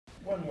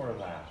One more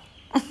laugh.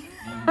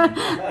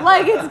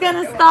 Like it's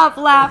going to stop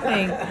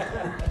laughing.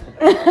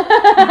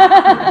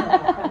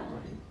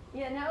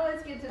 Yeah, now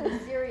let's get to the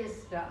serious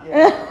stuff.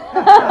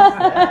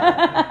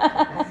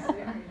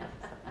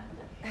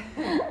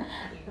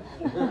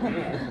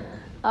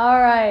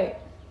 All right.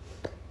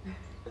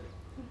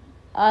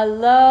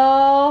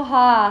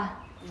 Aloha.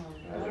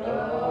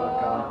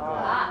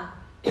 Aloha.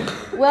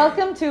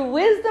 Welcome to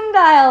Wisdom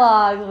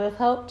Dialogues with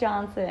Hope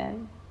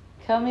Johnson,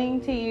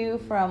 coming to you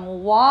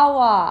from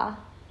Wawa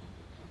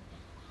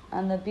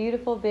on the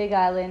beautiful big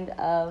island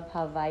of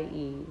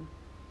Hawaii.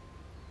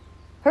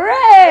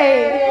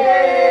 Hooray!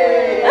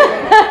 Yay!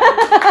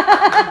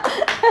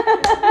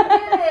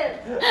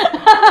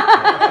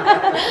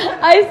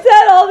 I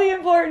said all the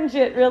important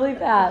shit really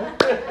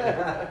fast.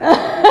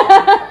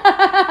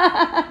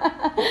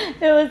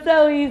 It was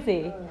so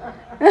easy.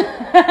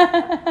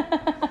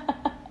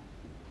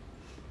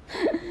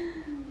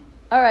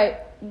 All right.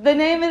 The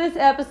name of this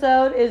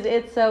episode is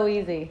It's So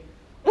Easy.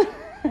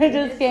 It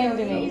just came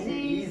to me.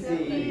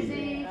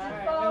 Easy. All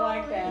right, we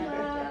like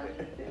that.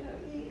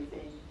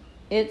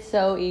 It's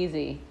so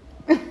easy.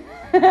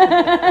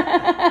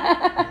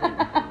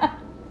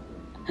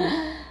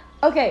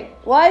 Okay,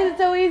 why is it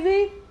so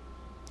easy?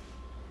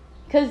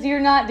 Because you're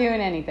not doing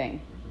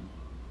anything.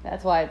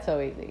 That's why it's so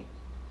easy.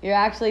 You're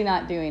actually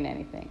not doing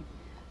anything.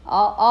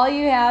 All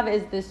you have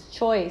is this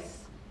choice.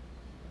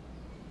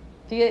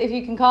 If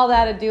you can call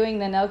that a doing,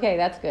 then okay,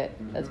 that's good.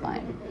 That's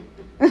fine.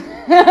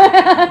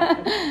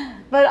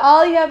 But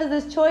all you have is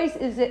this choice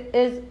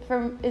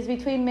is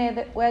between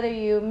whether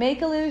you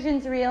make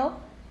illusions real,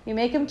 you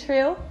make them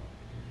true,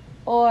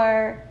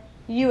 or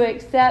you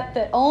accept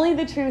that only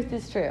the truth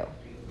is true.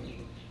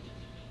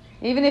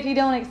 Even if you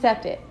don't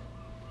accept it.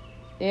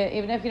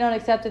 Even if you don't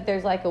accept it,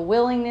 there's like a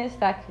willingness.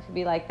 That could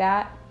be like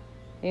that.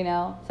 You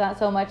know, it's not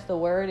so much the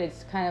word.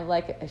 It's kind of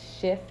like a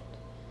shift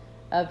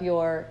of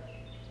your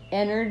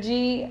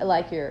energy,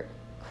 like your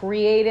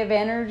creative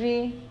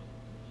energy,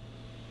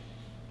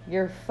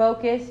 your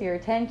focus, your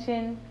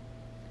attention,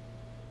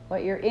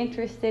 what you're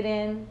interested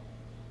in.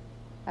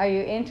 Are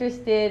you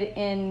interested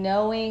in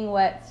knowing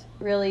what's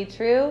really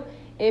true?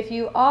 If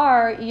you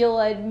are, you'll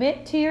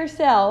admit to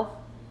yourself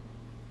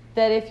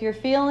that if you're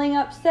feeling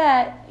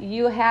upset,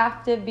 you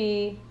have to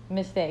be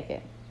mistaken.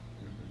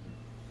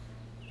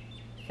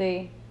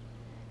 See?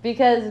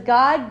 Because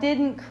God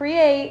didn't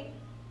create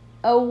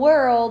a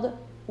world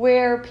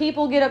where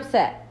people get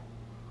upset.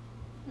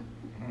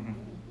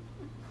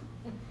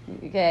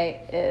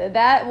 Okay,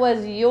 that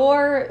was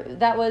your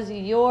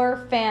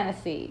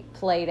fantasy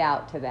played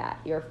out to that.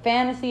 Your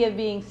fantasy of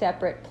being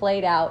separate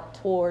played out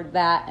toward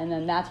that, and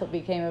then that's what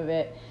became of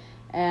it,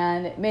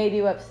 and it made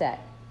you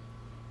upset.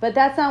 But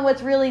that's not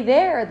what's really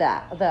there,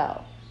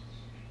 though.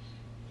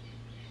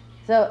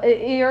 So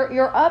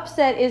your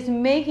upset is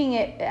making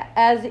it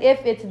as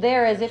if it's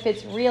there, as if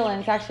it's real,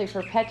 and it's actually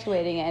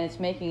perpetuating it, and it's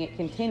making it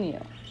continue.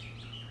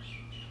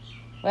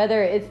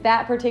 Whether it's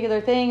that particular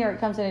thing or it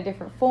comes in a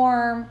different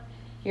form,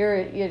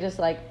 you're just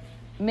like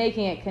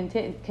making it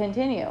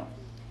continue.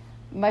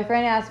 My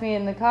friend asked me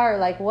in the car,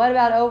 like, what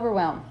about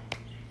overwhelm?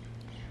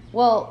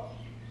 Well,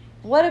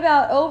 what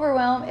about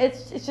overwhelm?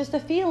 It's just a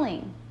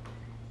feeling.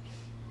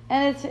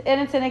 And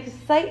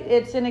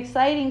it's an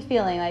exciting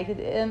feeling. Like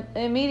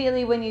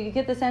immediately when you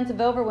get the sense of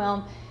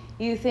overwhelm,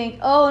 you think,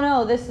 oh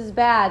no, this is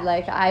bad.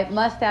 Like I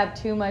must have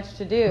too much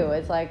to do.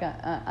 It's like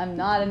I'm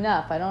not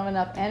enough. I don't have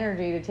enough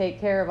energy to take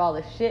care of all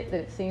the shit that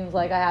it seems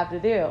like I have to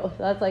do. So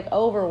that's like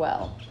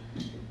overwhelm.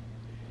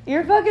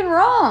 You're fucking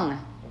wrong.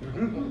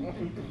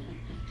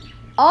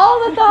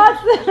 All the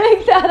thoughts that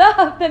make that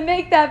up, that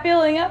make that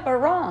feeling up, are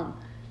wrong.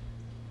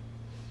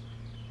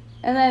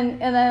 And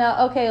then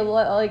okay,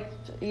 like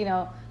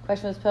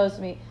question was posed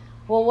to me.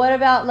 Well, what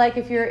about like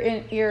if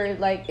you're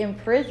like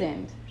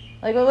imprisoned?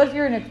 Like, what if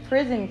you're in a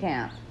prison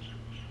camp?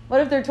 What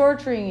if they're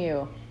torturing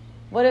you?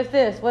 What if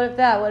this? What if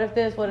that? What if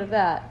this? What if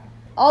that?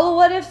 All the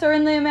what ifs are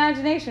in the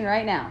imagination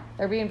right now.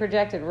 They're being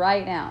projected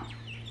right now.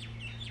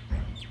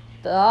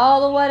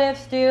 All the what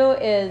ifs do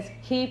is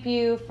keep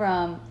you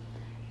from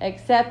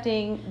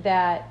accepting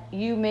that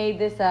you made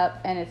this up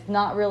and it's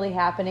not really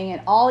happening,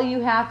 and all you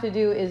have to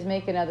do is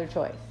make another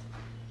choice.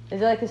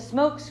 It's like a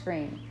smoke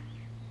screen.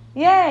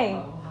 Yay!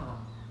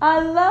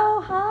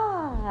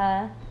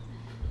 Aloha!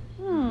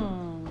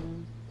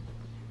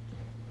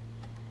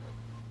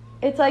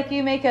 It's like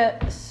you make a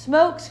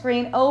smoke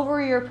screen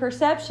over your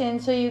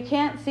perception so you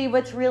can't see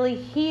what's really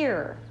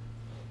here.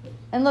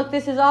 And look,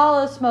 this is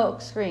all a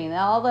smoke screen.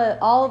 All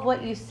of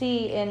what you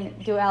see in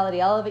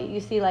duality, all of it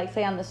you see, like,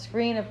 say, on the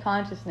screen of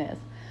consciousness.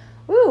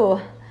 Ooh,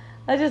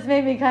 that just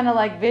made me kind of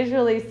like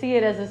visually see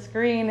it as a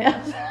screen.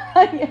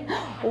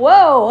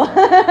 Whoa,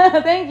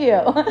 thank you.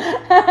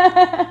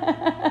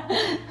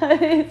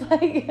 It's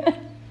like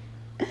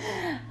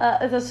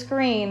it's a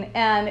screen,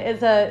 and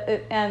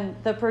and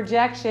the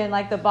projection,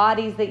 like the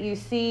bodies that you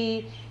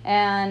see,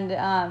 and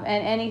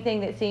anything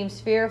that seems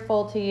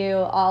fearful to you,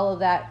 all of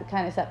that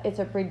kind of stuff. It's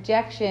a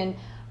projection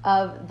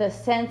of the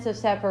sense of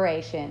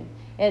separation.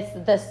 It's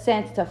the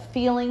sense, it's a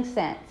feeling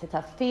sense. It's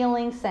a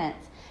feeling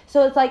sense.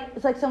 So it's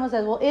like someone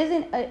says, well,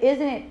 isn't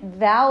it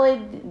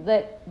valid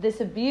that this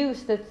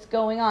abuse that's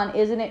going on,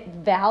 isn't it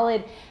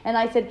valid? And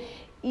I said,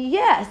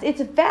 yes,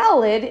 it's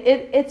valid.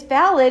 It's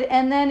valid,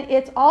 and then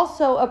it's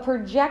also a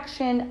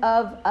projection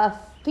of a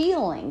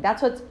feeling.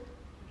 That's what's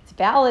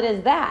valid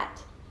as that.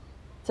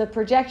 It's a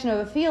projection of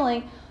a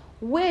feeling,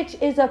 which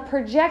is a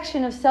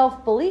projection of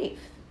self-belief.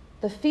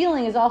 The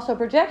feeling is also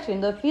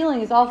projection. The feeling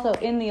is also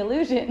in the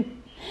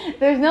illusion.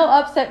 There's no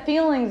upset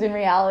feelings in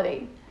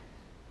reality.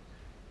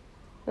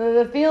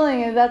 The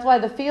feeling is, that's why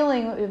the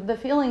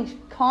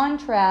feeling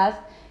contrast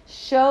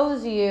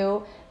shows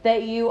you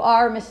that you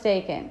are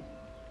mistaken.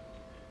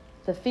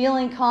 The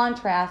feeling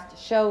contrast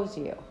shows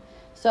you.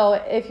 So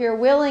if you're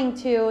willing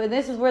to, and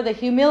this is where the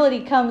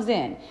humility comes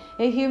in.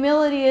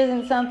 Humility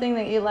isn't something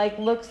that you like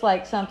looks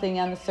like something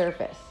on the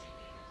surface.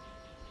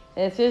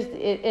 It's just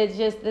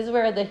this is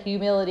where the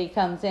humility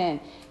comes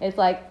in. It's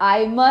like,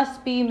 I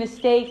must be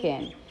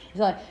mistaken. It's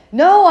like,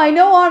 no, I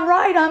know I'm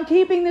right. I'm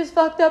keeping this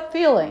fucked up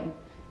feeling.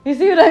 You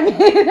see what I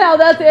mean? How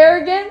that's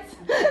arrogance?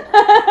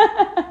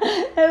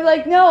 It's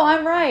like, no,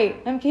 I'm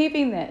right. I'm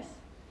keeping this.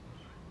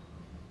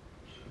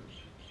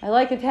 I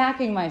like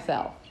attacking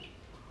myself.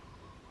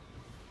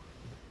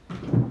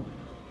 Isn't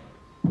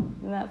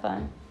that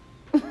fun?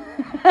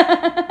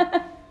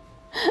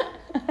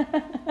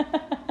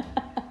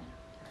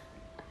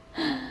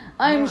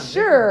 I'm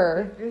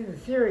sure. This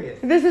is serious.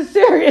 This is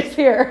serious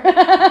here.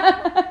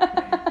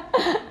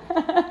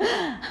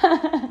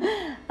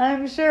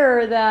 I'm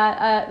sure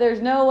that there's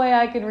no way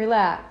I can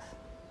relax.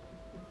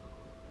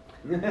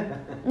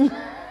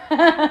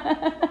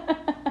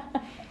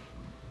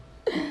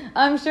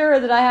 I'm sure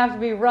that I have to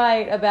be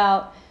right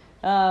about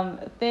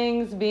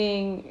things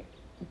being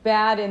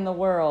bad in the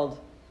world.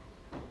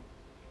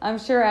 I'm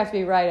sure I have to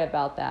be right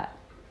about that.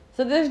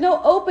 So there's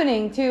no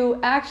opening to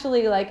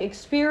actually like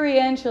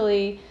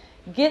experientially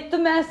get the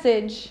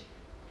message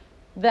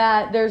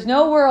that there's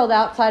no world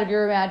outside of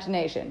your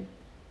imagination.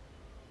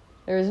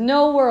 There is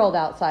no world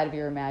outside of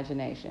your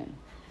imagination.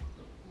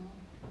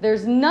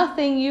 There's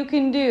nothing you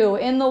can do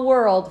in the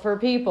world for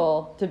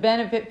people to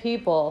benefit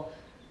people,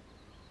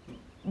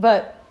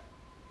 but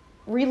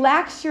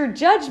relax your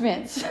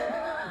judgments.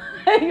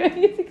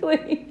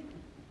 Basically,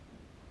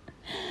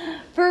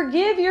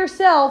 forgive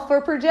yourself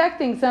for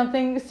projecting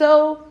something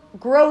so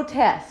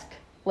grotesque,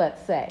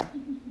 let's say.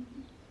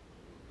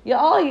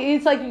 All you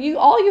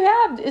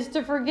have is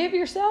to forgive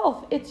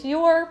yourself. It's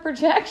your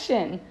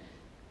projection.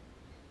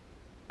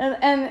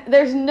 And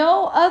there's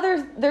no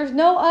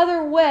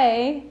other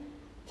way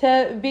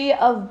to be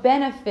of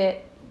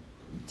benefit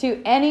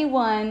to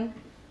anyone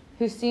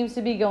who seems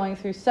to be going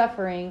through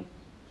suffering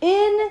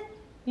in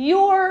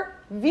your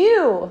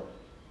view,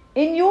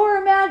 in your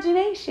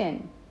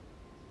imagination.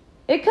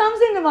 It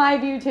comes into my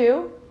view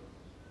too.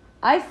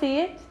 I see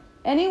it.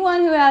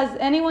 Anyone who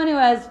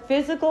has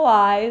physical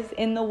eyes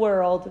in the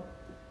world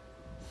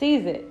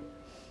sees it.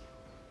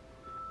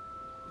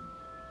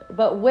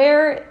 But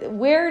where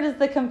does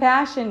the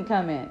compassion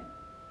come in?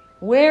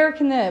 Where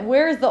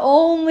is the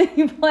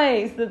only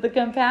place that the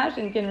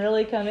compassion can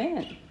really come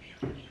in?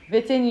 If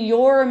it's in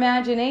your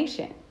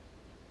imagination,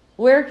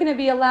 where can it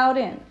be allowed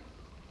in?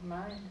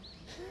 Mine.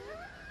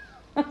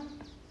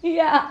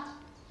 Yeah.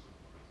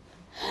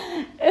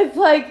 It's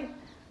like,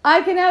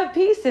 I can have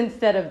peace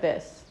instead of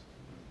this.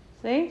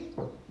 See?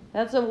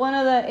 That's one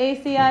of the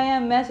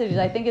ACIM messages.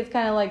 I think it's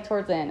kind of like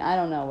towards the end. I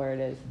don't know where it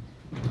is.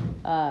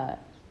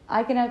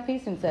 I can have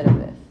peace instead of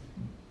this.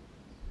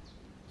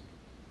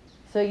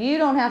 So you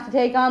don't have to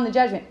take on the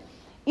judgment.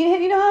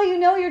 You know how you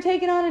know you're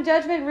taking on a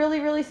judgment really,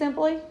 really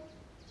simply?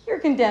 You're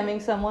condemning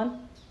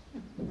someone.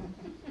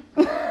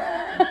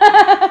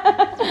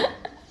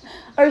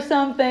 Or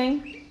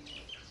something.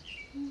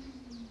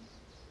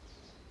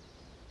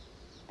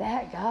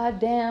 That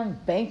goddamn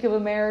Bank of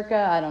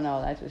America. I don't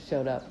know. That just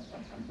showed up.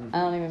 I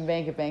don't even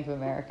bank at Bank of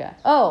America.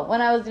 Oh,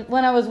 when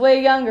I was way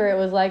younger, it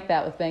was like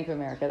that with Bank of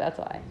America. That's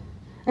why.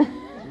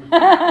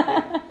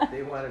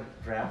 They wanted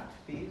draft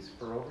fees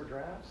for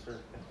overdrafts, or?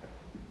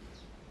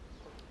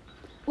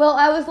 Well,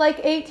 I was like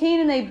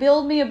 18 and they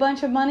billed me a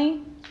bunch of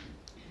money,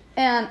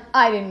 and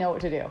I didn't know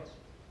what to do.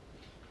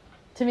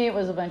 To me, it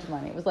was a bunch of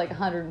money. It was like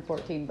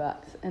 $114,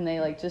 and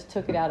they like just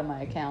took it out of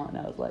my account, and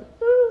I was like,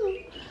 ooh.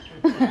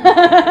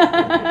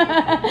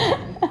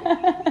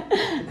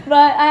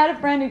 But I had a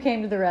friend who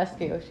came to the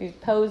rescue. She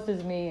posed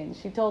as me, and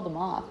she told them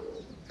off.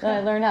 Then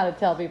I learned how to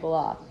tell people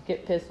off.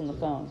 Get pissed on the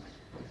phone.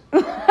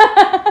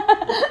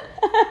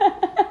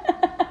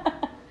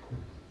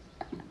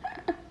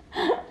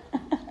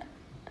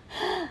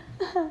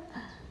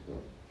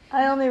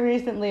 I only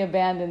recently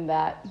abandoned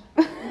that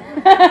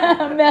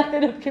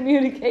method of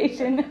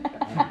communication.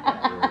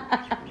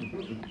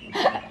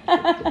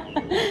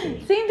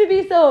 Seemed to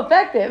be so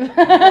effective.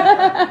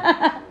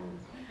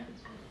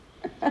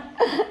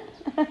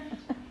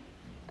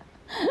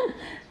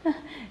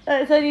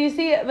 So you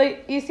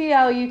see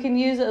how you can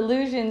use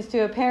illusions to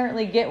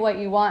apparently get what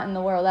you want in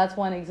the world. That's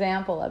one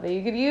example of it.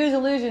 You could use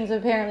illusions to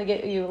apparently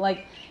get you,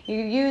 like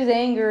you could use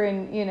anger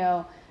and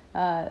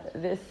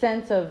this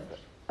sense of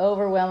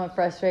overwhelm and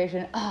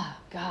frustration. Oh,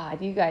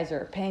 God, you guys are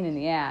a pain in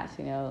the ass.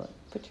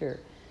 Put your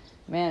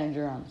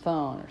manager on the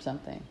phone or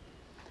something.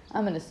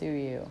 I'm going to sue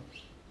you.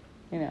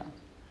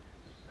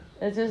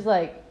 It's just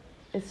like,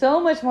 it's so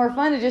much more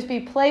fun to just be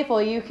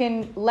playful. You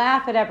can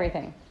laugh at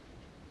everything.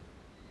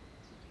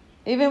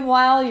 Even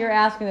while you're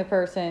asking the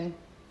person.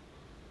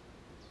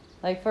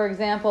 Like, for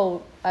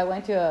example, I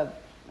went to a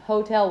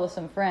hotel with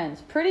some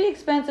friends. Pretty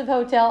expensive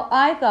hotel,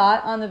 I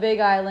thought, on the Big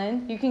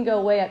Island. You can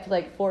go way up to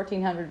like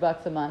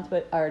 $1,400 a month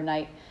or a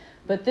night.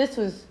 But this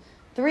was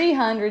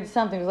 300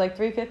 something. It was like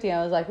 350.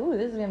 I was like, ooh,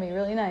 this is going to be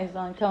really nice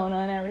on Kona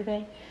and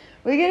everything.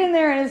 We get in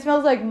there and it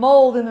smells like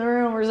mold in the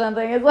room or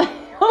something. It's like,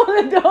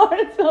 open the door,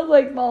 it smells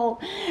like mold.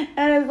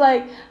 And it's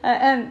like,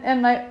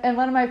 and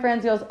one of my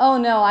friends goes, oh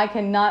no, I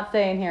cannot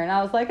stay in here. And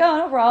I was like, oh,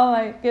 no problem.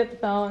 I get the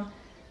phone,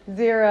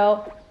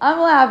 0.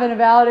 I'm laughing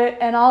about it,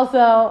 and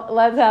also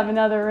let's have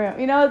another room.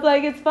 It's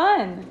like, it's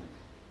fun.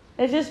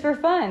 It's just for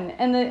fun.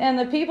 And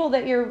the people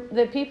that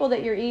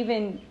you're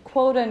even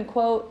quote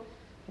unquote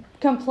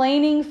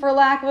complaining, for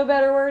lack of a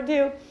better word,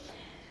 to,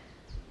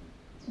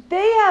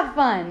 they have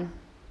fun.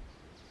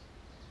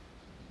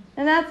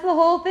 And that's the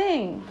whole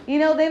thing.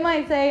 They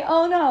might say,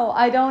 oh no,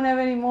 I don't have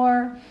any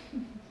more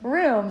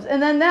rooms.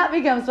 And then that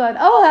becomes fun.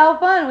 Oh, how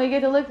fun. We get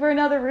to look for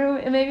another room,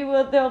 and maybe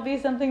there'll be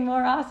something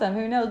more awesome.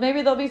 Who knows?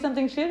 Maybe there'll be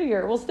something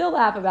shittier. We'll still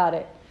laugh about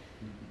it.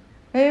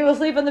 Maybe we'll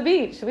sleep on the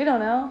beach. We don't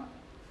know.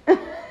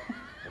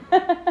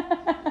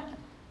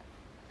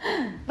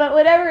 But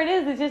whatever it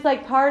is, it's just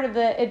like part of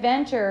the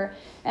adventure.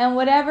 And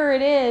whatever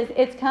it is,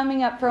 it's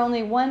coming up for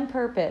only one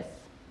purpose.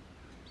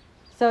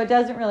 So it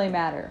doesn't really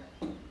matter.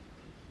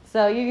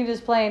 So you can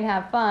just play and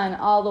have fun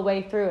all the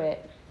way through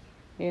it,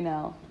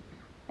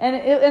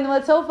 And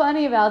what's so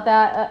funny about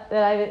that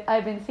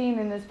I've been seeing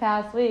in this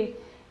past week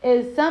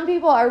is some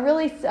people are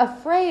really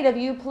afraid of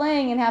you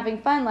playing and having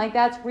fun. Like,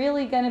 that's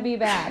really going to be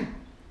bad.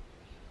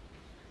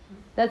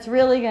 That's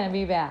really going to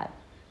be bad.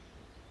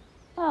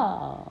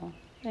 Oh,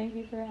 thank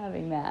you for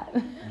having that.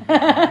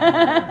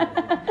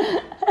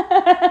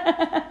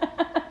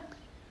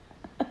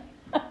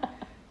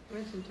 Too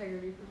much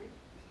integrity for me.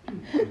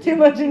 Too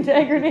much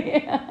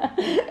integrity.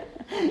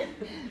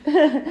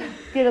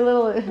 Get a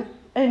little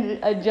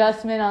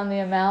adjustment on the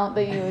amount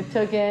that you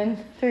took in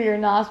through your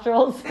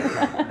nostrils.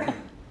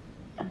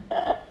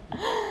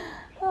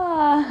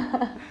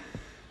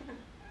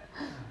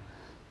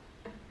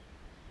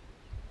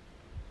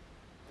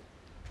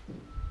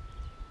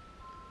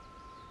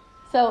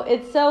 So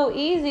it's so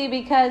easy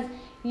because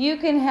you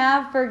can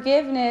have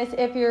forgiveness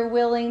if you're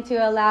willing to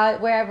allow it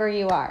wherever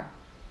you are.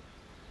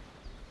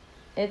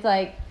 It's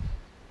like,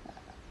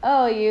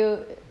 oh,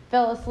 you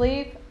fell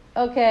asleep?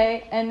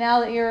 Okay, and now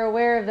that you're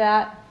aware of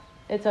that,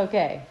 it's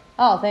okay.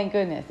 Oh, thank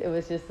goodness, it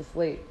was just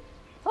asleep.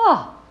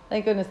 Oh,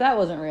 thank goodness that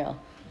wasn't real.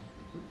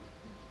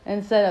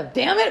 Instead of,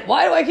 damn it,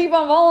 why do I keep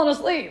on falling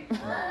asleep?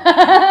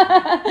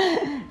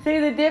 See,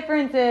 the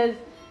difference is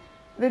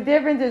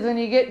when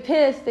you get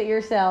pissed at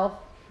yourself,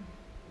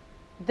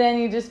 then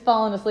you just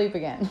fallen asleep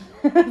again.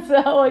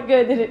 So what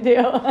good did it do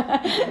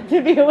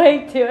to be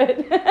awake to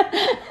it?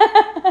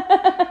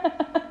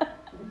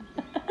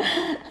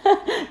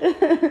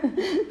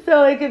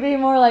 So it could be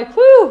more like,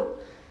 whew,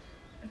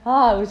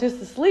 I was just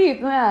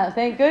asleep. Yeah,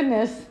 thank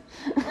goodness.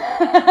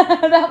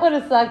 That would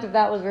have sucked if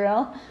that was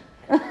real.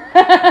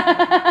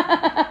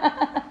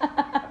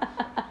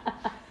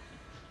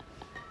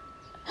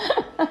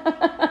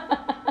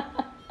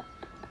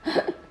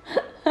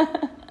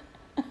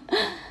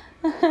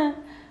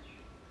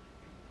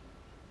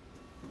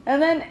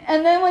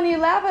 And then when you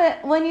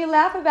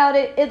laugh about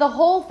it, the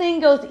whole thing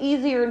goes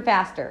easier and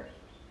faster.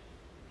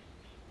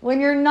 When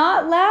you're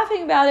not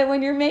laughing about it,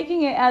 when you're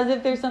making it as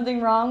if there's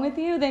something wrong with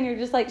you, then you're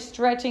just like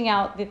stretching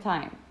out the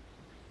time.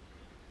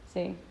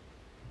 See?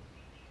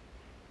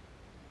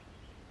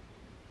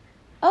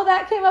 Oh,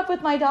 that came up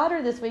with my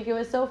daughter this week. It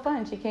was so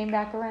fun. She came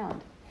back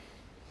around.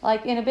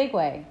 Like in a big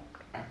way.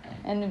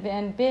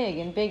 And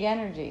big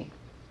energy.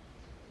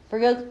 For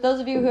those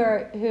of you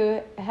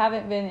who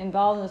haven't been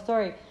involved in the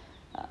story,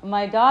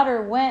 my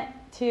daughter went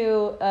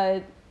to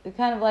a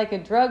kind of like a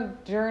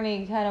drug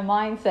journey kind of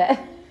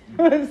mindset.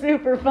 It was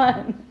super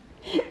fun.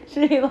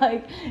 She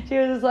was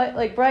this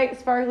like bright,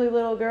 sparkly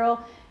little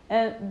girl,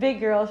 and big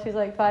girl. She's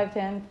like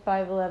 5'10",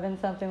 5'11",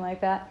 something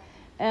like that.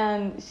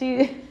 And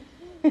she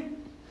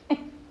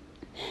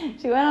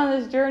she went on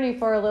this journey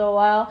for a little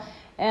while,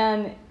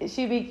 and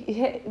she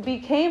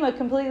became a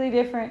completely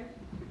different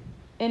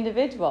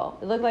individual.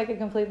 It looked like a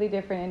completely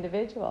different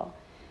individual,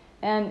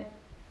 and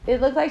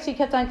it looked like she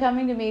kept on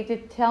coming to me to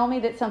tell me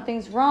that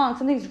something's wrong.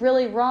 Something's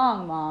really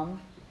wrong,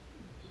 Mom.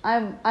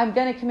 I'm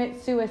going to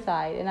commit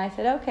suicide. And I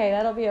said, okay,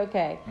 that'll be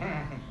okay.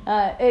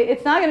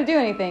 It's not going to do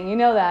anything. You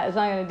know that. It's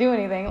not going to do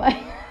anything.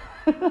 Like,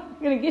 it's not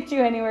going to get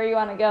you anywhere you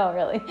want to go,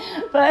 really.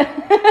 But,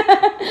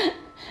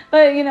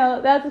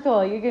 that's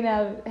cool. You can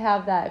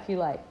have that if you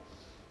like.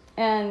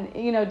 And,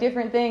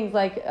 different things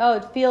like, oh,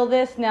 feel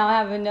this now. I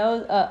have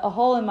a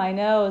hole in my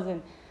nose.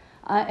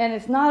 And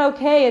it's not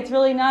okay. It's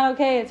really not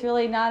okay. It's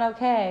really not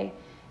okay.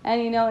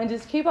 And, and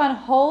just keep on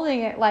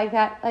holding it like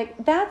that.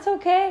 Like, that's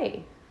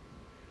okay.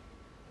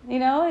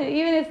 Even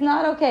if it's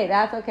not okay,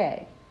 that's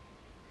okay.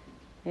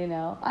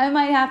 I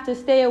might have to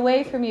stay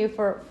away from you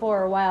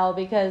for a while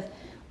because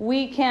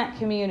we can't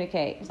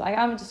communicate. It's like,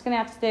 I'm just going to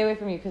have to stay away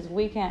from you because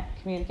we can't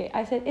communicate.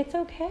 I said, it's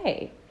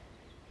okay.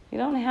 You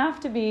don't have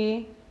to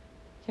be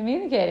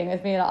communicating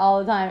with me all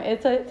the time.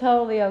 It's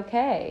totally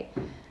okay.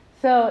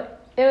 So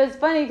it was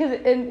funny because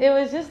it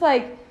was just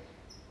like,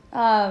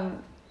 and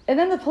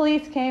then the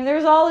police came. There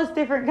was all this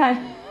different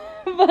kind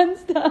of fun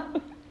stuff.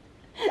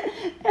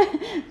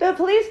 The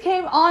police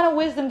came on a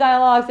Wisdom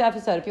Dialogues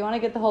episode. If you want to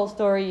get the whole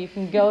story, you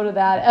can go to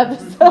that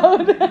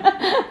episode.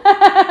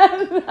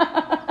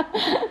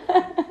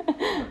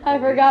 I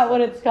forgot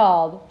what it's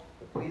called.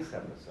 The police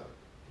episode.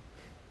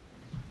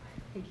 I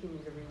think you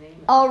need to rename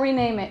it. I'll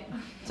rename it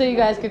so you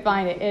guys can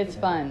find it. It's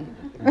fun.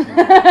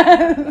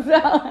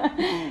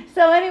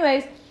 So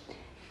anyways,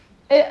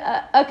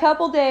 a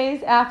couple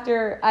days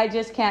after I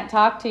just can't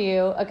talk to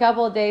you, a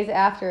couple of days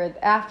after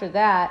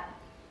that,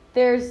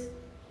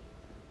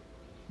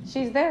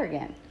 she's there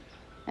again.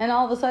 And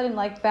all of a sudden,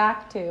 like,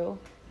 back to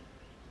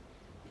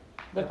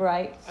the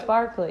bright,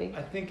 sparkly.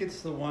 I think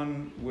it's the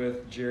one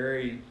with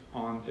Jerry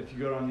on, if you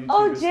go on YouTube.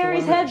 Oh, it's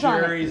Jerry's the one with head's on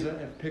it. Jerry's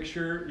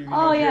picture. You can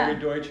know yeah.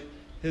 Jerry Deutsch,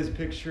 his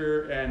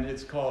picture, and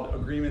it's called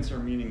Agreements Are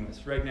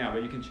Meaningless right now,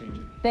 but you can change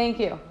it. Thank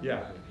you.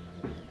 Yeah.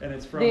 And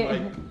it's from 3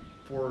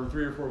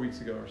 or 4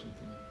 weeks ago or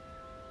something.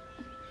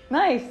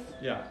 Nice.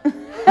 Yeah.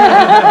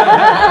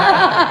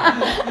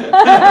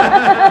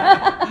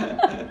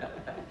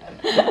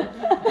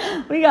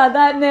 We got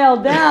that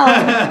nailed down.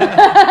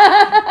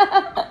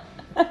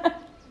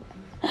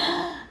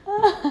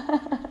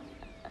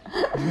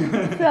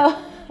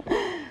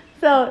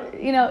 So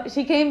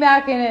she came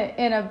back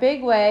in a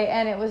big way,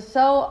 and it was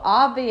so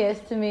obvious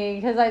to me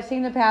because I've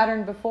seen the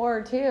pattern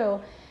before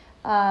too,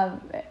 and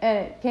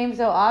it came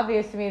so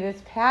obvious to me,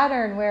 this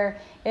pattern where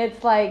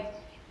it's like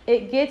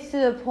it gets to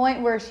the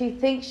point where she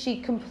thinks she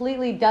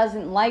completely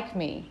doesn't like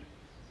me,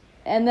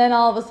 and then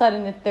all of a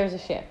sudden there's a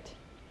shift.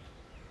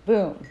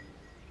 Boom.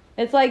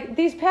 It's like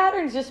these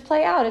patterns just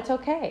play out. It's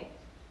okay.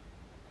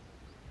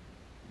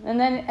 And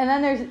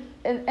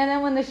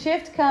then when the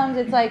shift comes,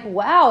 it's like,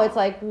 wow, it's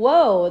like,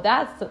 whoa,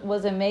 that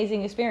was an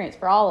amazing experience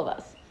for all of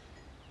us.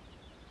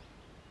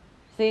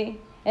 See?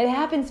 It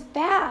happens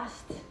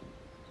fast.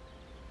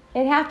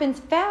 It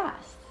happens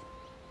fast.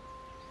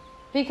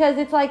 Because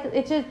it's like,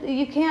 it's just,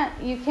 you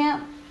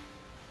can't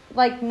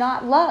like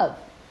not love.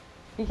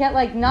 You can't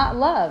like not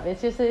love.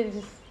 It just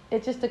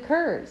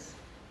occurs.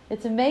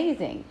 It's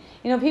amazing.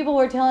 People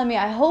were telling me,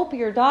 I hope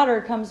your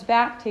daughter comes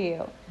back to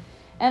you.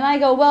 And I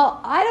go,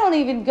 well, I don't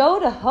even go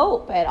to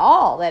hope at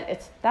all. What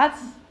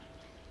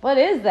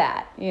is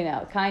that?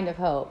 Kind of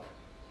hope.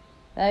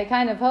 That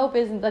kind of hope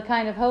isn't the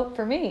kind of hope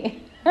for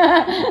me.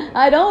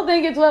 I don't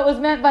think it's what was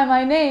meant by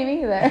my name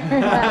either in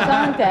that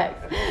context.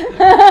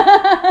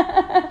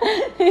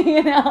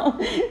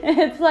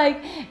 It's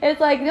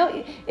like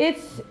no,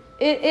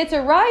 it's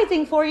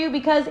arising for you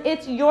because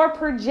you're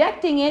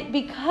projecting it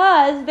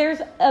because there's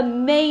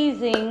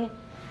amazing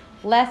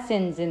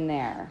lessons in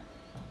there.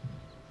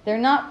 They're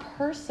not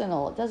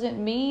personal. It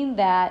doesn't mean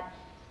that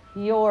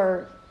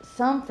you're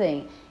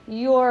something.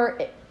 You're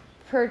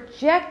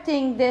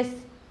projecting this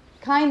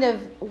kind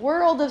of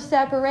world of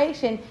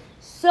separation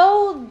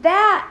so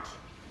that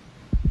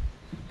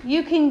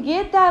you can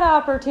get that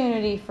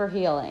opportunity for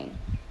healing.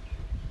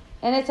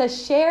 And it's a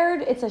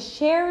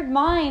shared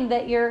mind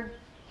that you're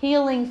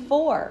healing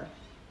for.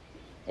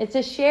 It's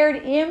a shared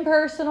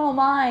impersonal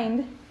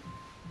mind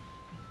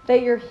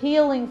that you're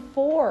healing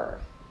for.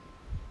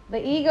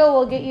 The ego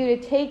will get you to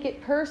take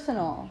it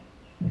personal.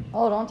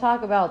 Oh, don't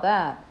talk about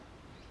that.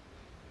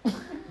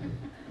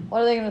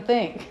 What are they going to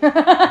think?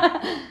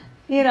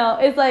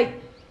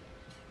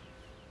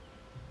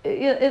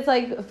 It's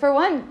like, for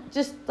one,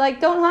 just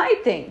like don't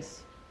hide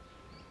things.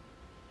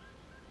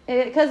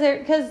 Because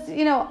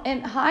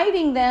and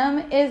hiding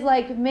them is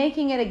like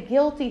making it a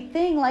guilty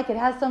thing, like it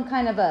has some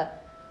kind of a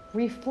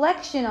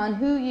reflection on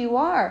who you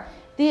are.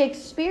 The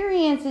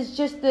experience is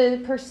just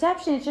the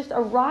perception, it's just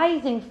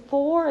arising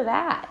for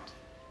that.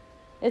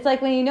 It's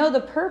like when you know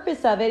the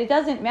purpose of it, it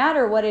doesn't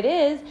matter what it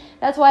is.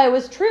 That's why it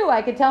was true.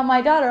 I could tell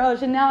my daughter, oh,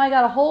 now I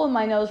got a hole in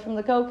my nose from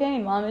the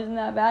cocaine. Mom, isn't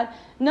that bad?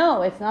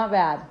 No, it's not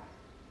bad.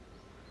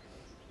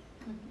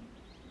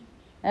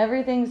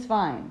 Everything's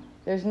fine.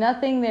 There's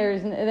nothing,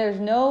 there's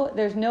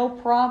no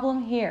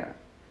problem here.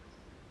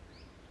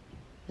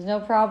 There's no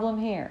problem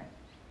here.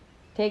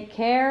 Take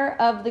care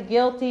of the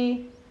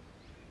guilty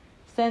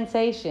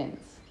sensations.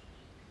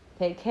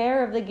 Take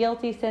care of the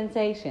guilty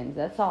sensations.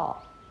 That's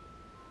all.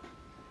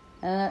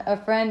 And a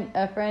friend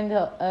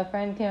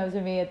came up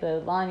to me at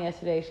the lawn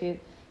yesterday.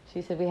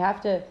 She said, we have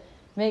to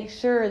make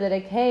sure that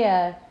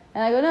Akea,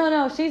 and I go,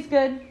 no, she's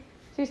good.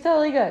 She's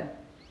totally good.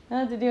 Don't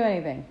have to do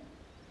anything.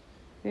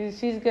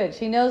 She's good.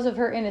 She knows of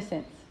her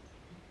innocence.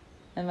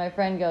 And my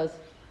friend goes,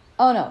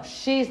 oh no,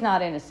 she's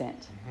not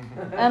innocent.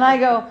 And I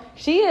go,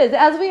 she is,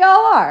 as we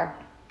all are.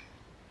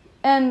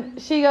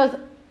 And she goes,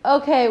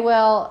 okay,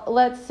 well,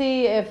 let's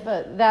see if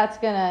that's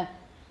gonna,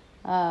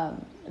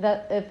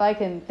 that if I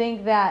can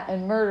think that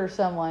and murder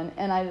someone.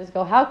 And I just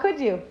go, how could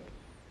you?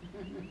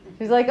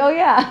 She's like, oh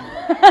yeah.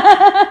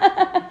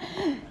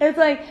 It's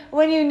like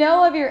when you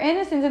know of your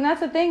innocence, and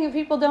that's the thing that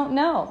people don't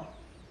know.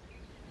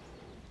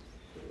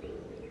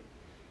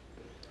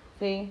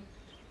 See?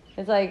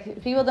 It's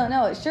like people don't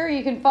know it. Sure,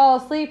 you can fall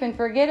asleep and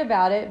forget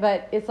about it,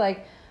 but it's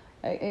like,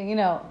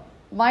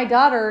 my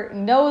daughter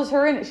knows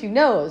she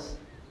knows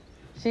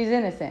she's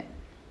innocent.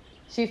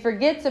 She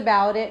forgets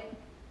about it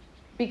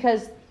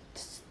because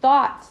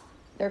thoughts,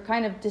 they're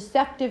kind of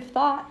deceptive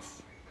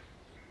thoughts.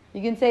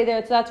 You can say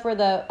that's where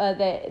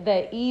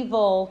the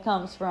evil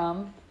comes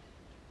from.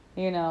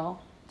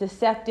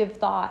 Deceptive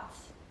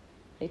thoughts.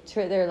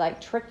 They're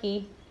like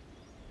tricky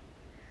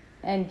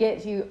and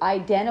get you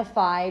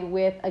identified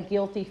with a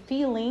guilty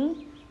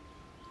feeling.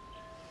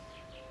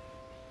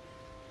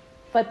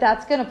 But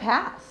that's going to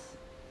pass.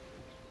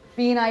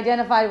 Being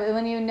identified with,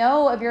 when you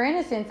know of your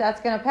innocence,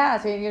 that's going to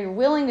pass. If you're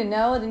willing to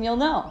know, then you'll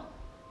know.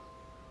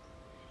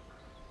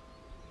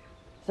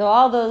 So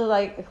all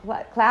those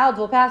clouds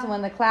will pass, and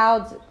when the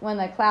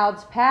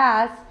clouds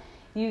pass,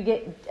 you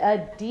get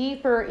a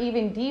deeper,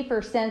 even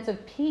deeper sense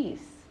of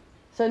peace.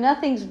 So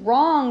nothing's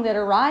wrong that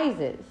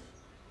arises.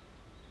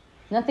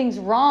 Nothing's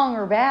wrong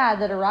or bad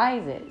that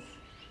arises.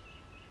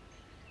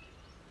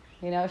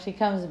 She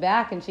comes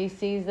back and she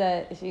sees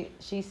that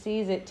she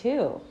sees it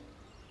too.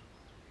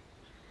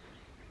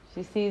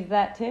 She sees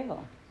that too.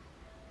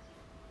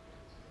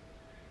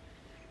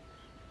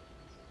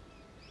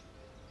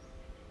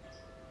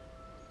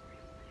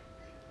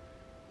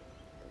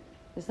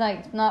 It's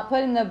like not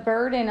putting the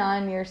burden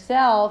on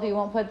yourself. You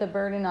won't put the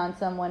burden on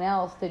someone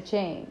else to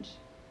change.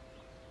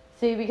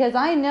 See, because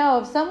I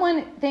know if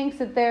someone thinks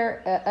that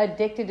they're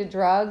addicted to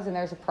drugs and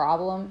there's a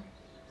problem,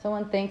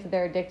 someone thinks that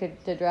they're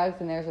addicted to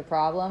drugs and there's a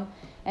problem,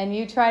 and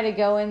you try to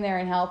go in there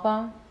and help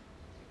them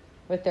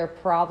with their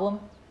problem,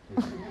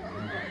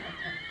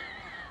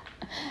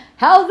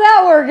 how's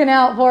that working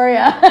out for you?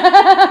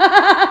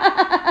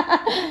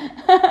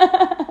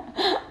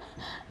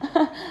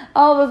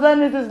 All of a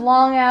sudden it's this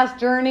long-ass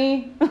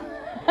journey.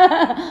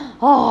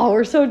 Oh,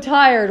 we're so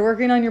tired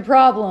working on your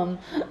problem.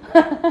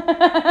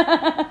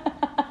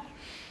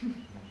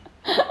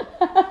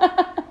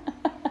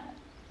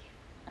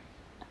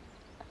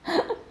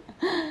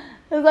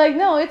 It's like,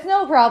 no, it's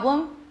no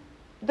problem.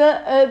 The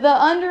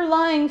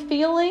underlying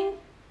feeling,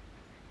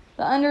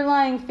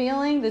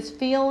 this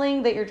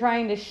feeling that you're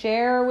trying to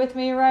share with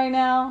me right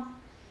now,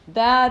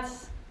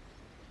 that's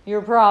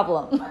your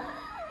problem.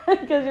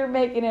 Because you're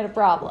making it a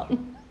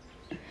problem.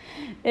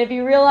 If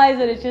you realize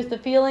that it's just a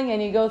feeling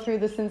and you go through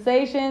the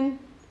sensation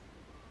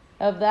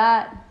of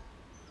that,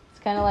 it's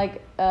kind of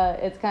like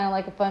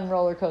a fun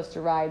roller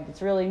coaster ride.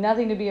 It's really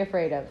nothing to be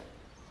afraid of.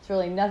 It's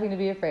really nothing to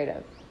be afraid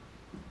of.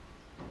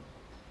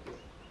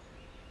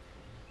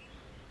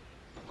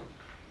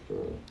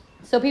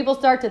 So people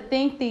start to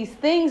think these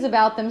things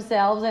about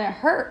themselves, and it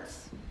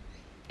hurts.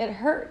 It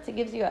hurts. It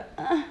gives you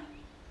it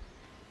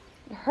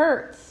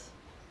hurts.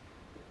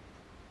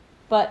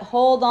 But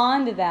hold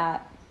on to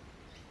that.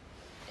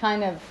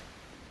 Kind of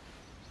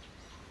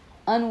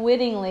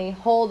unwittingly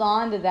hold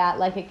on to that,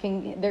 like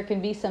there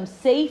can be some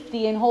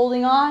safety in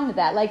holding on to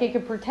that, like it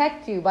could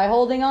protect you by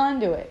holding on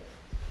to it.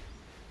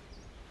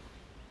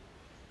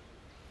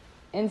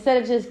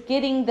 Instead of just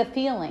getting the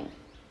feeling.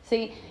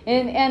 See,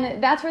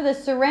 and that's where the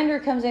surrender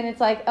comes in. It's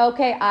like,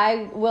 okay,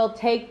 I will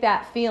take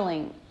that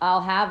feeling.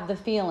 I'll have the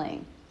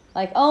feeling.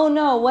 Like, oh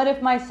no, what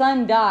if my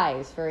son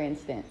dies, for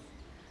instance?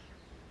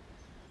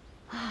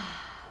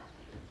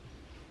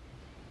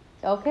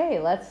 Okay,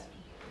 let's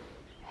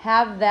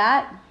have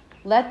that,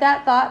 let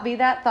that thought be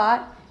that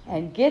thought,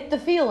 and get the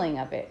feeling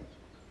of it.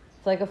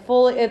 It's like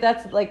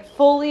that's like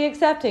fully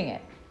accepting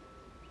it.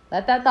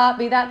 Let that thought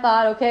be that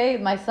thought. Okay,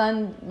 my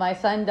son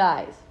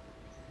dies.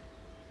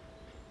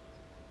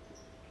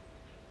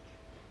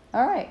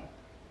 All right,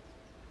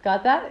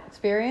 got that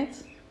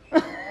experience?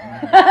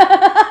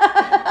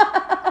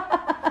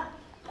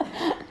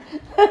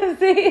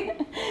 See,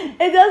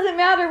 it doesn't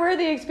matter where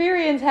the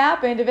experience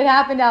happened. If it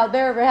happened out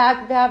there, if it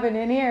happened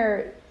in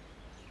here.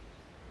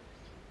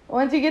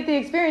 Once you get the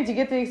experience,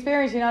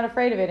 you're not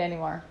afraid of it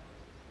anymore.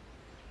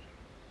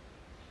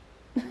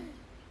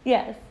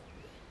 Yes?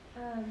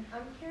 I'm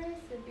curious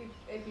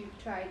if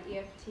you've tried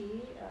EFT,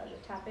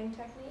 the tapping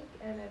technique,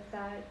 and if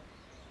that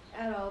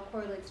at all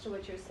correlates to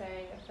what you're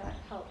saying, if that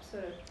helps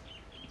sort of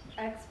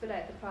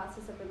expedite the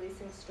process of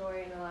releasing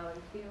story and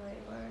allowing feeling,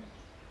 or...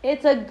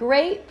 It's a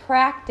great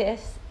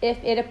practice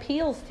if it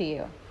appeals to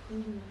you.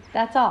 Mm-hmm.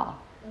 That's all.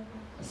 Okay.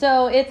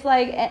 So it's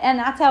like, and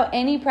that's how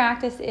any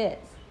practice is.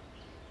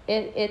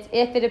 It's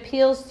if it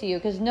appeals to you,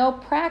 because no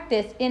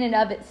practice in and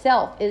of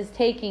itself is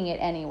taking it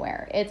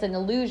anywhere. It's an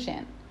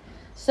illusion.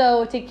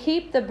 So to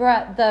keep the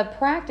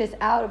practice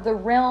out of the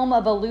realm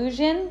of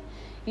illusion,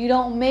 You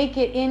don't make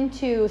it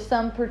into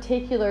some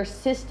particular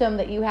system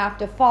that you have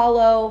to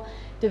follow,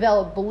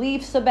 develop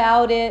beliefs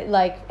about it,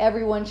 like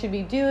everyone should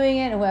be doing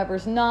it, and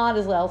whoever's not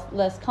is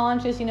less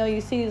conscious.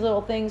 You see these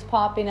little things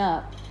popping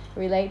up.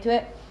 Relate to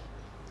it.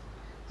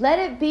 Let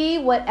it be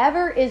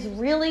whatever is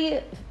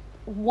really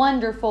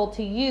wonderful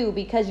to you,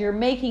 because you're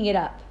making it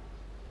up.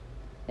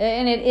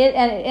 And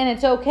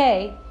it's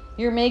okay.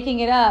 You're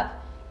making it up.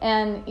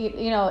 And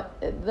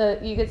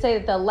you could say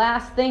that the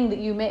last thing that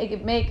you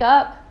make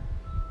up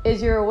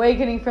is your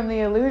awakening from the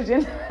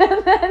illusion.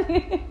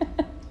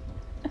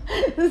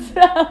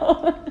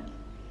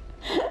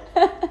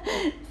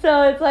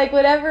 So it's like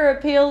whatever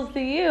appeals to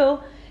you,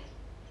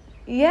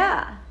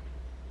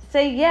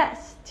 say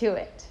yes to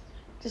it.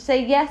 Just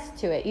say yes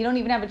to it. You don't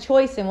even have a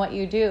choice in what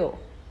you do.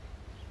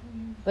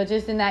 But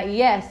just in that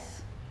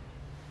yes,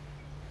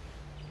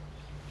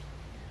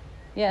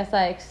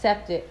 I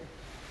accept it.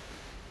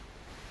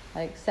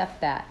 I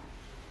accept that.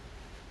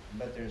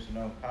 But there's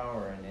no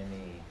power in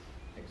any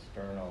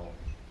external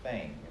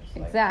thing. It's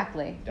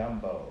exactly. Like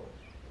Dumbo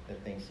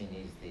that thinks he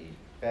needs the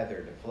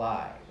feather to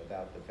fly.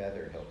 Without the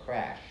feather, he'll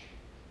crash.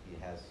 He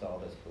has all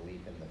this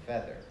belief in the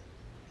feather.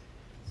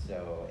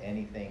 So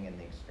anything in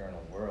the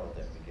external world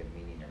that we give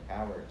meaning or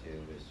power to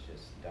is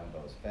just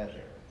Dumbo's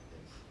feather.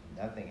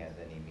 Nothing has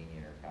any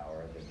meaning or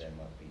power other than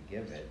what we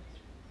give it.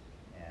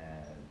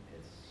 And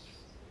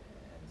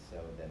so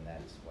then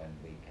that's when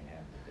we can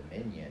have the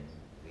dominion.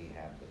 We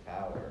have the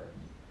power.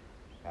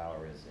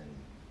 Power is in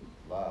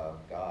love,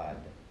 God,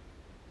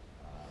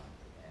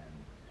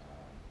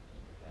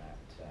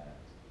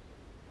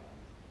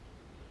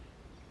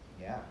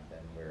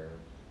 then we're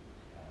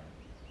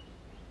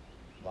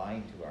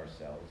lying to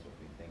ourselves if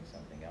we think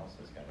something else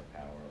has got a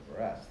power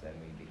over us. Then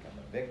we become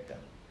a victim.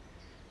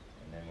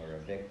 And then we're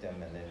a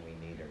victim, and then we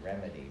need a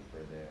remedy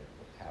for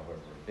however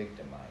we're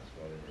victimized,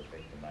 whether we're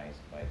victimized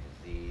by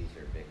disease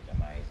or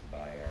victimized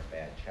by our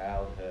bad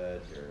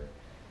childhood or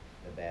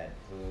the bad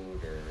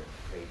food or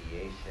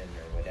radiation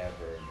or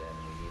whatever. Then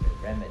we need a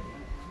remedy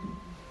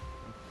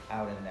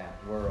out in that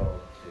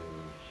world to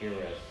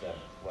cure us of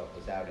what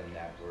was out in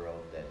that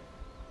world that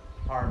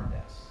harmed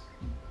us.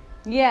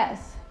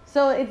 Yes.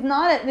 So it's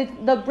not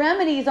the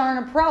remedies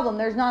aren't a problem.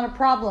 There's not a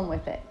problem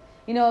with it.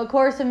 A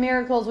Course in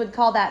Miracles would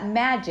call that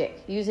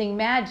magic, using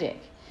magic.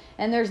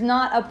 And there's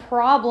not a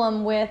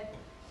problem with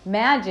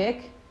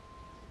magic.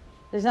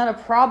 There's not a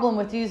problem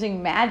with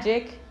using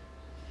magic.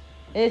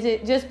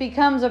 It just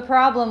becomes a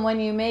problem when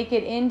you make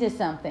it into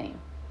something.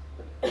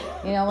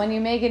 When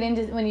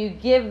you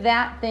give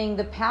that thing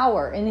the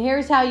power. And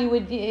here's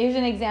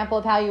an example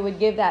of how you would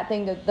give that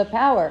thing the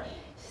power.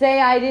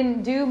 Say I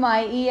didn't do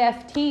my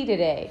EFT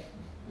today.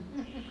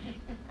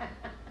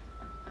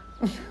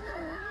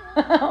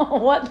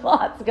 What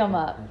thoughts come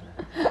up?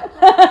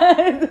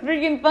 It's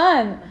freaking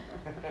fun.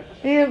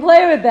 You can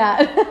play with that.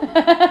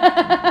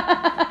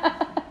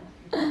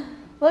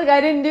 Look,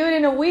 I didn't do it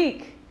in a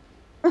week.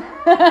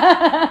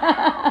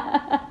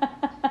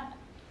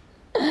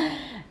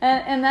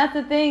 And that's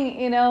the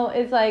thing,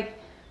 it's like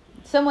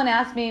someone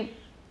asked me,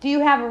 do you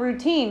have a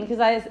routine? Because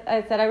I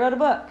said I wrote a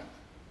book.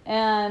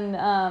 And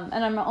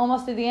I'm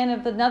almost at the end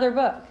of another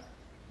book.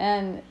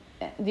 And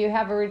do you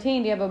have a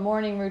routine? Do you have a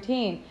morning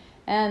routine?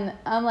 And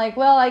I'm like,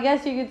 well, I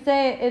guess you could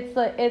say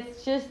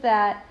it's just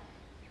that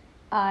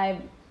I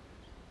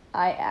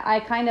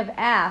kind of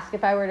ask,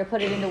 if I were to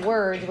put it into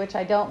words, which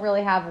I don't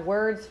really have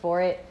words for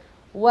it,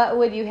 what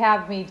would you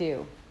have me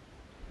do?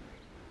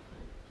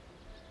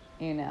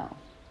 And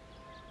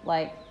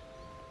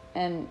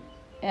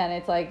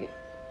it's like,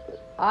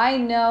 I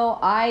know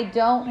I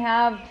don't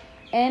have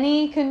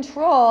any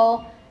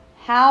control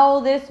how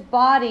this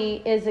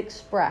body is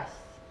expressed.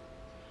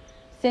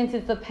 Since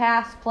it's the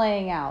past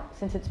playing out,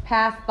 since it's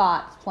past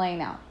thoughts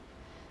playing out.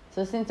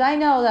 So since I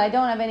know that I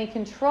don't have any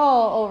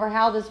control over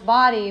how this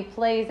body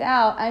plays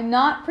out, I'm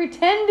not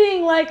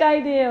pretending like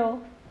I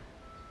do.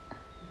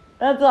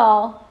 That's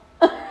all.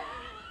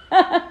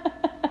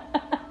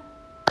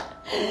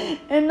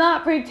 And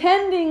not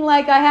pretending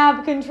like I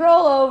have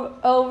control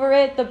over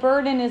it, the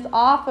burden is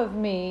off of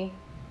me.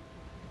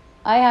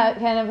 I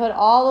kind of put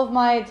all of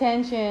my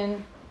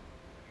attention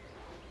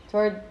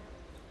toward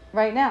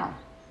right now.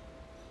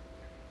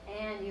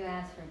 And you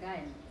ask for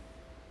guidance.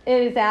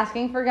 It is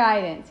asking for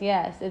guidance.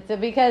 Yes, it's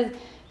because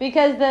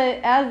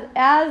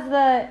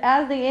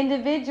as the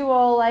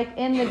individual, like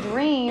in the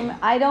dream,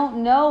 I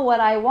don't know what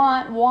I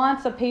want.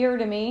 Wants appear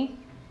to me.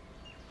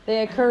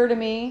 They occur to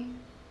me.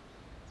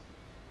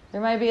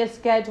 There might be a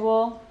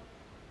schedule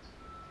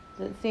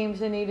that seems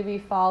to need to be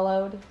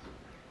followed. There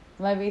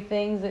might be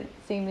things that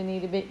seem to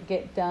need to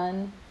get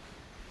done.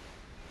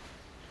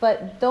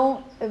 But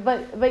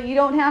you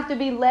don't have to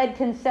be led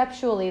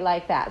conceptually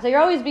like that. So you're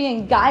always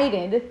being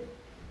guided.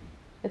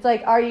 It's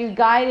like, are you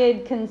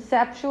guided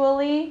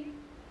conceptually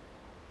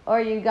or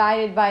are you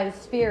guided by the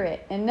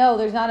Spirit? And no,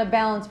 there's not a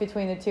balance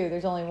between the two.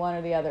 There's only one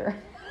or the other.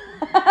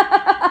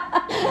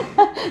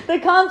 The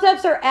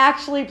concepts are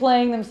actually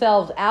playing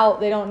themselves out.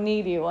 They don't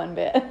need you one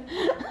bit.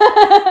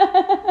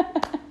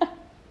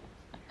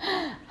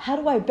 how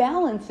do I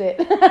balance it?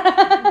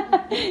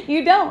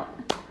 You don't.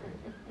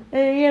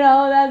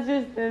 That's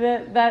just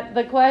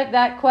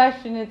that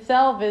question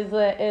itself is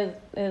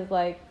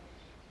like,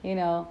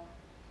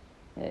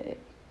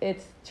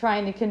 it's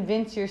trying to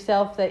convince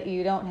yourself that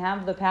you don't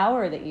have the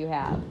power that you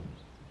have.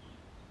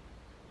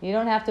 You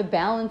don't have to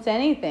balance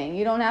anything.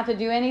 You don't have to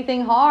do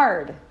anything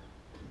hard.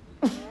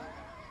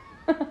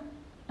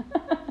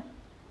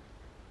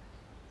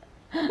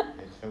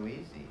 It's so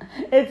easy.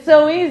 It's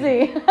so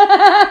easy.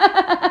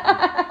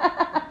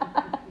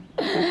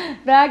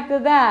 Back to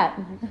that.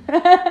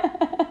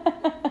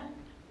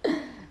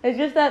 It's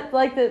just that,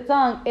 like the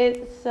song,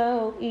 it's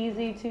so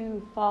easy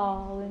to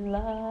fall in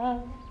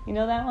love. You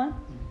know that one?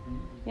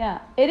 Yeah,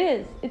 it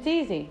is. It's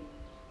easy.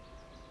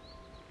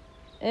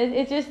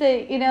 It's just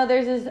that,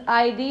 there's this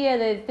idea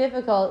that it's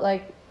difficult.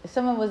 Like,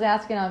 someone was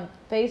asking on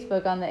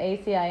Facebook on the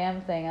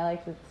ACIM thing. I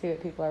like to see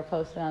what people are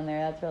posting on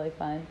there. That's really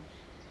fun.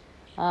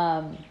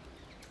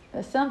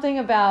 Something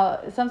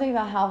about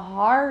how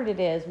hard it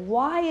is.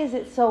 Why is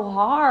it so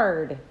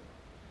hard?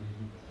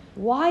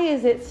 Why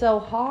is it so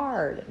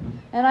hard?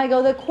 And I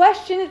go, the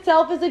question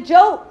itself is a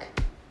joke.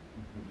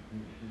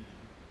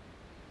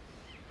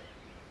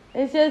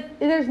 It's just,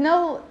 there's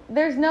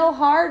no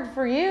hard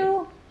for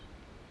you.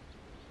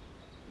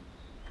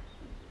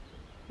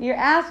 You're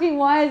asking,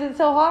 why is it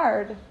so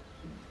hard?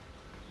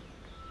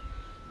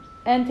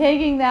 And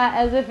taking that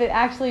as if it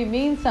actually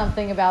means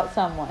something about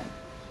someone.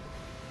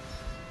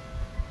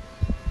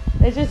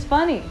 It's just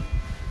funny.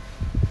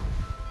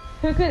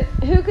 Who could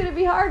it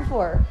be hard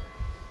for?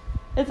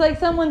 It's like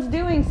someone's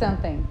doing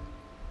something.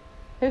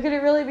 Who could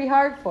it really be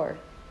hard for?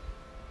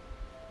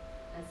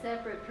 A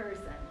separate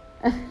person.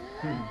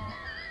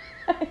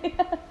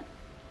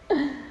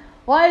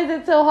 Why is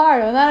it so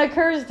hard? When that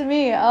occurs to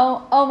me,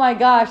 oh my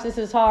gosh, this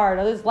is hard.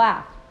 I'll just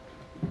laugh.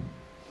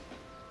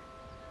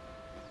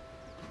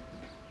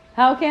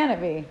 How can it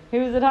be?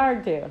 Who's it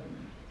hard to?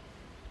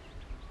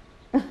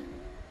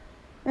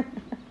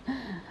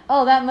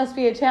 Oh, that must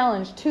be a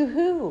challenge. To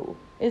who?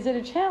 Is it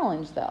a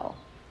challenge, though?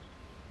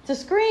 It's a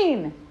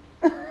screen.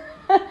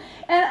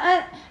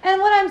 And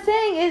what I'm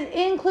saying is,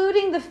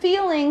 including the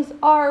feelings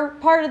are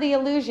part of the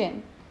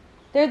illusion.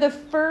 They're the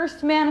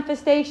first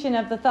manifestation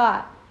of the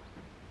thought.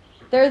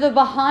 They're the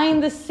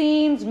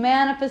behind-the-scenes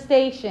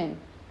manifestation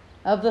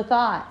of the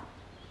thought.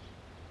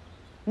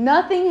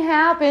 Nothing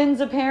happens,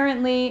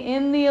 apparently,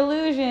 in the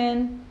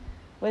illusion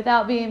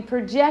without being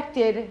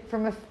projected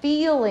from a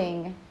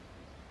feeling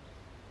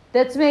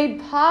that's made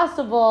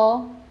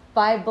possible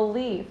by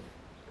belief.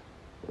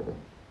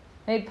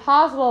 Made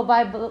possible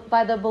by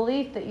the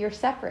belief that you're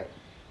separate.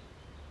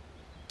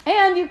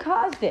 And you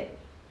caused it.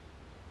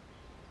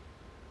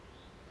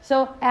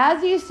 So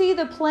as you see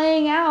the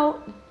playing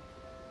out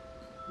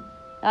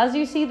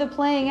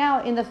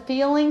in the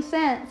feeling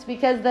sense,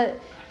 because the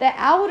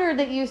outer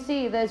that you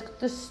see,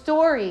 the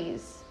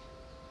stories,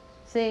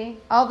 see?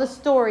 All the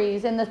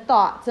stories and the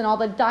thoughts and all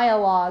the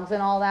dialogues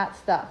and all that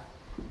stuff.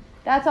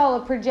 That's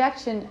all a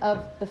projection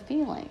of the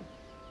feeling,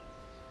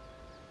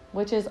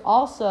 which is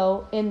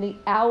also in the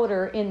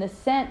outer, in the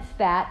sense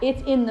that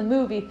it's in the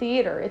movie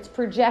theater. It's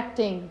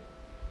projecting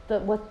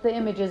what the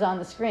image is on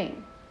the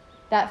screen.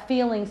 That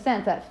feeling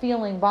sense, that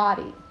feeling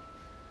body.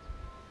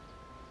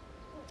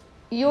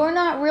 You're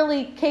not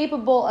really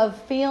capable of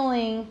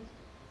feeling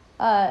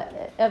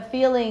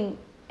anything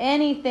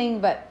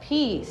but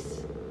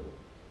peace,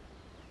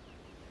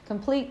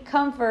 complete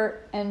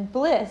comfort and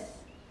bliss,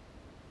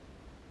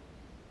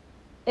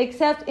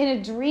 except in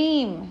a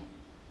dream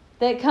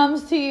that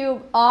comes to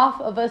you off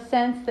of a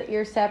sense that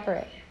you're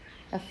separate,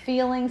 a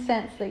feeling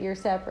sense that you're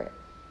separate.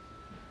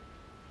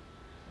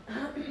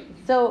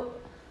 So,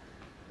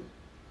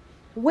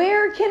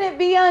 where can it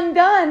be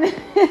undone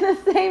in the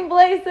same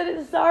place that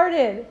it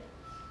started?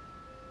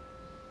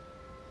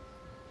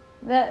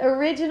 The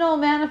original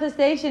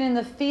manifestation in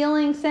the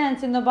feeling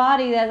sense in the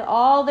body, that's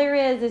all there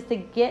is to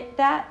get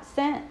that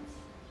sense.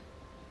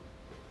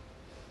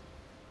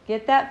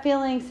 Get that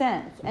feeling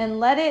sense and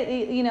let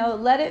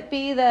it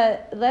be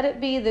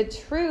the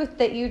truth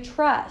that you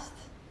trust,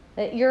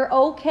 that you're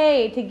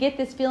okay to get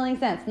this feeling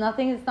sense. It's not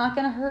going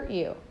to hurt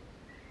you.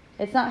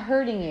 It's not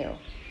hurting you.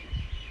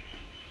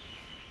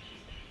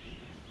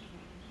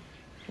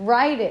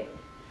 Ride it,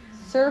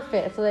 surf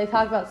it. So they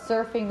talk about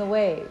surfing the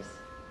waves.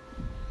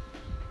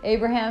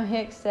 Abraham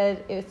Hicks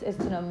said it's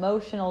an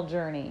emotional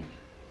journey.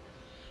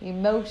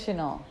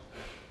 Emotional.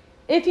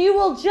 If you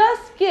will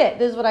just get,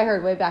 this is what I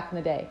heard way back in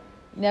the day.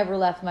 Never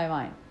left my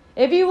mind.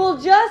 If you will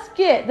just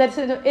get that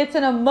it's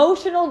an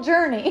emotional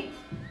journey.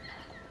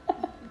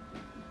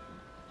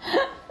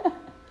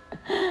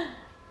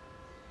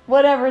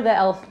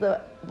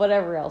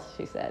 whatever else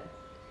she said.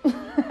 Well,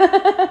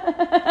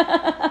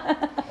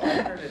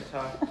 I heard it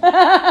talk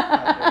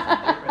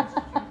about there's a difference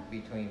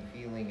between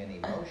feeling and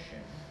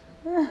emotion.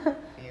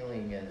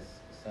 Feeling is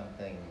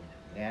something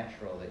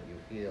natural that you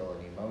feel,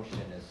 and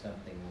emotion is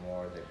something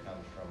more that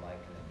comes from like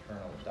an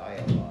internal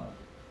dialogue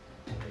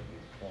that you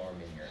form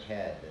in your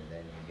head, and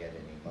then you get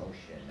an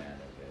emotion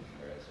out of it,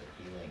 whereas a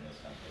feeling is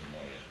something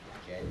more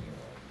genuine,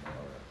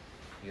 more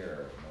pure,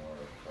 more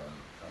from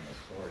a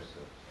source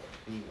of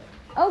feeling.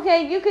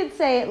 Okay, you could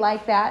say it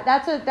like that.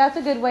 That's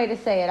a good way to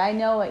say it. I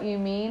know what you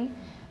mean.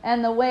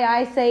 And the way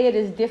I say it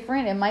is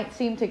different. It might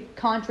seem to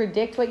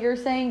contradict what you're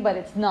saying, but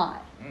it's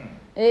not.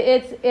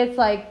 It's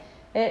like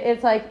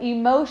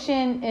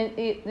emotion.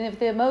 If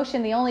the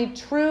emotion, the only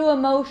true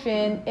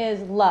emotion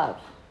is love.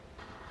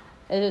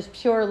 It is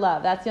pure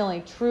love. That's the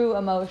only true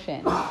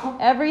emotion.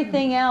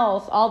 Everything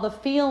else, all the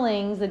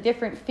feelings, the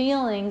different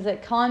feelings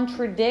that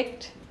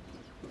contradict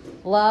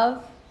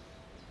love,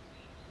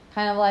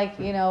 kind of like,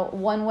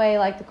 one way,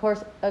 like A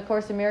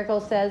Course in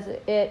Miracles says,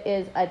 it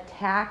is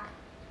attack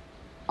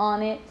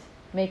on it,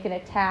 make an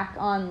attack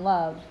on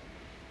love.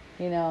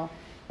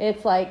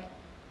 It's like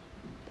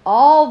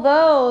all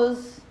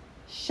those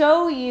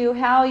show you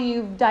how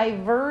you've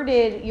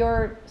diverted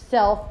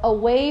yourself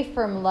away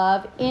from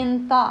love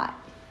in thought.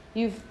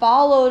 You've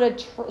followed a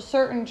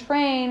certain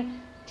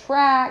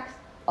tracks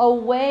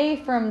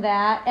away from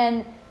that,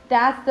 and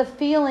that's the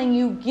feeling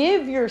you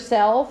give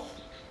yourself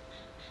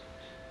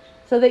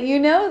so that you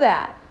know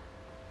that.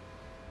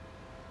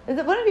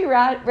 Wouldn't it be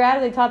rad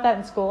if they taught that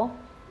in school?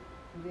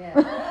 Yeah.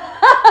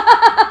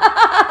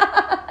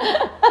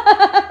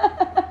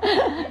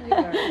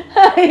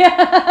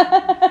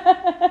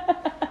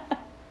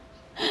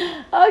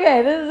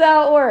 Okay, this is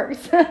how it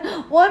works.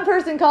 One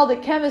person called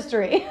it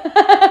chemistry.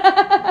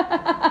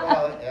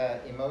 Well,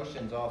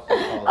 emotions also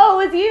called... Oh,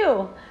 it's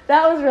you.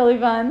 That was really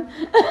fun.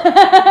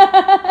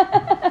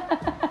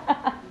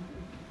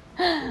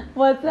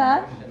 What's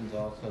that? Emotions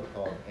also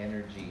called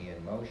energy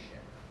in motion.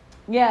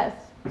 Yes.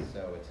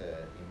 So it's an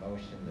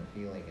emotion, the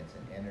feeling, it's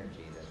an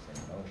energy that's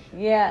in motion.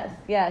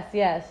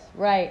 Yes.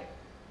 Right.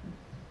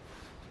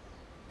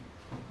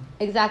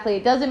 Exactly.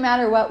 It doesn't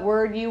matter what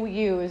word you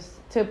use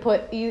to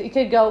put. You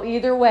could go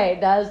either way.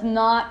 It does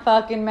not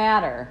fucking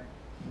matter.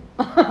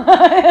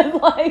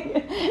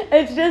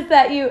 It's just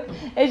that you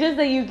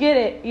get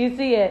it. You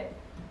see it.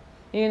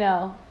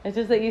 It's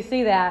just that you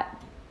see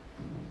that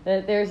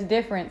there's a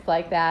difference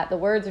like that. The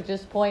words are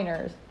just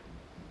pointers.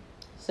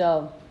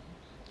 So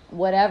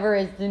whatever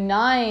is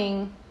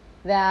denying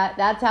that,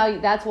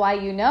 that's why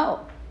you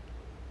know.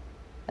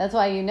 That's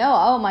why you know,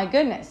 oh my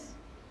goodness,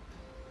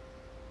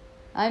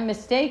 I'm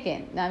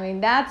mistaken. I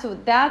mean, that's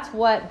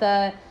what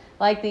the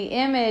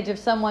image of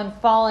someone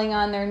falling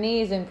on their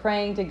knees and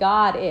praying to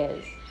God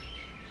is.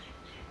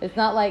 It's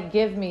not like,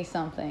 give me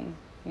something,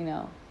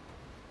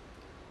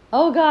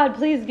 Oh God,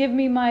 please give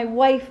me my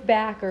wife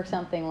back or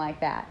something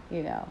like that,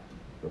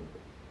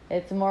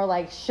 It's more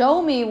like,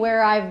 show me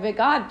where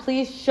God,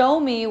 please show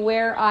me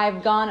where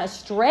I've gone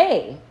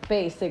astray,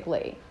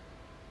 basically.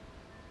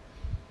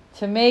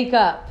 To make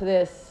up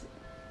this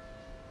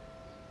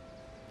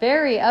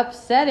very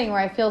upsetting,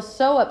 where I feel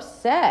so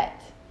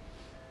upset.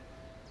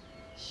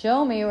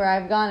 Show me where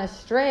I've gone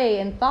astray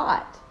in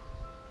thought.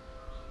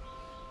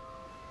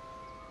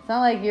 It's not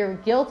like you're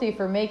guilty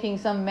for making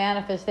some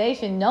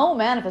manifestation. No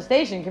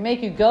manifestation can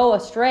make you go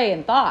astray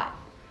in thought.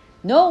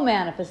 No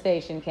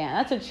manifestation can.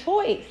 That's a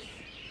choice.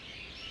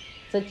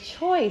 It's a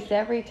choice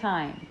every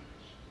time.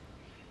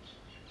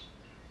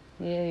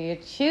 You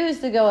choose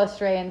to go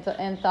astray in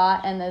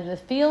thought, and the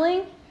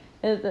feeling,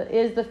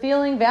 is the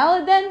feeling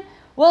valid then?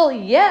 Well,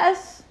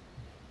 yes.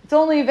 It's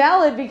only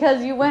valid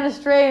because you went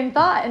astray in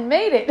thought and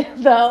made it,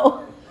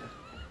 though.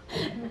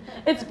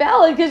 It's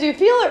valid because you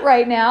feel it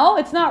right now.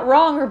 It's not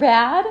wrong or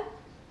bad.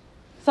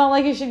 It's not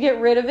like you should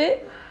get rid of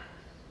it.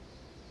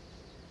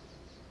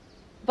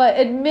 But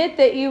admit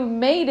that you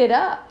made it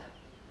up.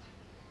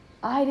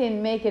 I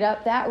didn't make it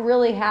up. That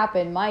really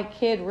happened. My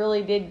kid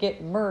really did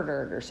get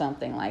murdered or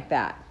something like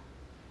that.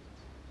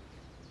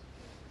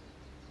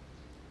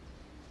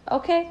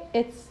 Okay,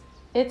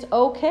 it's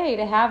okay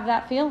to have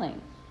that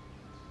feeling.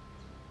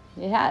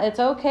 It's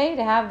okay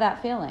to have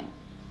that feeling.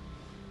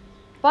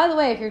 By the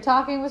way, if you're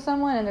talking with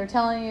someone and they're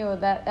telling you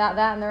that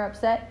and they're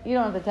upset, you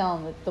don't have to tell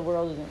them that the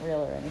world isn't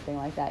real or anything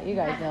like that. You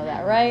guys know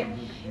that, right?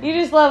 You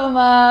just love them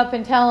up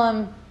and tell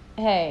them,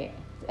 hey,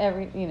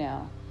 you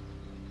don't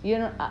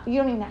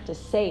even have to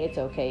say it's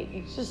okay.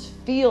 You just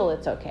feel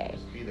it's okay.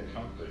 Just be the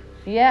comforter.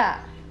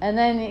 Yeah. And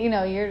then,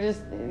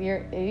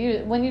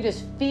 when you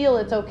just feel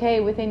it's okay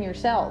within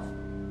yourself,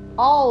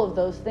 all of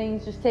those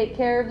things just take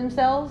care of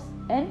themselves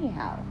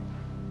anyhow.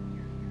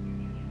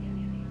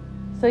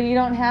 So you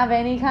don't have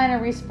any kind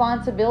of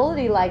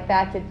responsibility like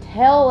that to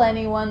tell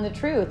anyone the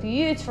truth.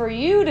 It's for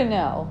you to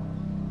know.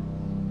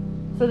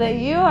 So that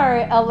you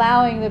are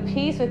allowing the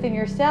peace within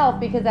yourself,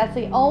 because that's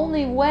the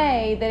only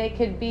way that it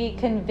could be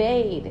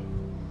conveyed.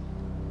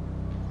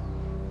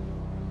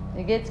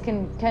 It gets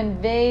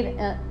conveyed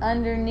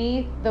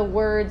underneath the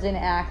words and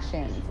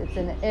actions.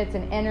 It's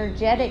an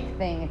energetic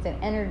thing. It's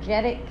an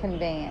energetic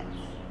conveyance.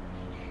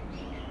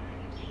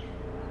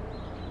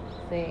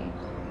 See?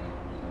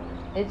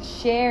 It's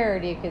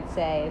shared, you could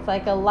say. It's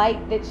like a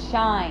light that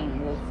shines,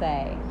 let's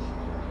say.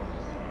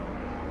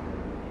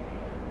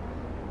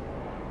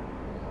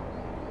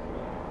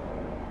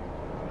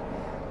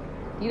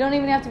 You don't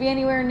even have to be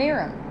anywhere near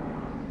them.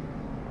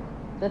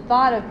 The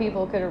thought of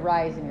people could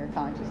arise in your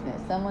consciousness.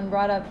 Someone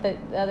brought up the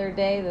other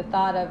day the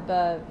thought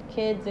of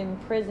kids in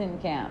prison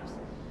camps.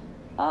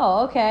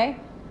 Oh, okay.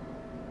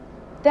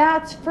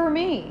 That's for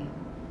me.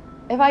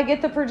 If I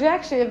get the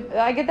projection, if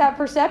I get that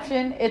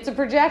perception, it's a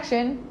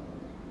projection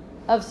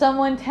of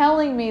someone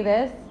telling me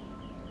this.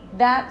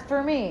 That's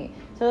for me.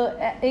 So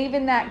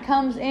even that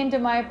comes into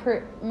my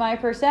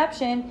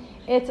perception.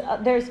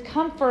 There's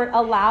comfort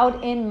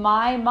allowed in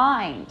my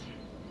mind.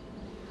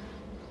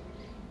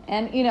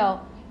 And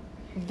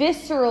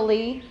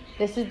viscerally,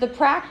 this is the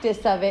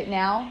practice of it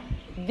now.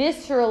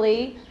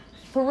 Viscerally,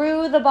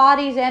 through the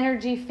body's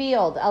energy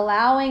field,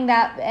 allowing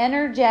that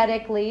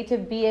energetically to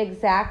be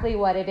exactly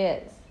what it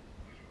is.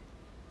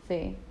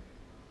 See?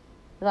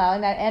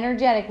 Allowing that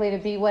energetically to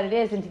be what it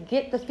is and to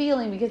get the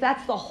feeling, because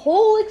that's the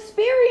whole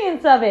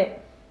experience of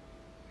it.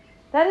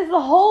 That is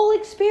the whole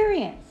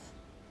experience.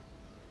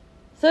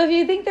 So if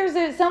you think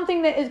there's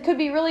something that could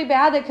be really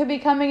bad that could be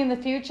coming in the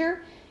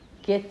future,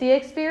 get the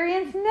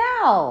experience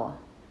now.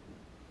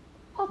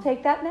 I'll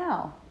take that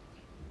now.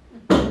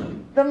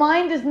 The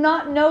mind does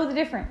not know the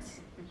difference.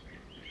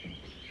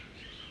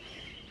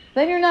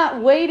 Then you're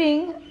not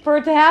waiting for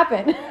it to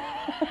happen.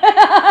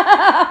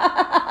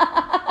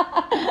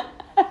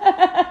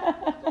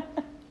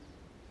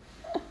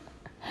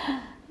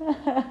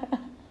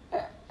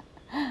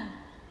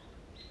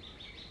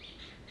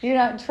 You're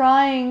not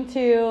trying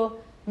to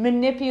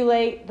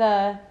manipulate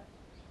the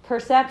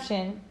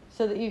perception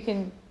so that you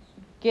can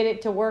get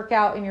it to work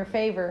out in your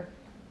favor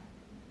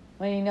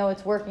when you know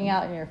it's working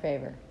out in your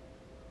favor.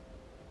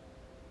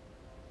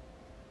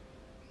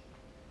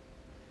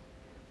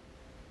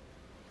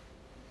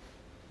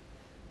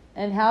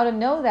 And how to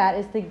know that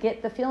is to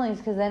get the feelings,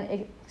 because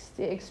then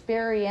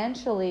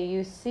experientially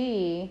you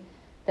see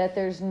that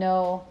there's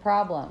no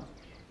problem.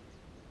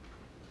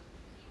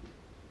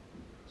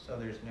 So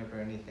there's never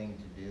anything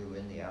to do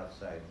in the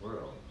outside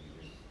world. You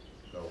just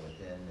go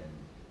within and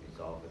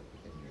resolve it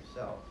within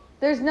yourself.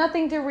 There's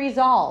nothing to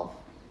resolve.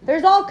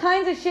 There's all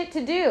kinds of shit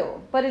to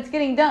do, but it's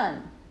getting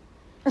done.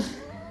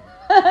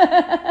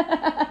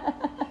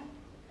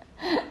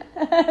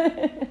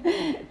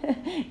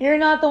 You're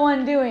not the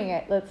one doing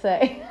it, let's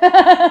say.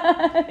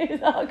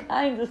 There's all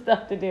kinds of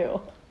stuff to do.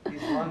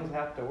 These lungs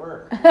have to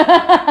work.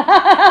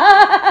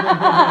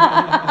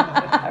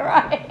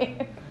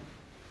 Right.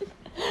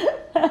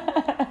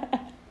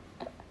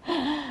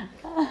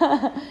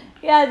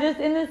 Yeah, just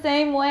in the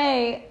same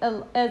way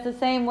as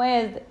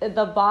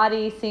the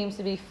body seems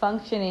to be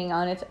functioning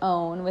on its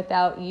own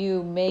without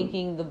you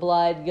making the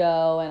blood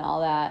go and all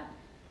that,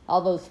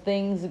 all those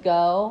things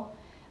go.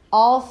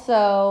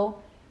 Also,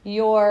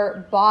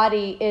 your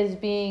body is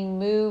being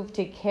moved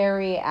to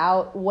carry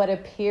out what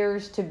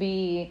appears to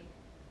be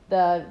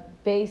the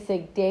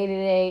basic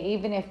day-to-day,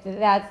 even if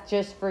that's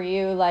just for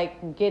you,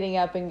 like getting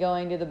up and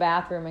going to the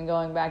bathroom and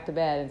going back to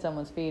bed and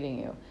someone's feeding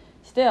you.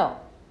 Still,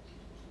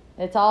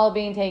 it's all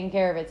being taken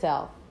care of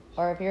itself.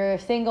 Or if you're a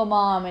single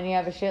mom and you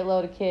have a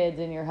shitload of kids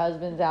and your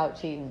husband's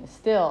out cheating,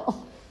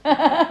 still.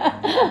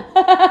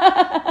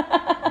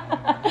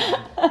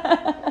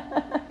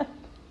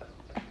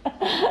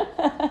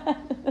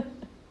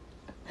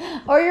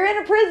 Or you're in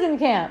a prison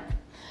camp.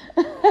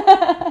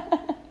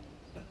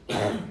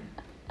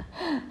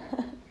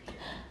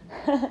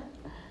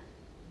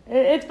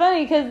 It's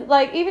funny because,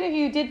 like, even if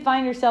you did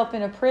find yourself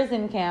in a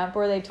prison camp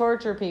where they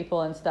torture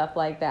people and stuff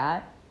like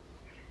that,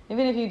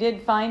 even if you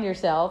did find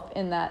yourself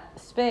in that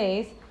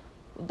space,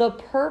 the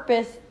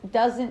purpose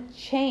doesn't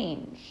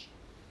change.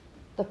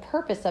 The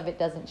purpose of it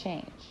doesn't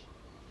change.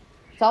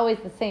 It's always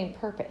the same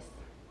purpose.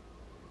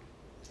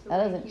 That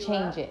doesn't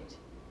change it.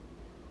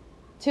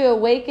 To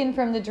awaken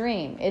from the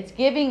dream. It's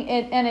giving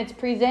it, and it's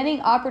presenting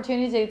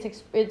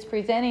opportunities. It's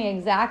presenting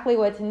exactly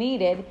what's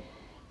needed.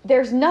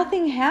 There's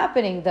nothing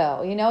happening,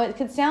 though. You know, it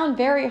could sound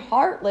very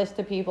heartless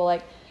to people,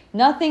 like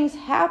nothing's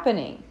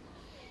happening.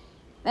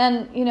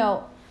 And, you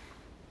know,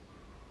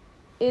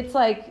 it's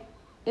like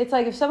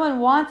if someone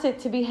wants it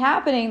to be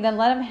happening, then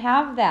let them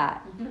have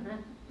that.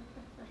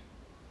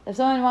 If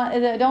someone wants,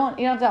 you don't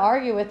have to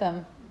argue with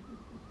them,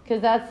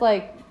 because that's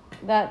like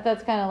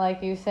that's kind of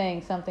like you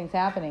saying something's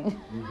happening.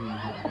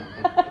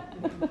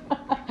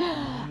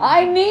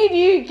 I need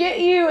you, get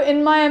you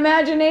in my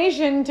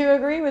imagination to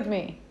agree with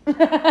me.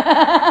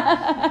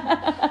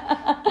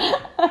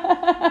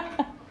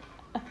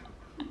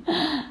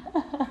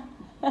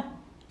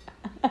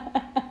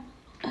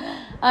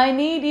 I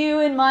need you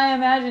in my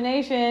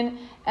imagination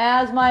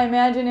as my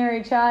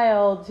imaginary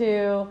child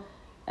to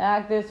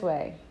act this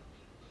way.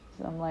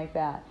 Something like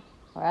that.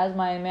 Or as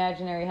my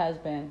imaginary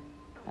husband,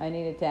 I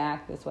need it to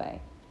act this way.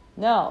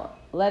 No,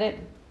 let it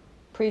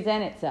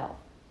present itself.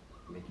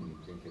 Making you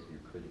think of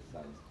your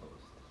criticized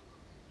post.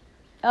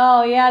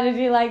 Oh, yeah, did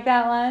you like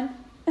that one?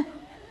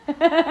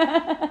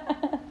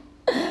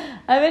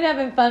 I've been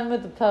having fun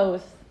with the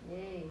posts.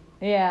 Yay.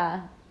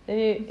 Yeah.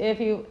 If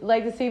you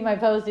like to see my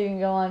posts, you can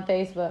go on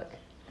Facebook.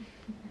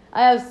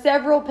 I have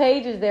several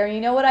pages there.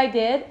 You know what I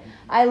did?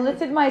 I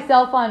listed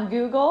myself on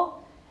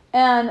Google,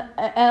 And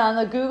on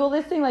the Google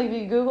listing, like if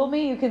you Google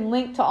me, you can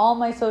link to all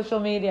my social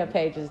media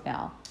pages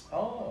now.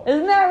 Oh.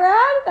 Isn't that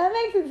rad? That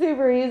makes it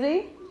super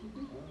easy.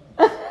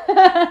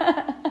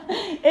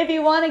 If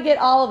you want to get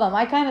all of them,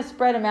 I kind of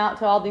spread them out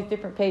to all these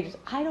different pages.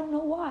 I don't know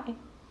why. I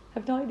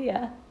have no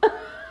idea.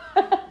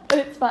 But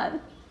it's fun.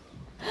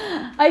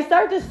 I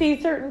start to see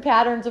certain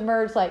patterns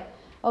emerge, like,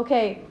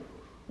 okay,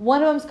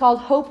 one of them's called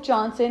Hope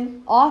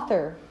Johnson,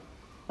 author.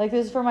 Like,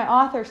 this is for my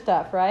author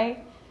stuff,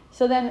 right?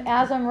 So then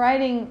as I'm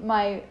writing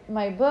my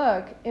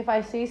book, if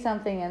I see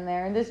something in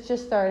there, and this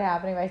just started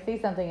happening, if I see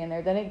something in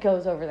there, then it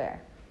goes over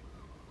there.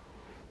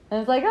 And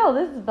it's like, oh,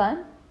 this is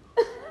fun.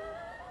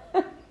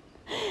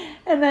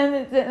 And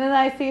then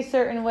I see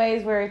certain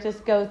ways where it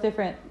just goes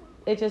different.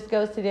 It just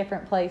goes to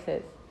different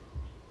places,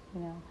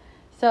 you know.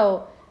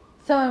 So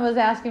someone was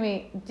asking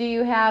me, "Do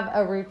you have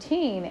a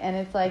routine?" And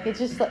it's like it's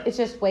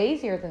just way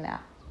easier than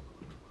that.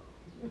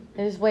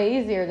 It's way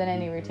easier than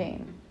any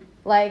routine.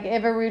 Like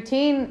if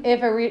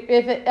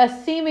a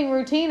seeming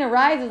routine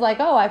arises, like,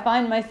 oh, I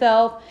find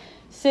myself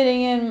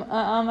sitting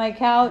on my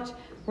couch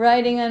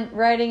writing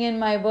in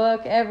my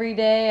book every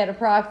day at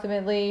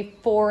approximately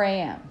 4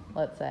 a.m.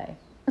 Let's say.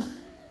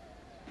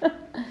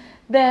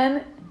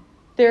 Then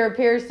there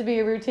appears to be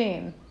a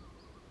routine.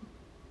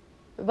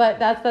 But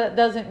that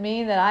doesn't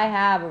mean that I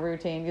have a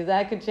routine, because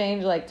that could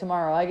change like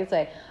tomorrow. I could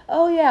say,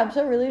 oh yeah, I'm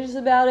so religious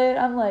about it.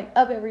 I'm like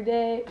up every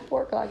day,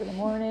 4 o'clock in the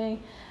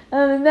morning.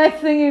 And the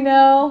next thing you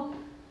know,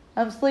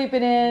 I'm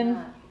sleeping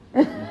in.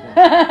 I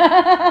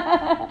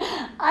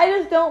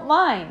just don't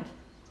mind.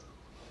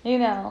 You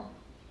know,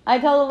 I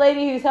told the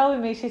lady who's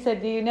helping me, she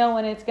said, do you know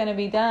when it's going to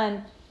be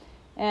done?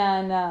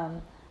 And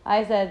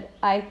I said,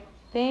 I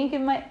think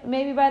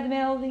maybe by the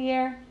middle of the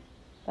year,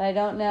 but I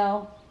don't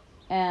know,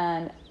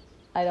 and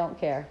I don't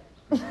care.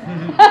 Is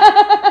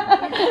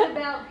it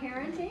about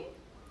parenting?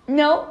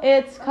 No,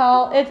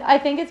 I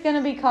think it's going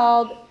to be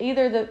called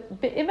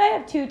it might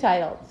have 2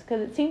 titles,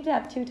 because it seems to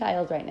have 2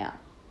 titles right now.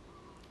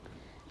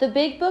 The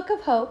Big Book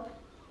of Hope,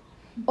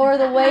 or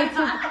The Way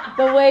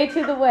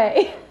to the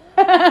Way.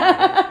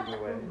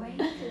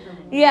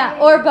 Yeah,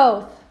 or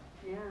both.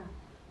 Yeah.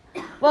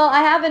 Well, I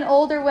have an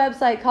older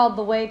website called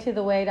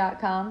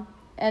thewaytotheway.com,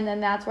 and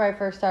then that's where I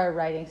first started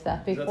writing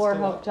stuff, before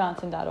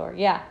hopejohnson.org.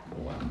 Yeah. Oh,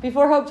 wow.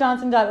 Before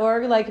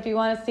hopejohnson.org, like if you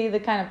want to see the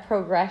kind of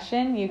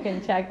progression, you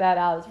can check that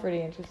out. It's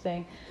pretty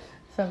interesting.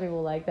 Some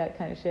people like that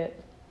kind of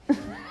shit. What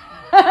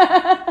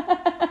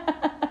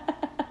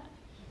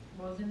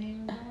was the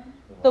name of that one?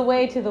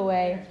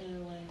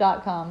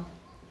 Thewaytotheway.com.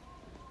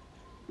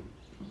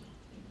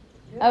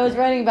 I was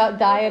writing about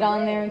diet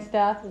on there and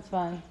stuff. It's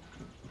fun.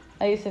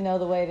 I used to know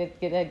the way to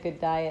get a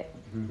good diet.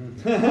 The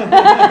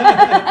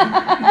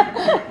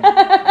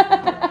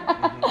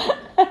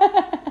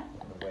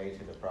way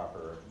to the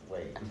proper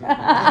weight.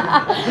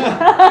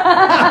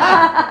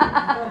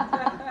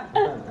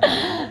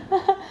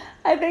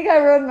 I think I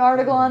wrote an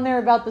article on there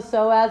about the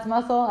psoas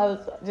muscle. I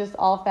was just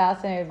all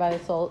fascinated by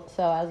the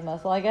psoas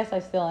muscle. I guess I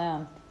still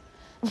am.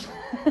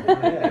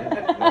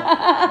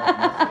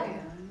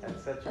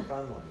 That's such a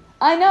fun one.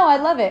 I know, I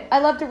love it. I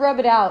love to rub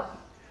it out.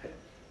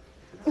 It's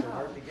so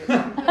hard to get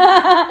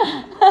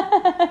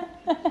to.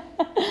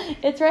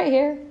 It's right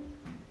here.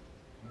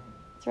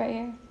 It's right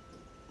here.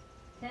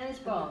 Tennis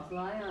balls,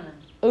 lie on them.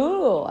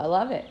 Ooh, I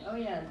love it. Oh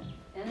yeah,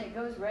 and it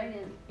goes right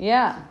in.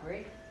 Yeah, It's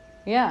great.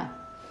 yeah.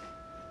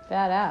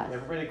 Badass.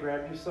 Everybody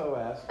grab your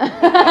psoas.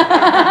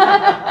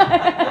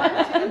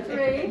 1, 2,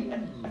 3.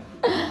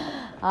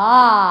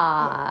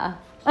 Ah.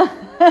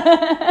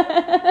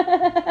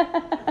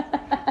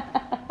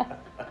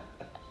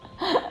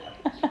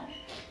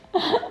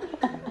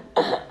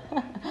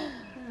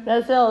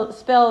 That's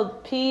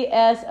spelled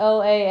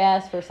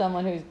PSOAS for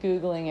someone who's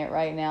Googling it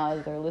right now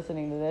as they're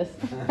listening to this.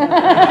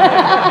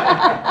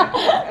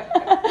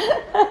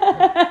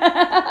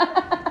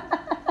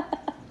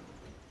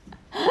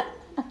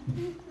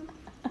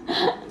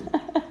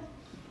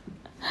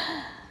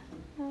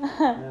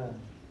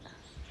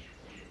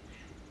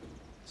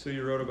 So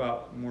you wrote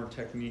about more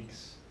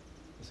techniques,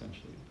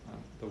 essentially, on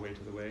The Way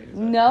to the Way? Is that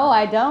No,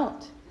 I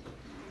don't.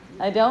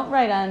 I don't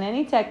write on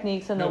any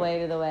techniques on The No. Way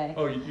to the Way.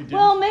 Oh, you didn't?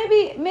 Well,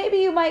 maybe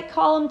you might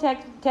call them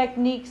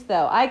techniques,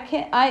 though. I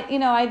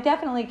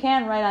definitely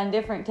can write on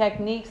different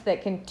techniques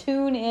that can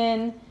tune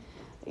in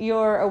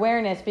your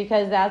awareness,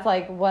 because that's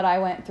like what I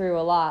went through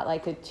a lot,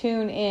 like to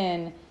tune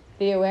in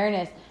the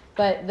awareness.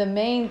 But the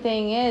main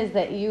thing is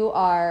that you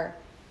are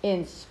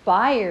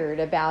inspired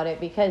about it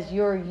because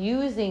you're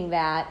using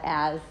that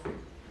as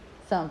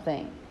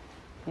something,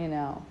 you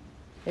know.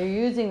 They're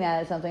using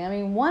that as something. I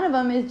mean, one of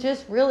them is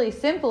just really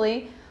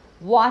simply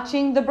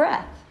watching the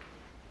breath.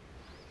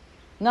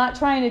 Not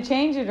trying to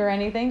change it or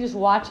anything, just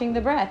watching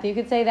the breath. You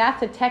could say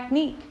that's a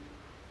technique.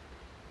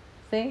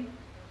 See?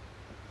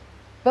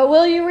 But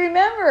will you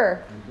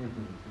remember?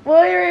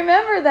 Will you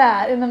remember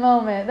that in the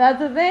moment? That's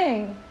the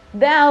thing.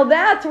 Now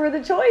that's where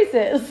the choice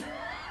is.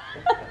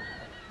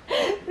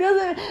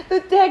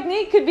 The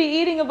technique could be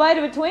eating a bite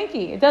of a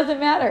Twinkie. It doesn't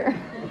matter.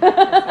 What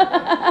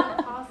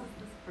causes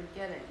this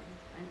forgetting?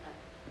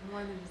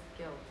 More than just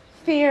guilt.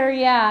 Fear,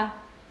 yeah.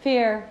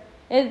 Fear.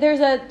 There's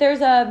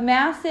a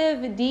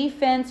massive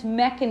defense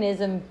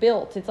mechanism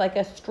built. It's like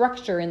a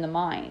structure in the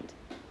mind.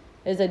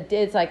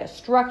 It's like a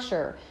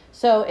structure.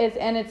 So it's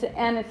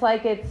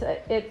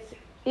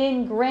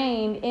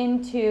ingrained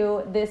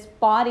into this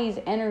body's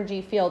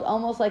energy field,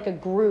 almost like a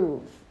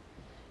groove.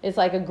 It's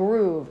like a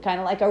groove, kind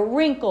of like a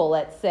wrinkle,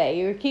 let's say.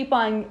 You keep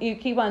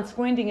on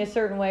squinting a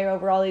certain way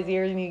over all these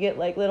years, and you get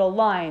like little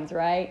lines,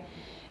 right?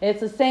 It's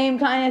the same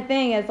kind of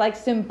thing. It's like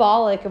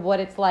symbolic of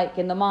what it's like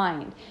in the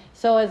mind.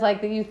 So it's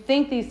like that you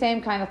think these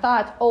same kind of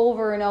thoughts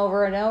over and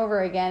over and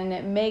over again, and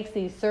it makes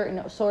these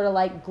certain sort of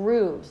like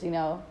grooves, and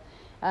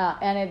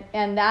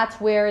that's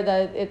where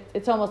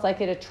it's almost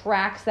like it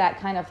attracts that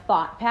kind of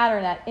thought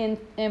pattern, that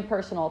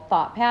impersonal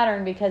thought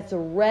pattern, because it's a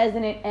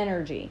resonant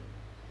energy.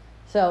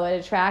 So it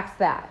attracts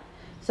that.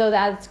 So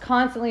that's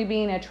constantly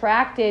being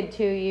attracted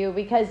to you,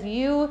 because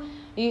you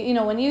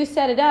when you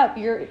set it up,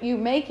 you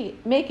make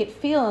it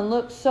feel and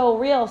look so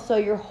real. So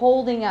you're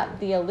holding up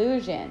the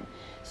illusion.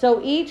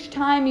 So each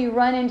time you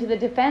run into the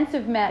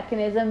defensive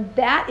mechanism,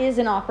 that is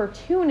an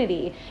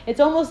opportunity. It's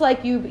almost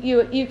like you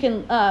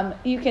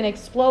can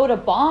explode a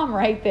bomb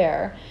right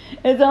there.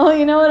 It's all,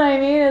 you know what I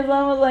mean? It's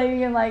almost like you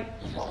can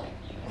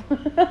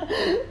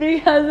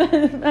because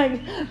it's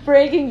like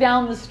breaking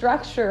down the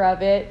structure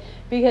of it,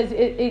 because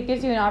it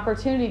gives you an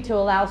opportunity to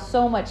allow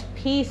so much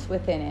peace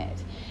within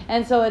it.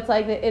 And so it's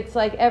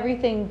like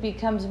everything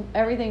becomes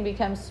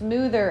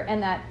smoother,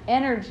 and that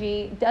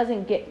energy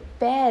doesn't get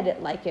fed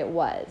like it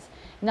was,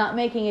 not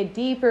making a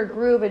deeper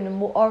groove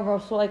and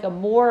almost like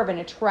more of an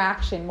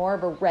attraction, more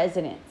of a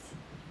resonance.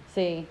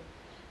 See,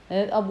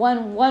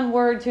 one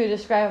word to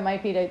describe it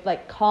might be to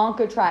like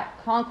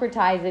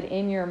concretize it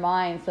in your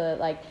mind, so that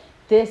like,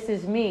 this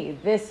is me,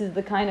 this is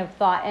the kind of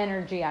thought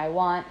energy I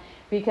want,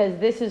 because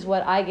this is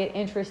what I get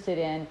interested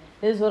in,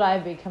 this is what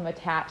I've become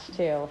attached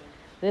to.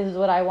 This is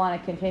what I want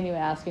to continue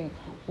asking.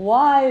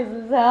 Why is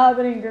this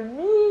happening to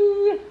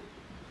me?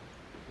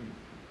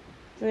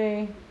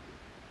 See?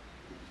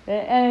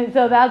 And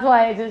so that's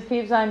why it just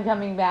keeps on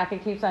coming back.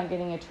 It keeps on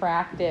getting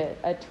attracted.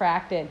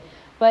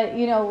 But,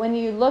 when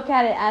you look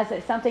at it as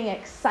something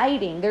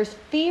exciting, there's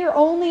fear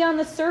only on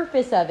the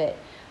surface of it.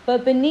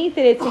 But beneath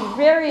it, it's a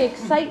very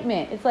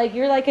excitement. It's like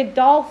you're like a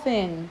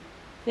dolphin.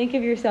 Think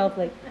of yourself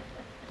like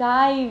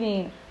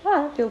diving.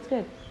 Oh, that feels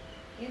good.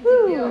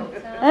 Woo.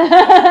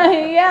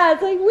 Yeah,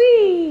 it's like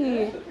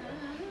wee.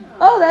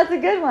 Oh, that's a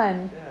good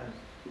one.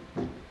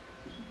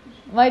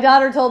 My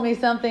daughter told me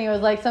something. It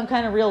was like some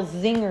kind of real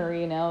zinger,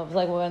 It was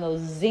like one of those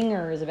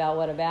zingers about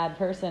what a bad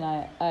person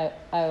I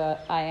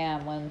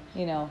am. When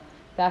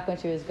back when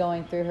she was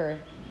going through her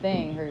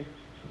thing, her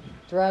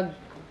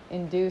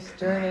drug-induced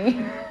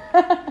journey,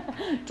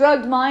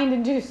 drugged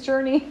mind-induced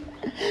journey,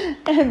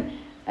 and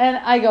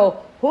I go,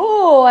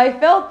 "Oh, I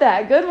felt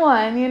that. Good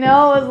one." It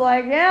was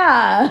like,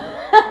 yeah.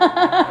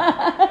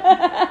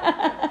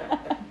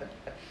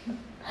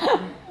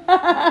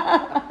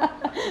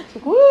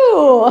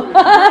 Woo.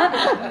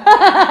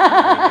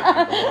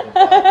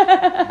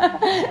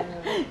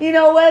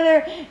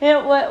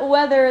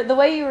 Whether the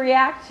way you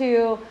react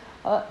to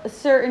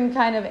certain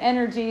kind of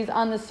energies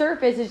on the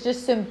surface is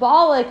just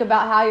symbolic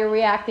about how you're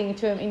reacting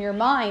to them in your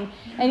mind.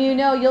 And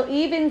you'll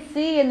even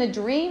see in the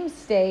dream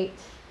state.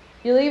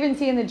 Where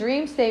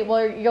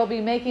you'll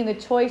be making the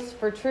choice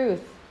for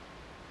truth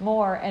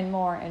more and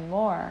more and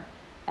more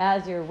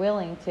as you're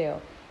willing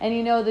to.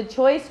 And the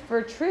choice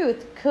for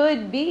truth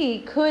could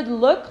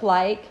look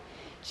like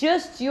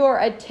just your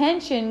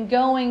attention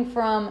going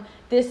from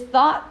this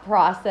thought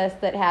process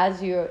that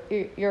has your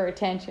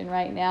attention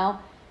right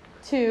now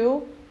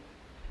to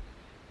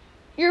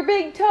your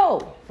big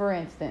toe, for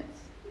instance.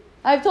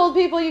 I've told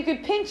people you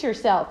could pinch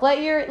yourself.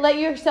 Let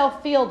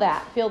yourself feel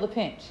that. Feel the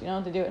pinch. You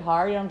don't have to do it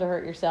hard. You don't have to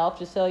hurt yourself.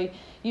 Just so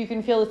you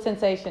can feel the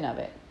sensation of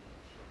it.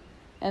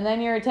 And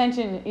then your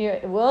attention,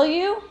 will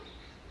you?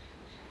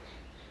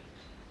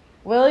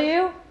 Will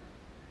you?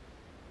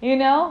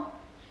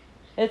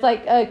 It's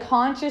like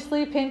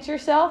consciously pinch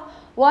yourself.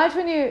 Watch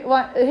when you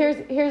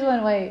here's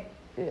one way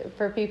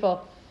for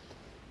people.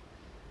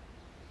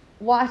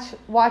 Watch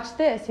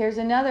this. Here's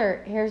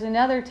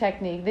another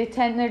technique.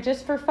 They're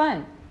just for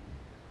fun.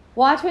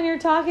 Watch when you're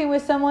talking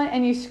with someone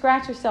and you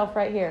scratch yourself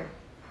right here.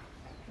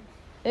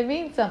 It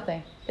means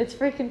something. It's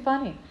freaking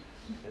funny.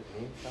 It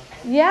means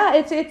something? Yeah,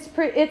 it's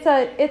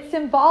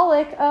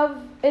symbolic of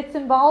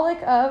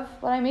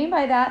what I mean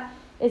by that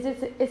is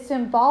it's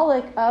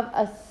symbolic of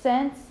a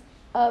sense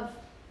of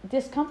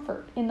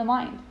discomfort in the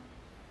mind.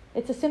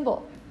 It's a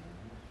symbol.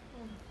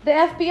 The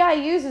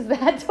FBI uses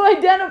that to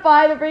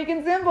identify the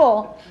freaking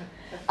symbol.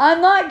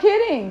 I'm not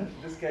kidding.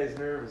 This guy's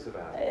nervous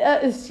about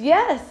it.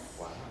 Yes.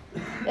 Wow.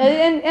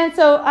 And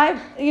so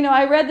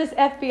I read this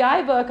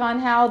FBI book on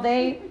how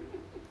they.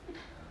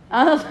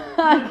 I'm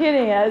not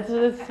kidding.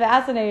 It's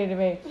fascinating to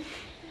me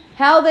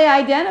how they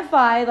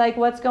identify like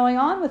what's going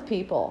on with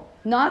people.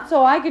 Not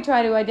so I could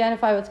try to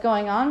identify what's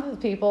going on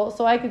with people,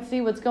 so I could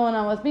see what's going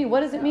on with me. What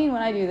does it mean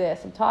when I do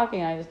this? I'm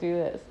talking, I just do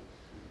this.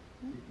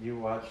 You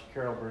watched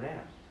Carol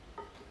Burnett.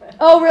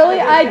 Oh, really?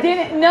 I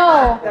didn't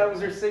know. That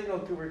was her signal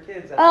to her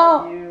kids. I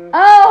love Oh, you.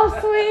 oh,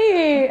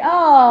 sweet.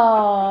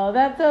 Oh,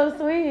 that's so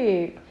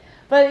sweet.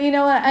 But you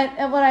know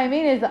what I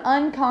mean is the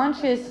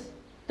unconscious,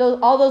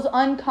 all those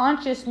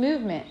unconscious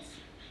movements.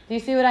 Do you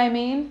see what I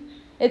mean?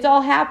 It's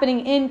all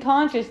happening in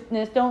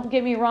consciousness. Don't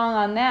get me wrong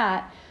on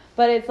that.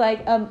 But it's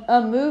like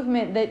a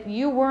movement that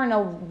you weren't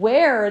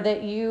aware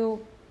that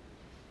you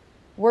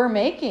were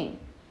making.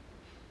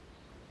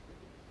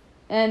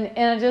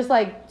 And just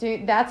like,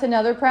 dude, that's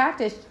another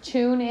practice.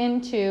 Tune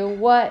into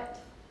what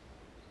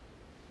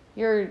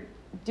you're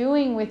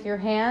doing with your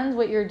hands,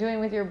 what you're doing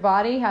with your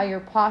body, how your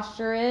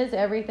posture is,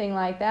 everything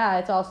like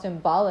that. It's all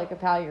symbolic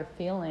of how you're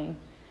feeling.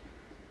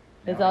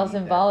 It's Now I all need that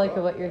symbolic of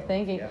book, what you're though.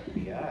 thinking. The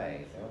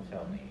FBI, they'll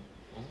tell me.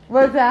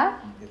 What's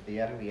that? If the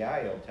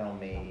FBI will tell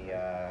me,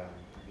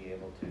 be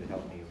able to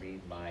help me read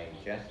my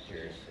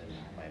gestures and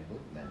my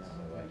movements,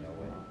 so I know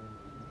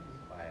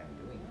why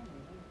I'm doing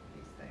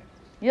these things.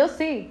 You'll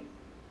see.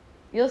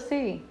 You'll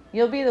see.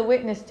 You'll be the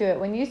witness to it.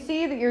 When you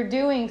see that you're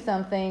doing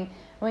something,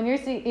 when you're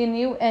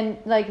and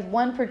like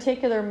one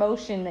particular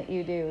motion that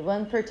you do,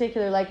 one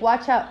particular, like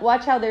watch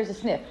how there's a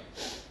sniff.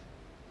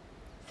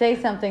 Say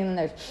something and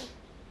there's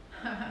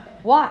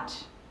watch.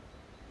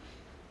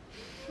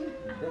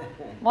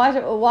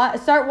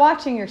 Start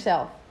watching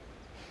yourself.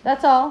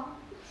 That's all.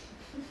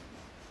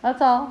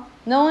 That's all.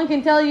 No one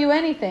can tell you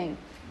anything,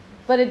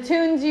 but it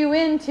tunes you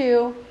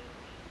into.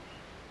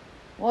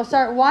 Well,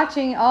 start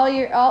watching all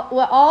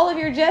of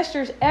your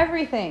gestures,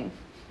 everything.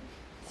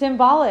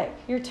 Symbolic.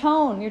 Your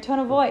tone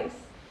of voice.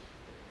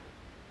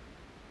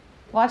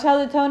 Watch how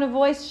the tone of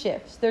voice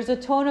shifts. There's a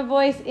tone of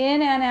voice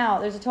in and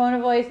out. There's a tone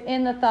of voice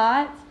in the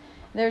thoughts.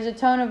 There's a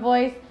tone of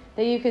voice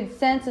that you can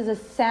sense as a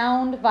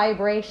sound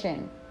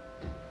vibration.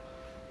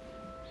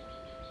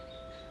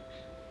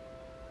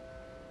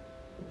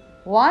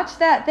 Watch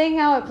that thing,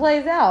 how it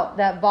plays out,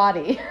 that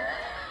body.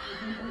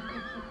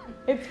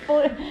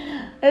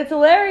 It's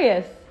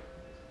hilarious.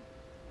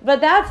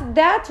 But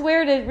that's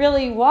where to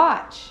really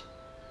watch.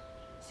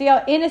 See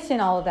how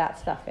innocent all of that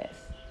stuff is.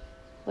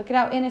 Look at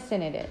how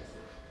innocent it is.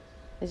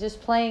 It's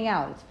just playing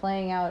out. It's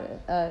playing out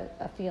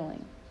a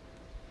feeling.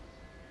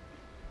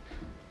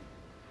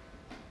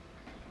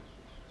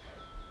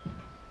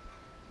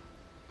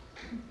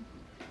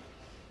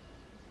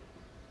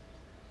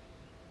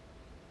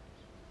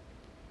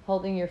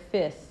 Holding your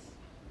fists.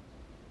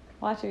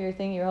 Watch what you're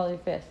thinking, you hold your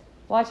fists.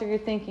 Watch what you're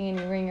thinking and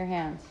you wring your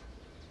hands.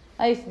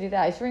 I used to do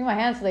that. I used to wring my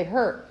hands so they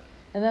hurt.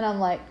 And then I'm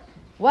like,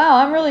 wow,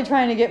 I'm really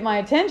trying to get my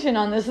attention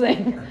on this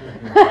thing.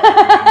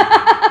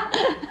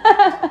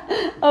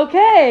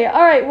 Okay,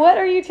 all right, what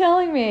are you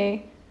telling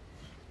me?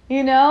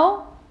 You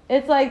know?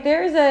 It's like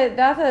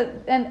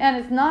and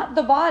it's not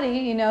the body,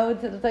 you know,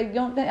 it's like you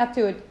don't have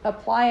to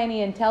apply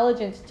any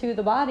intelligence to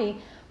the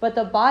body, but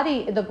the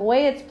body, the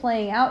way it's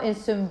playing out is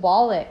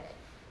symbolic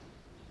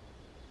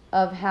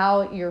of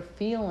how you're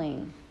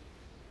feeling.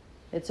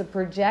 It's a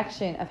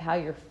projection of how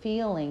you're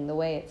feeling, the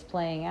way it's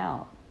playing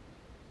out.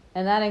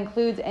 And that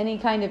includes any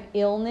kind of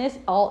illness.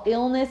 All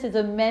illness is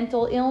a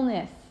mental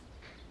illness.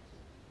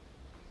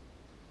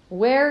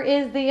 Where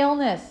is the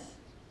illness?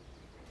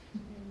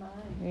 In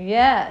mind.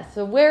 Yes.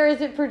 So where is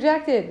it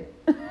projected?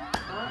 Near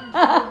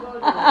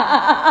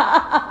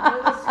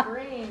the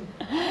screen.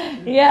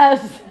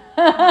 Yes.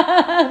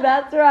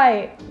 That's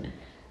right.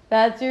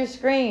 That's your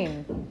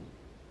screen.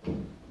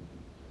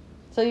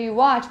 So you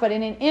watch, but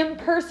in an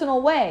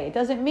impersonal way. It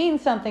doesn't mean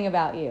something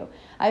about you.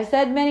 I've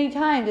said many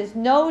times, there's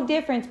no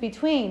difference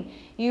between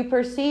you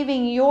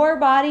perceiving your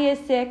body as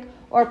sick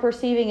or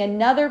perceiving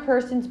another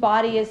person's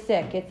body as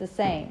sick. It's the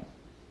same.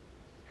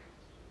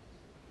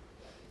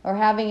 Or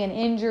having an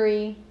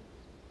injury.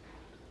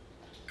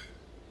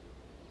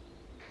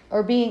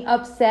 Or being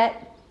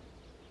upset.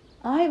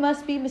 I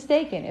must be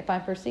mistaken if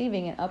I'm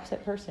perceiving an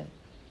upset person.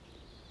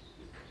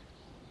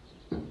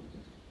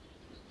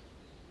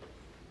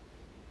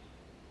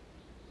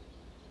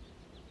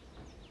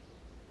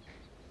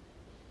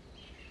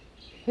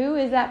 Who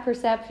is that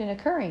perception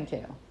occurring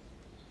to?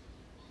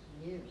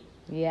 You.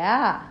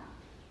 Yeah.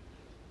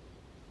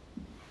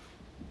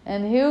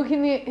 And who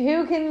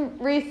can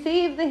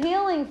receive the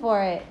healing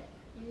for it?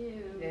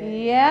 You.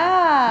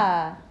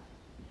 Yeah.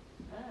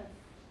 Us.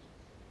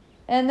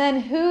 And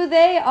then who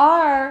they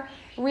are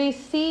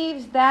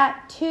receives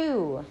that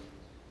too.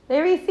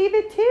 They receive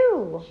it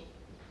too.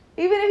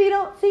 Even if you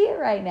don't see it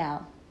right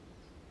now.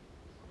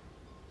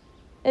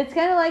 It's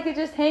kind of like it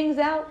just hangs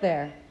out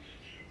there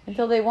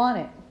until they want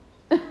it.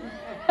 So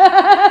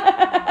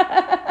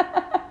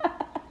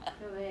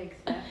they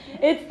accept it?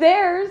 It's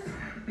theirs.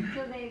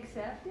 So they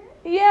accept it?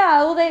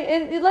 Yeah, well,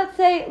 let's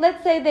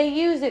say they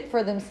use it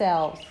for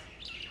themselves.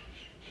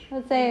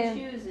 Let's say,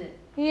 They choose it.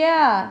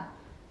 yeah,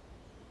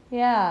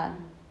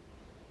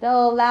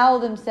 they'll allow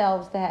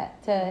themselves to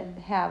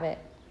have it.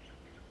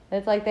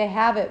 It's like they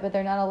have it, but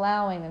they're not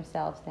allowing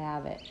themselves to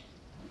have it.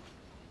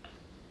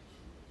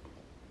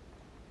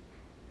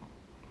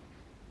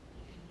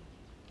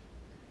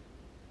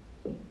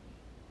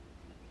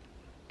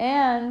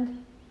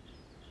 And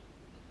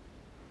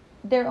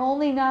they're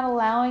only not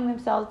allowing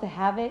themselves to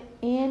have it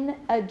in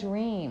a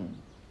dream.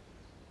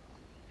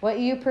 What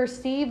you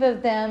perceive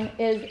of them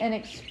is an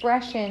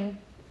expression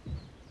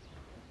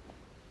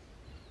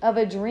of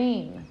a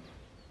dream.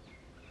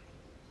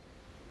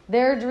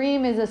 Their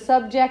dream is a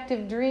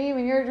subjective dream,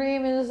 and your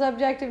dream is a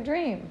subjective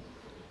dream.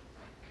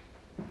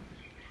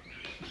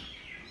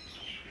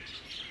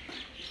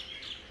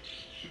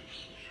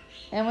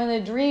 And when the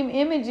dream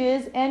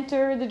images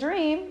enter the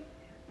dream,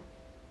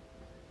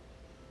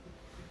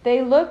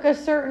 they look a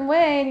certain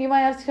way, and you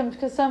might have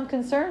some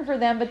concern for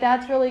them, but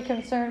that's really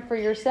concern for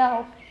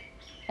yourself.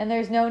 And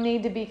there's no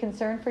need to be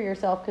concerned for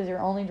yourself because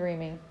you're only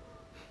dreaming.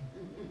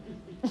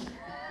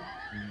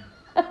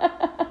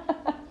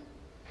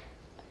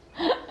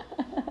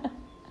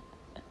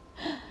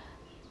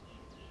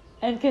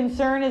 And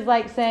concern is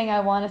like saying,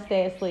 I want to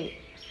stay asleep.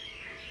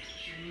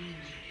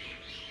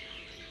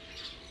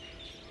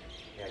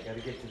 Yeah, I got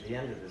to get to the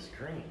end of this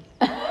dream.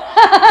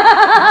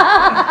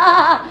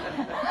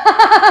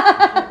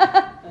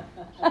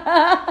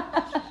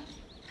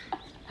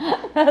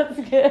 That's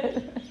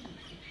good.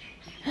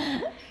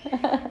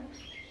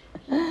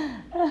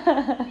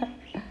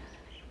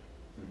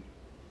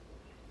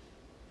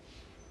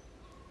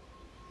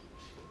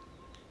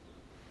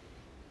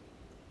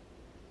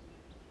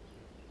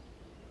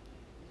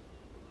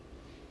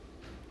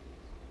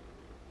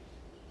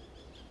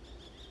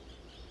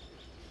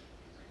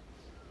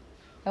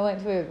 I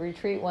went to a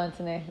retreat once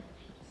and they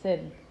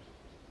said,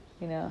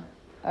 all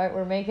right,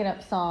 we're making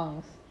up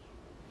songs.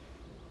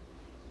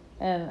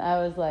 And I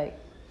was like,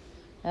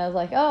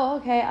 oh,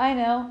 okay, I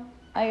know.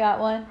 I got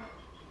one.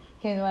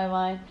 Came to my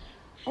mind.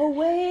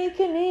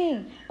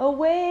 Awakening,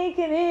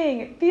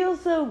 awakening. It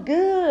feels so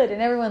good.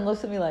 And everyone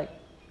looks at me like,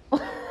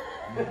 but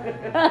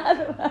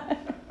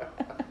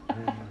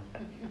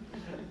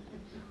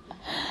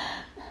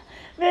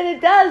it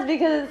does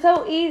because it's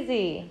so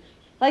easy.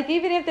 Like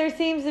even if there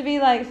seems to be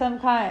like some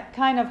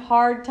kind of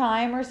hard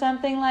time or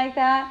something like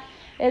that,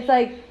 it's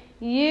like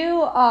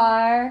you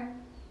are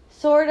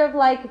sort of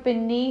like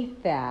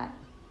beneath that.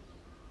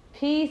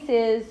 Peace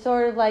is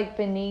sort of like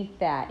beneath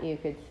that, you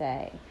could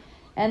say.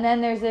 And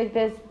then there's like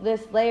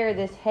this layer,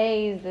 this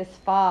haze, this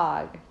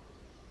fog.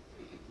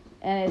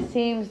 And it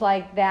seems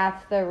like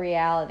that's the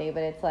reality,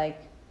 but it's like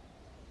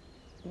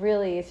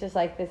really it's just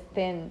like this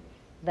thin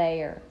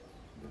layer.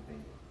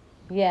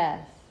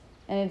 Yes.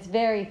 And it's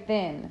very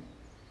thin.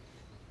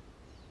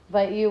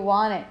 But you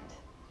want it.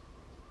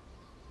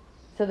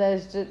 So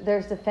there's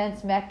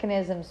defense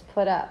mechanisms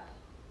put up.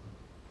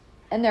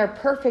 And they're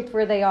perfect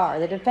where they are.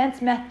 The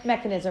defense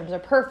mechanisms are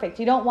perfect.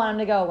 You don't want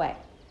them to go away.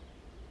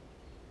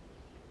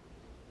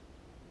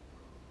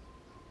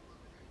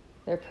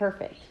 They're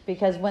perfect.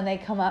 Because when they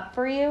come up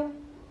for you,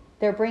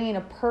 they're bringing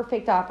a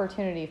perfect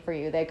opportunity for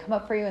you. They come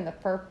up for you in the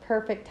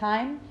perfect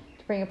time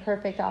to bring a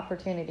perfect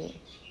opportunity.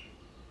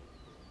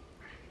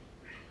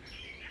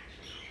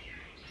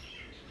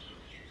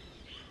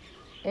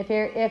 If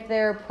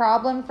they're a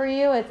problem for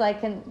you, it's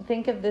like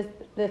think of this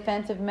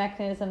defensive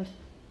mechanism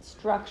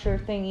structure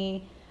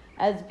thingy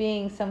as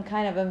being some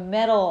kind of a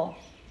metal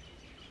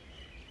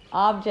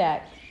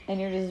object, and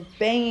you're just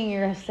banging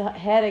your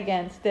head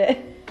against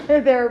it.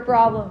 They're a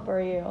problem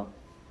for you.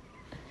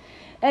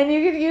 And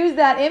you could use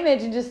that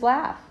image and just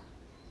laugh.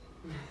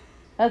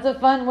 That's a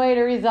fun way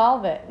to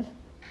resolve it.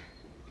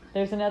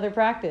 There's another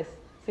practice.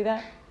 See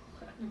that?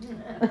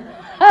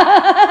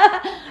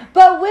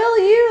 But will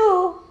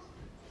you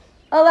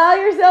allow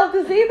yourself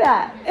to see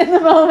that in the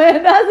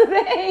moment? That's the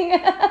thing.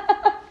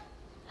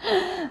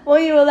 Will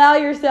you allow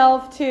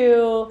yourself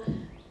to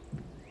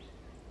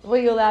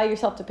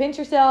pinch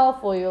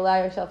yourself? Will you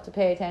allow yourself to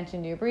pay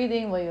attention to your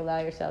breathing? Will you allow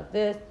yourself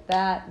this,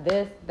 that?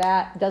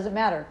 Doesn't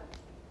matter.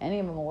 Any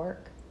of them will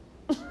work.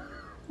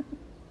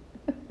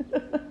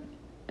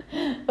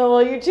 But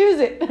will you choose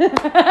it?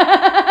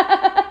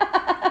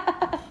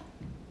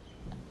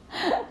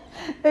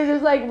 It's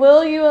just like,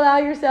 will you allow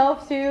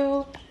yourself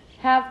to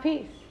have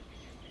peace?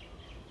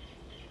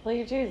 Will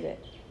you choose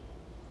it?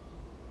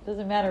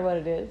 Doesn't matter what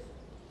it is.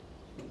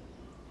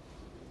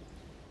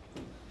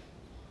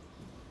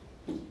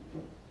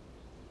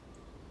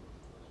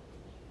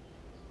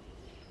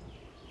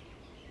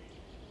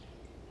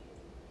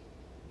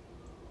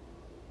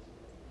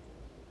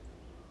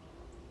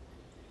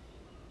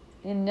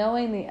 In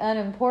knowing the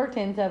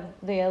unimportance of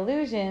the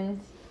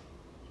illusions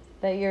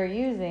that you're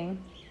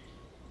using,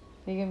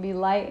 you can be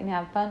light and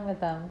have fun with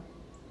them.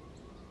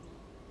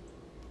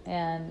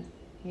 And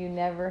you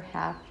never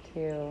have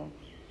to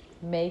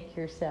make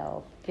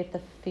yourself get the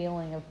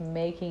feeling of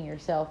making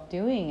yourself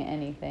doing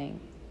anything.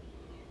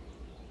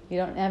 You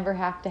don't ever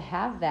have to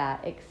have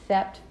that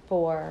except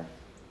for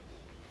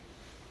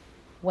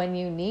when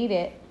you need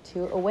it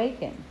to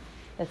awaken.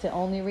 That's the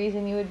only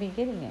reason you would be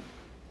getting it.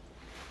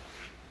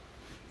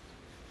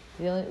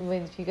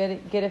 If you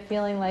get a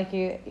feeling like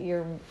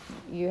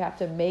you have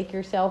to make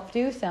yourself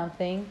do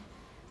something,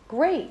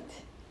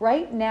 great.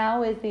 Right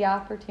now is the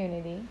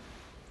opportunity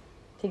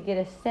to get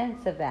a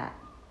sense of that.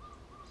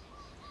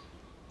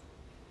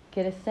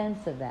 Get a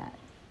sense of that.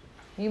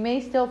 You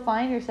may still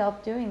find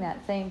yourself doing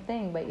that same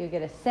thing, but you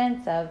get a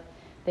sense of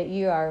that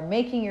you are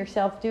making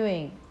yourself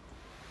doing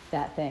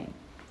that thing.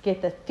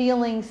 Get the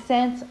feeling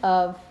sense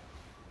of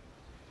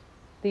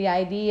the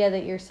idea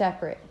that you're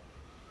separate.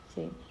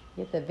 See,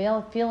 get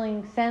the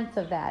feeling sense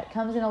of that. It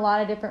comes in a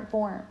lot of different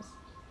forms.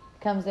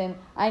 It comes in,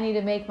 I need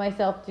to make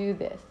myself do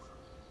this.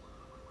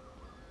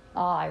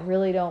 Oh, I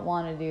really don't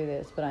want to do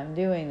this, but I'm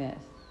doing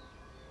this.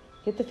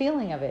 Get the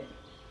feeling of it.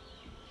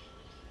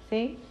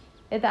 See?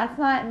 That's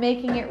not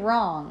making it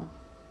wrong,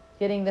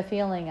 getting the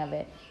feeling of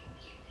it.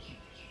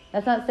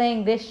 That's not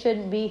saying this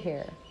shouldn't be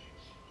here.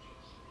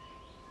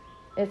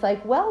 It's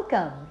like,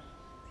 welcome.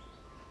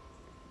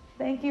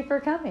 Thank you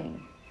for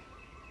coming.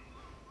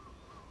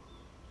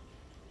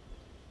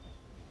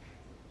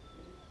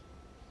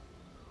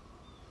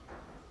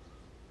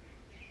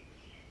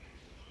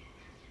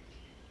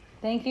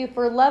 Thank you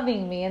for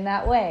loving me in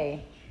that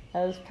way.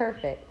 That was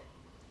perfect.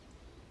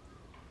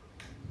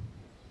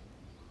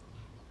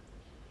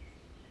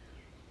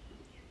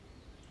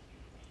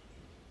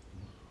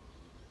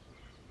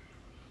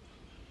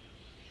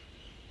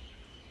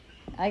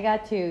 I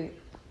got to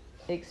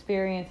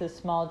experience a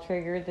small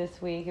trigger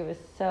this week. It was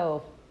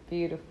so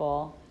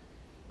beautiful.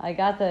 I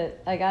got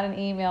an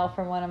email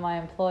from one of my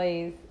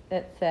employees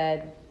that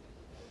said,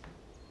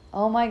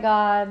 "Oh my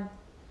God,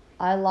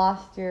 I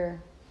lost your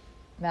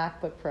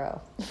MacBook Pro."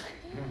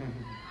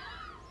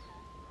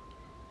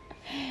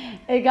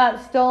 It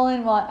got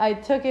stolen. I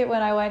took it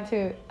when I went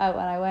to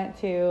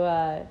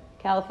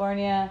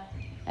California,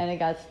 and it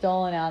got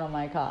stolen out of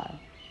my car.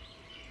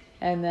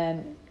 And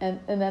then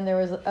there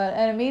was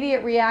an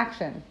immediate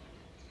reaction.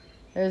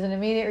 There was an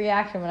immediate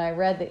reaction when I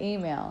read the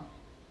email.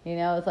 You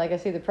know, it's like I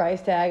see the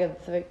price tag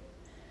of the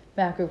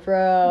MacBook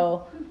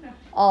Pro.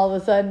 All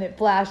of a sudden it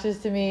flashes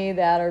to me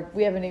that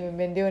we haven't even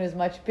been doing as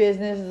much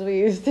business as we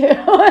used to.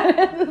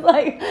 And it's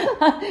like,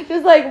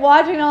 just like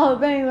watching all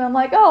the things, I'm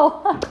like,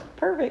 oh,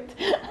 perfect.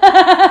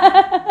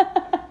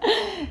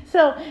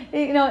 So,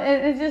 you know,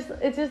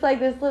 it's just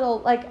like this little,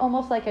 like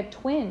almost like a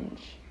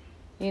twinge,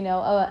 you know,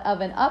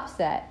 of an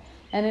upset.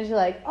 And it's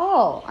like,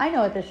 oh, I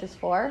know what this is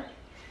for.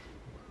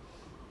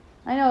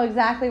 I know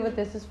exactly what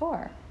this is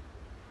for.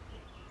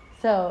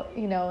 So,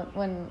 you know,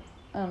 when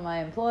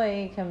my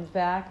employee comes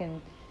back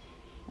and,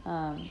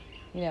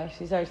 you know,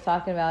 she starts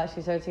talking about it,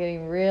 she starts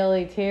getting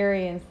really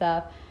teary and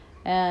stuff.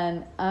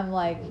 And I'm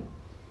like,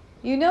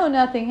 you know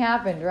nothing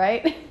happened,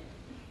 right?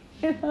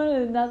 You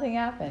know nothing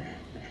happened.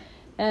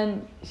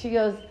 And she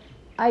goes,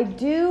 I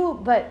do,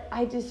 but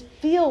I just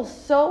feel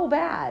so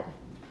bad.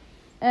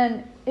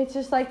 And it's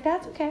just like,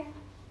 that's okay.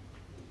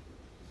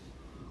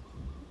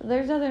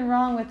 There's nothing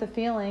wrong with the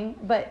feeling,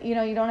 but, you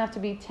know, you don't have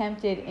to be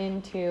tempted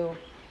into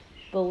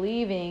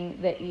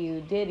believing that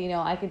you did. You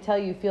know, I could tell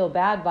you feel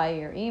bad by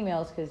your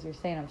emails because you're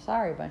saying I'm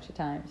sorry a bunch of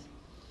times.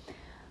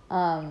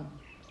 And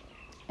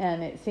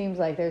it seems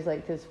like there's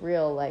like this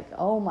real, like,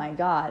 oh my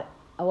God,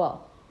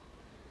 well,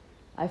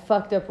 I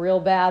fucked up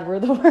real bad were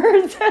the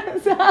words.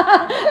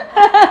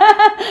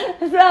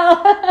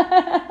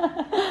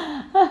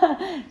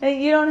 So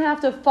you don't have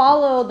to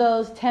follow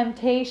those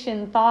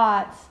temptation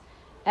thoughts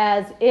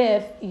as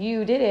if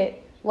you did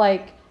it.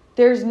 Like,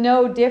 there's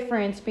no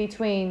difference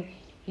between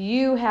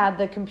you had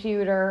the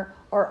computer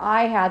or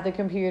I had the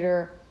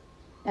computer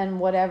and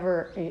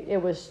whatever.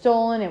 It was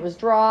stolen, it was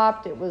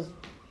dropped, it was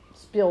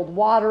spilled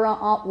water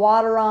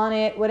on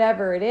it,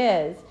 whatever it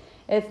is.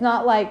 It's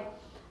not like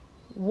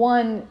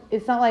one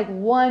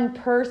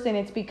person.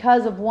 It's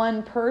because of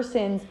one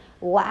person's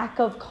lack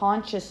of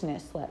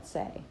consciousness, let's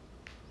say.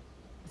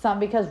 It's not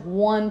because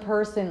one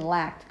person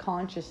lacked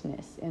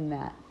consciousness in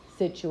that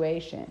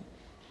situation.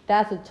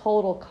 That's a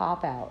total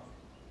cop-out.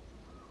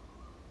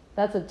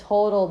 That's a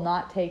total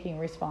not taking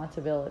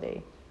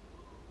responsibility.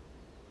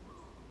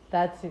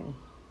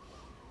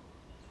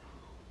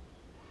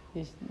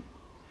 You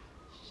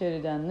should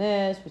have done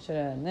this, we should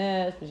have done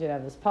this, we should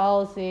have this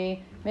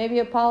policy. Maybe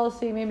a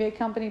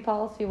company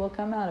policy will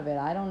come out of it.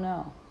 I don't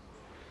know.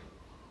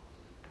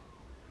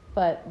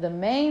 But the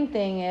main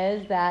thing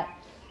is that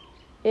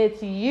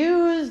it's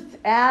used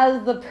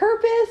as the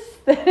purpose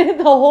that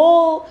the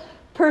whole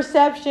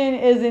perception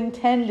is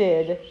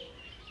intended.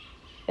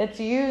 It's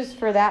used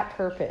for that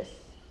purpose.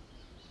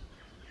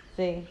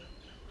 See?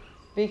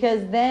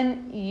 Because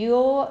then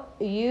you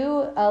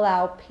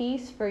allow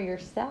peace for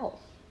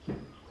yourself.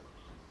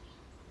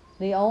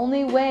 The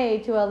only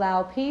way to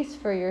allow peace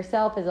for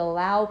yourself is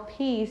allow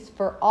peace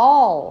for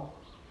all.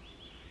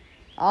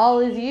 All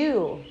is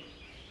you.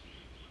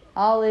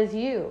 All is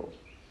you.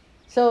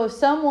 So if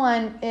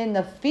someone in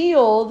the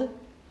field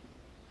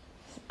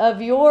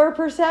of your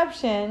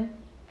perception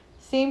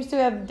seems to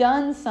have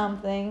done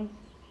something,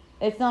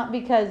 it's not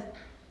because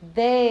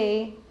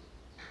they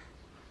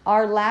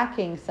are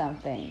lacking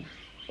something.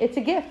 It's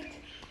a gift.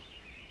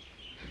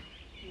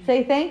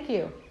 Say thank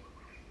you.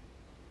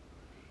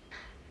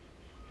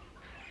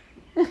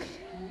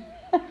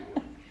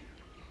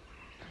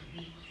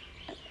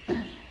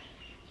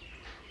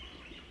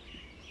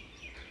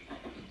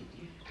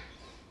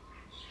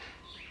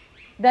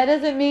 That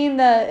doesn't mean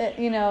the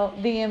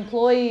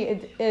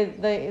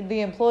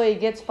employee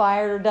gets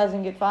fired or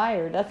doesn't get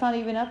fired. That's not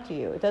even up to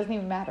you. It doesn't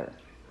even matter.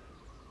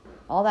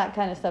 All that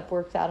kind of stuff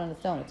works out on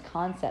its own. It's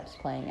concepts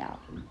playing out.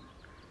 You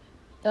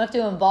don't have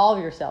to involve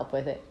yourself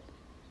with it.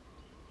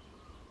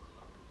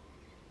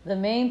 The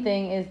main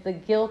thing is the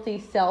guilty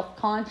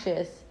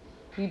self-conscious.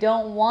 You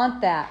don't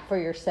want that for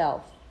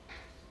yourself.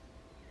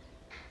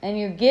 And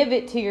you give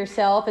it to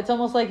yourself. It's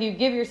almost like you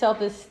give yourself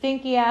this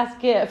stinky ass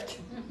gift.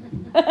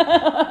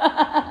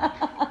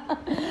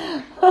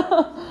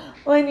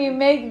 When you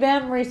make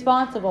them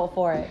responsible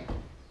for it.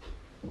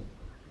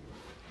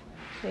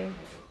 See?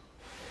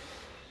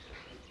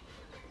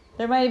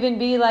 There might even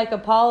be like a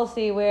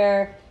policy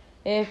where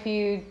if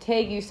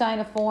you sign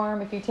a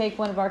form, if you take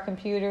one of our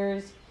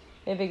computers,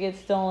 if it gets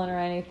stolen or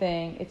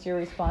anything, it's your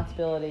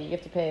responsibility. You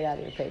have to pay it out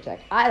of your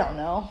paycheck. I don't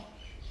know.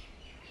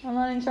 I'm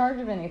not in charge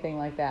of anything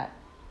like that.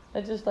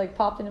 That just like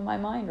popped into my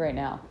mind right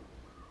now.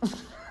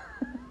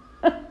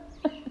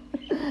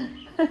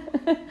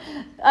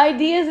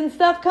 Ideas and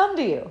stuff come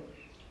to you.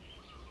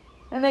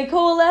 And they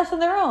coalesce on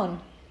their own.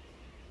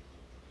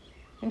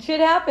 And shit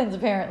happens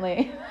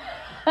apparently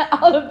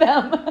out of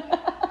them.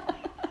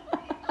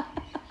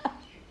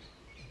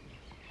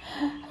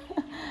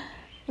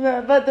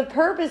 But the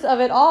purpose of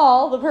it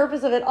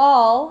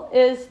all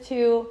is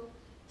to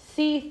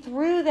see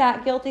through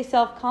that guilty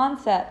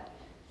self-concept,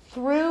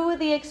 through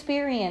the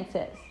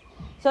experiences.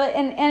 So,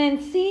 and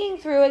in seeing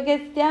through, it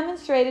gets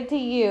demonstrated to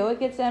you, it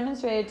gets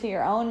demonstrated to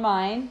your own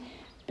mind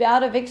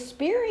out of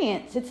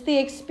experience. It's the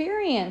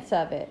experience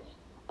of it.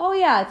 Oh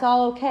yeah, it's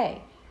all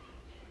okay.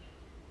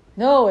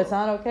 No, it's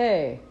not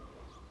okay.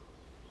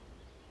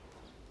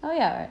 Oh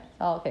yeah, right. It's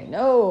all okay.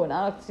 No,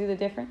 not see the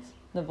difference?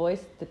 The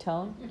voice, the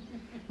tone?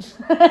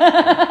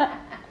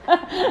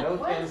 No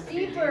What's tends to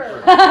be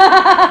deeper?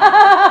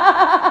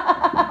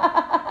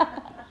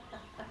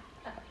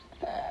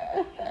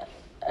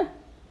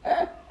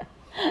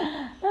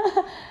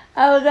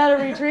 I was at a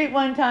retreat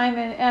one time,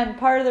 and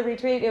part of the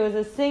retreat, it was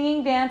a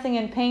singing, dancing,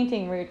 and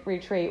painting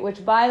retreat,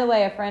 which, by the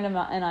way, a friend of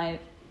mine and I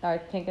are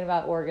thinking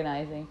about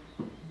organizing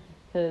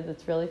because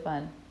it's really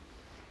fun.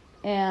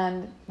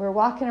 And we're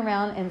walking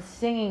around and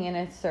singing in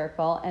a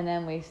circle, and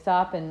then we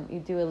stop and we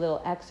do a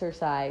little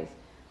exercise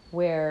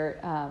where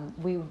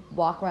we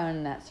walk around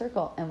in that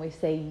circle and we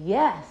say,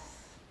 yes,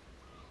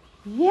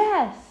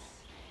 yes,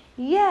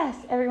 yes.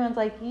 Everyone's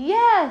like,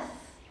 yes,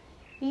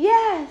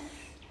 yes,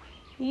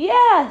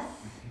 yes.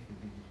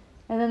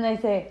 And then they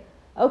say,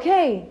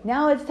 okay,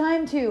 now it's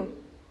time to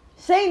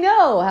say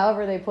no,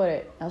 however they put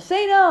it. Now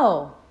say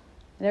no.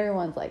 And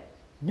everyone's like,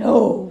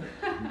 no,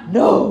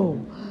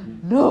 no,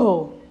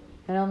 no.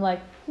 And I'm like,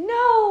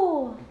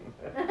 no,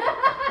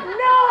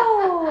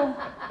 no,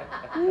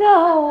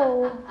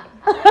 no.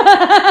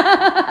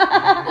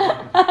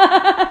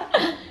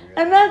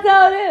 And that's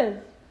how it is.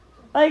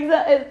 Like,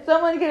 if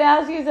someone could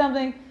ask you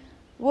something,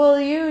 will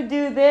you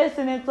do this?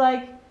 And it's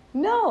like,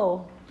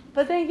 no,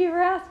 but thank you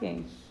for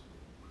asking.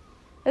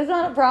 It's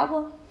not a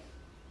problem.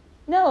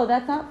 No,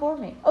 that's not for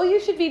me. Oh, you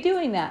should be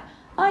doing that.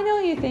 I know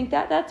you think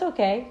that. That's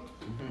okay.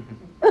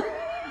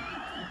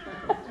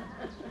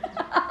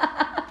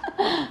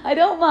 I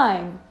don't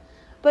mind.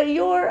 But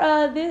you're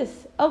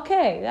this.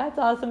 Okay, that's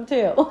awesome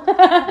too.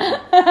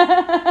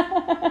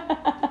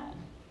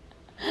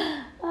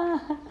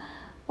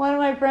 One of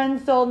my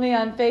friends told me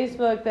on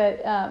Facebook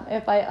that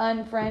if I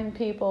unfriend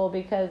people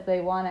because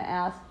they want to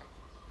ask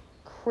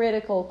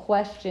critical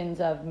questions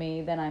of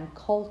me, then I'm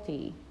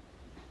culty.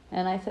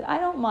 And I said, I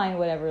don't mind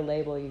whatever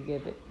label you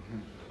give it.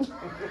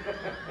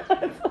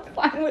 It's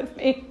fine with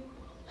me.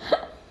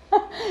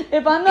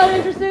 If I'm not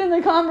interested in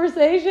the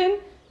conversation,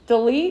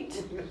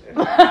 delete.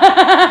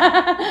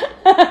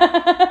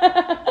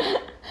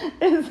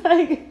 It's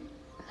like,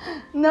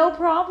 no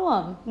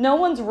problem. No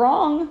one's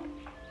wrong.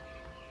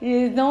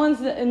 No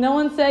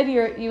one said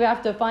you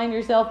have to find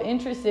yourself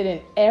interested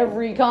in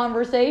every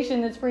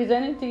conversation that's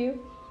presented to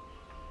you.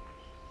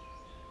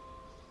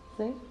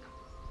 See?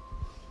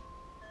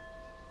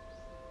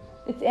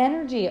 It's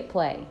energy at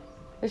play.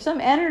 There's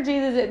some energy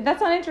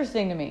that's not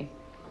interesting to me.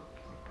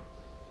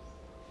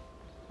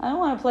 I don't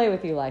want to play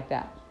with you like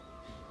that.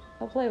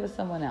 I'll play with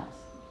someone else.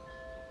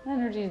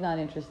 Energy is not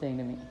interesting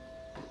to me.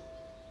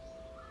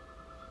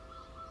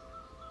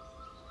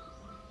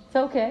 It's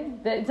okay.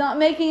 It's not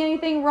making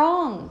anything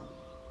wrong.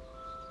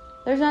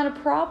 There's not a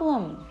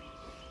problem.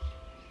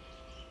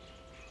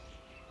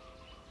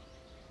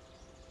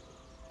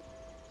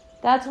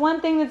 That's one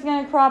thing that's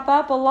going to crop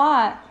up a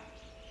lot,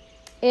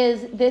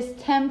 is this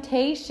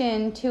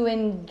temptation to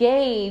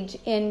engage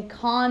in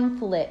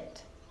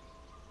conflict.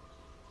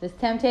 This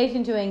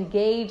temptation to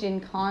engage in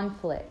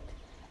conflict,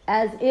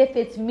 as if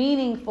it's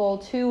meaningful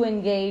to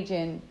engage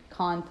in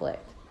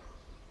conflict.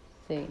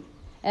 See?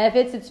 As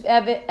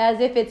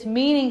if it's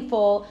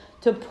meaningful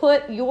to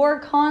put your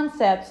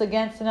concepts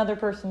against another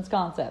person's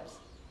concepts.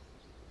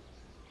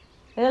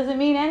 It doesn't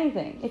mean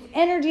anything. It's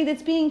energy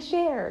that's being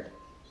shared.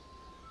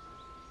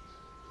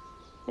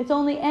 It's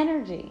only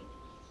energy.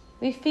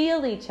 We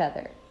feel each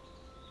other.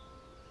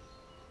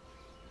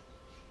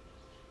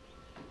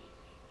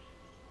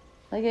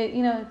 Like,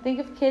 think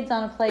of kids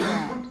on a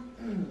playground.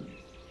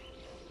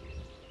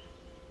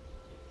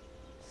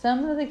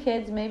 Some of the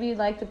kids maybe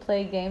like to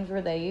play games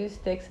where they use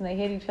sticks and they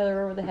hit each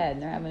other over the head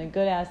and they're having a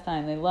good ass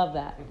time. They love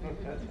that.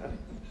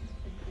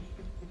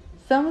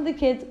 Some of the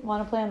kids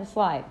want to play on the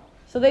slide.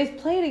 So they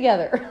play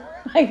together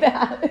like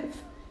that.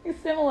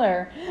 It's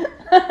similar.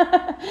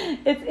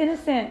 It's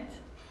innocent.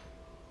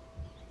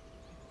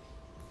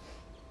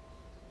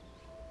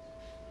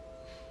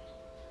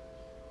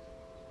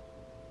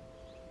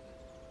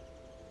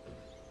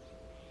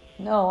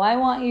 No, I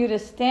want you to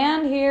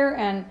stand here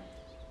and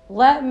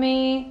let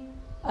me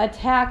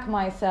attack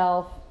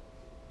myself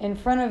in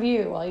front of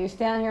you while you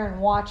stand here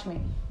and watch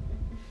me.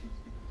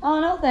 Oh,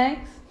 no,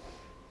 thanks.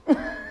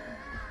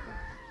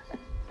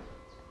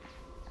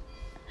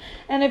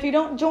 And if you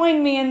don't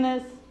join me in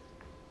this,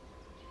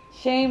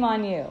 shame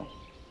on you.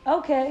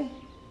 Okay,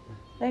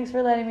 thanks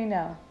for letting me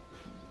know.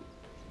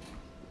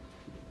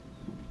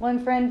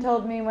 One friend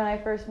told me when I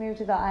first moved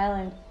to the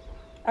island,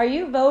 are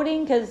you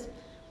voting? Because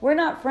we're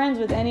not friends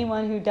with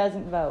anyone who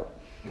doesn't vote.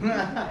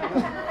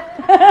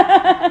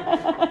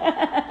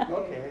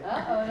 Okay.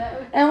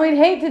 And we'd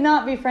hate to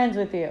not be friends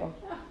with you.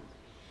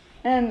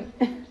 And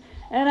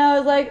I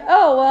was like,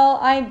 oh, well,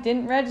 I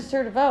didn't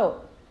register to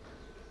vote.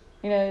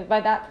 By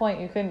that point,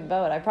 you couldn't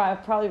vote. I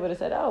probably would have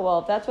said, oh, well,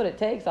 if that's what it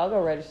takes, I'll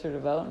go register to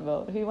vote and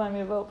vote. Who do you want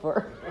me to vote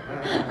for?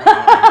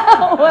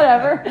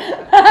 Whatever.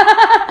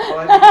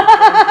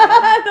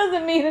 That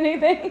doesn't mean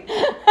anything.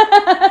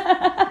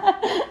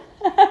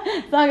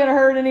 It's not going to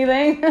hurt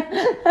anything.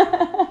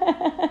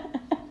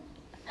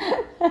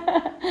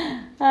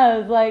 I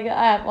was like,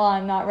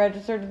 I'm not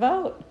registered to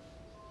vote.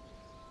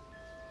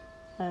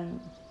 And,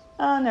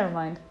 oh, never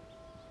mind.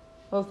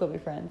 We'll still be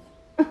friends.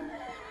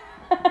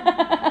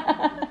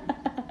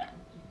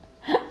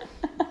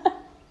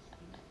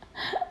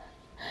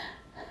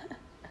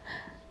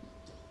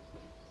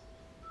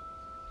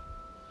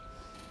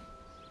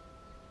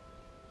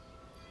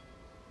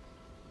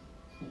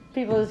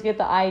 People just get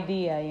the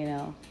idea, I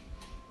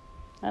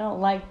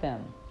don't like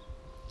them.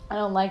 I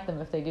don't like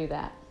them if they do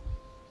that.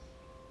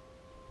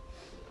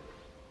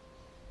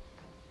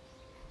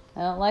 I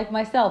don't like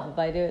myself if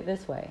I do it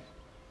this way.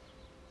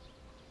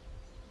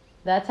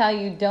 That's how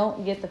you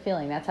don't get the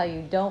feeling. That's how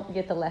you don't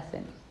get the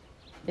lesson.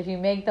 If you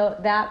make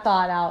that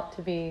thought out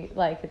to be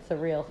like it's a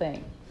real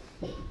thing.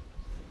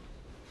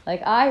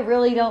 Like, I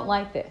really don't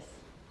like this.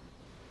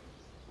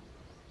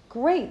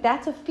 Great,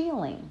 that's a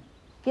feeling.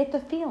 Get the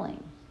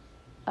feeling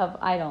of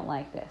I don't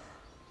like this.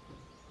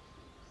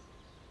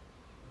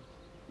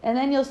 And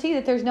then you'll see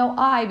that there's no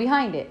I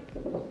behind it.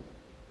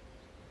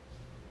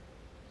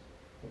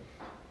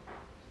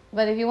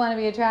 But if you want to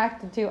be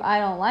attracted to I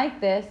don't like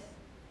this,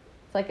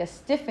 it's like a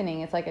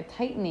stiffening, it's like a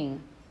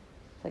tightening.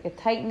 It's like a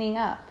tightening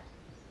up.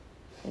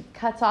 It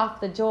cuts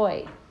off the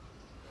joy.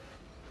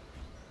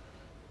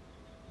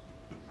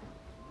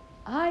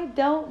 I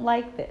don't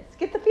like this.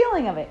 Get the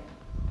feeling of it.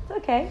 It's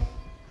okay.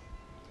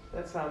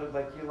 That sounded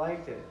like you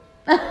liked it.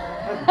 I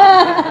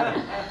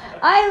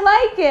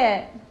like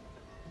it.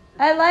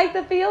 I like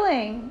the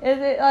feeling.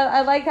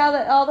 I like how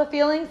all the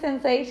feeling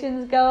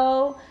sensations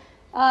go.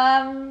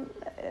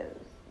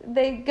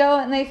 They go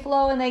and they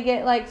flow and they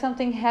get like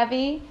something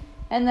heavy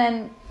and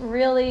then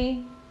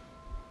really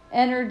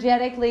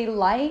energetically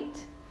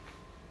light.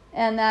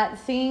 And that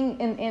seeing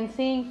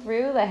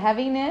through the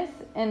heaviness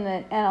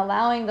and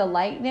allowing the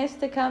lightness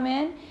to come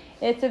in,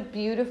 it's a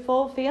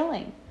beautiful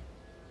feeling.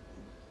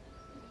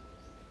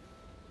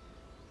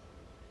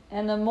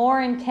 And the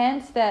more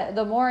intense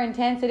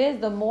it is,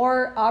 the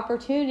more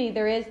opportunity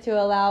there is to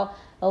allow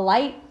the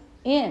light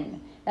in.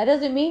 That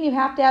doesn't mean you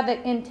have to have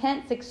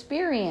intense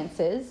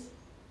experiences.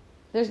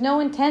 There's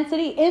no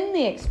intensity in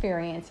the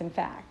experience, in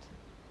fact.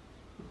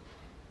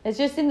 It's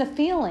just in the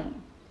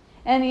feeling.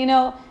 And you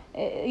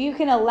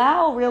can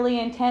allow really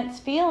intense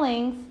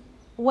feelings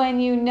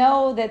when you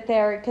know that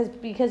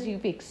because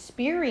you've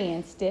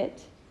experienced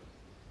it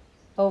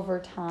over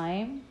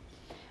time.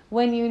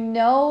 When you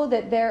know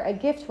that they're a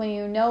gift, when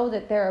you know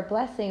that they're a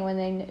blessing,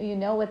 when you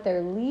know what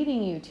they're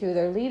leading you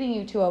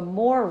to a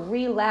more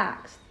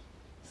relaxed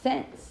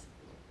sense.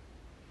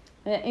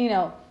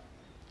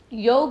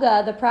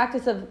 Yoga, the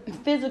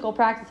physical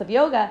practice of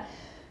yoga,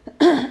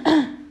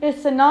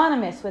 is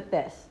synonymous with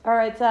this,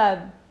 or it's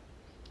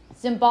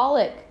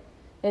symbolic.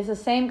 It's the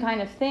same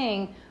kind of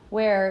thing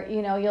where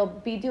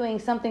you'll be doing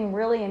something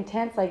really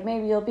intense, like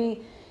maybe you'll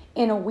be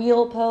in a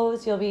wheel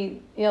pose, you'll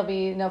be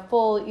in a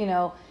full,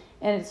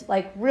 and it's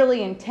like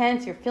really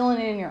intense. You're feeling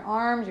it in your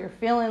arms. You're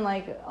feeling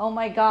like, oh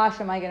my gosh,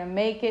 am I going to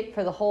make it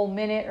for the whole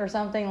minute or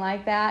something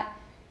like that?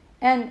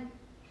 And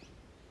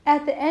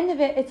at the end of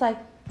it, it's like,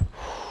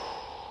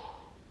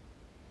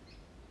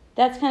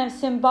 that's kind of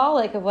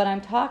symbolic of what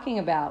I'm talking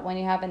about when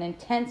you have an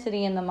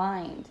intensity in the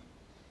mind.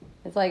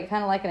 It's like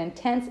kind of like an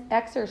intense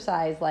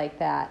exercise like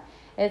that.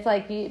 It's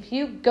like if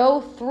you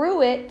go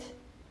through it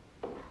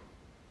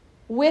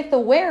with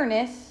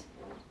awareness,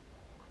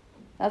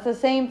 that's the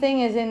same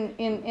thing as in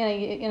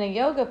a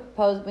yoga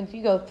pose. When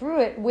you go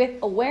through it with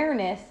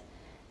awareness,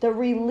 the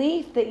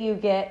relief that you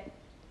get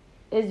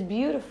is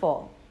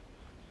beautiful.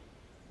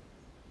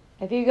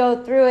 If you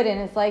go through it and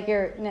it's like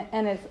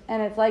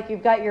it's like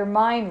you've got your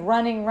mind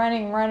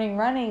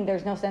running,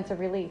 there's no sense of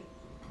relief.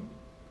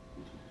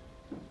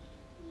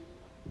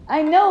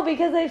 I know,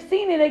 because I've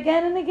seen it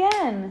again and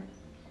again.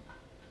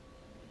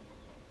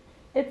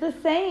 It's the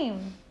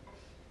same.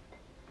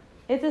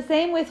 It's the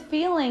same with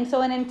feeling.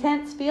 So an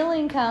intense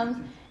feeling comes,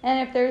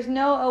 and if there's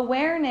no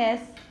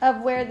awareness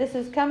of where this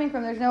is coming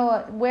from, there's no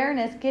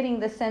awareness getting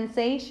the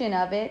sensation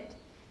of it,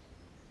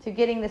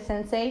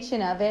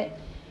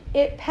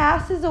 it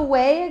passes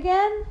away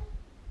again,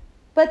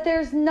 but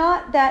there's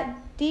not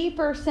that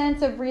deeper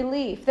sense of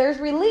relief. There's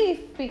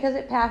relief because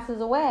it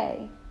passes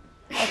away,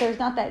 but there's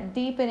not that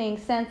deepening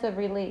sense of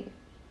relief.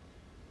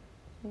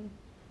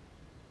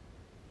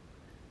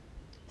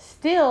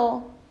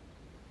 Still,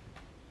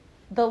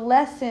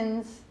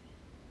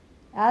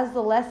 as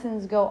the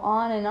lessons go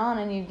on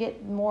and you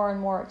get more and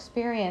more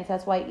experience,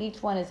 that's why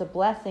each one is a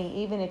blessing,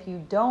 even if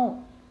you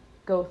don't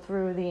go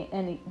through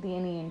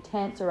any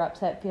intense or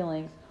upset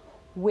feelings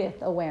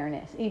with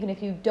awareness. Even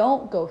if you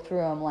don't go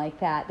through them like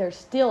that, there's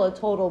still a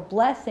total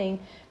blessing,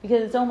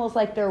 because it's almost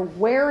like they're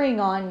wearing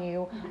on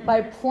you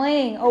by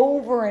playing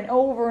over and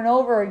over and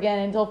over again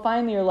until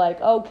finally you're like,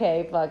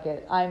 okay, fuck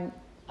it,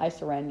 I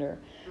surrender.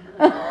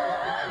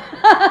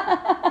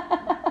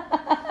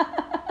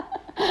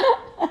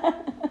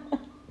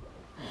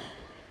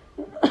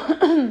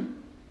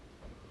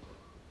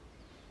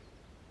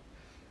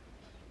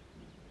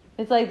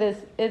 It's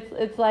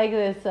like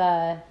this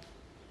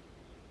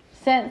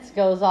sense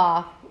goes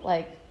off,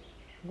 like,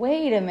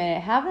 wait a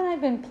minute, haven't I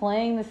been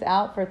playing this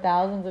out for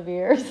thousands of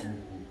years?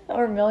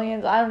 Or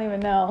millions? I don't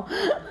even know.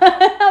 Haven't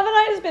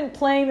I just been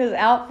playing this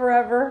out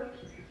forever?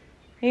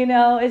 You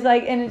know, it's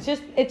like, and it's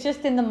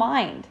just in the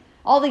mind.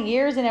 All the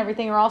years and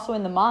everything are also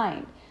in the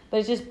mind, but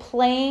it's just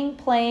playing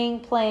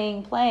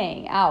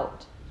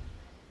out.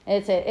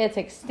 It's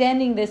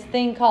extending this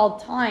thing called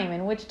time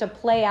in which to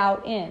play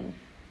out in.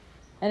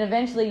 And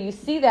eventually you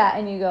see that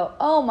and you go,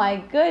 oh my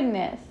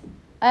goodness,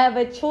 I have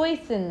a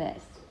choice in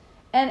this.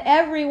 And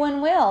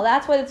everyone will.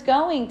 That's what it's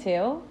going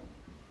to.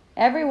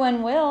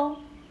 Everyone will.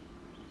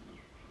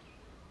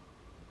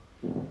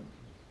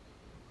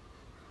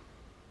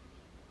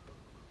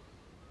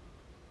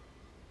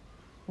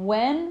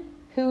 When?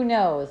 Who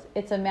knows?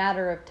 It's a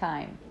matter of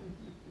time.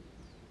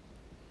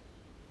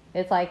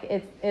 It's like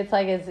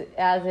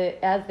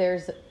as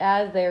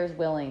there's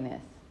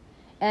willingness.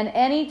 And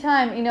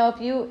anytime, you know,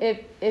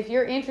 if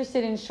you're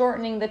interested in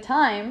shortening the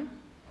time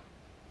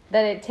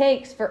that it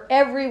takes for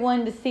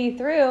everyone to see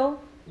through,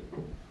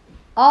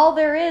 all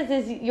there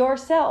is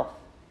yourself.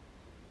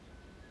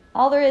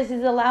 All there is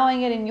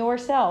allowing it in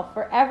yourself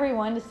for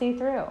everyone to see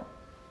through.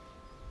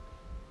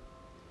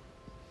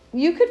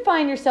 You could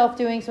find yourself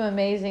doing some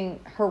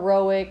amazing,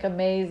 heroic,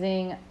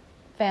 amazing,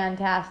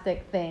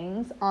 fantastic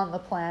things on the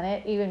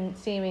planet, even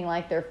seeming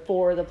like they're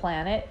for the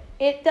planet.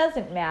 It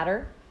doesn't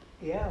matter.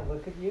 Yeah,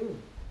 look at you.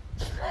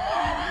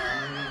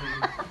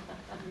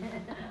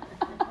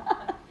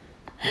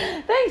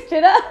 Thanks,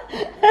 Chitta.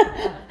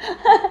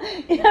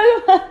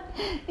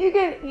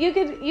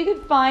 You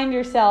could find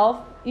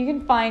yourself. You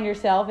can find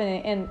yourself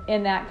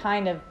in that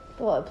kind of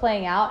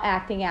playing out,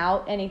 acting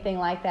out, anything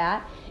like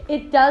that.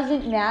 It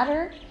doesn't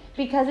matter,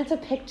 because it's a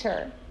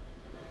picture.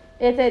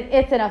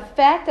 It's an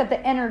effect of the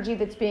energy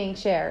that's being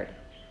shared.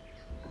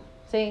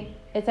 See,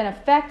 it's an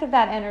effect of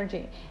that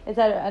energy. It's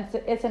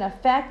an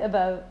effect of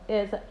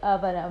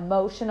an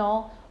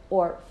emotional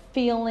or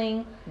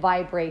feeling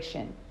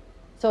vibration.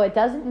 So it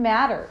doesn't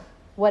matter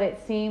what it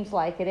seems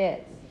like it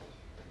is.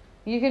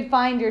 You could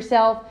find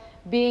yourself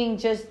being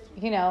just,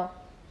 you know,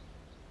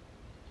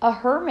 a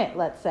hermit,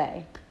 let's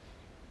say.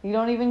 You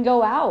don't even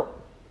go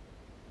out.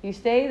 You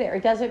stay there.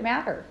 It doesn't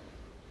matter.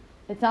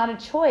 It's not a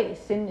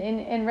choice.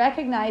 In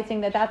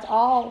recognizing that's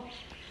all,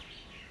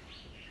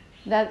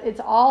 that it's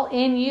all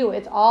in you.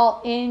 It's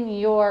all in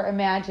your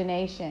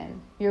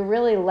imagination. You're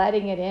really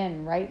letting it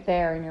in right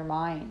there in your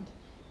mind.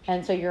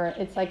 And so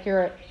it's like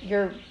your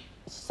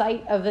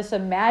sight of this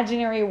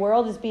imaginary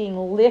world is being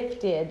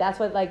lifted. That's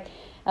what like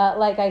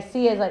I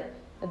see as like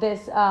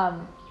this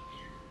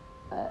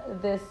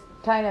this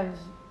kind of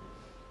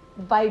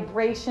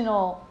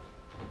vibrational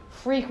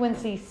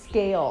frequency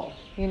scale,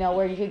 you know,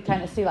 where you could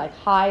kind of see like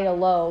high to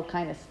low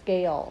kind of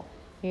scale,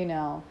 you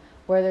know,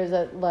 where there's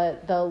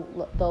the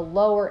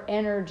lower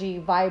energy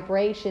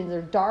vibrations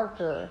are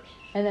darker,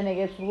 and then it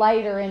gets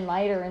lighter and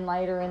lighter and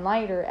lighter and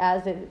lighter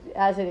as it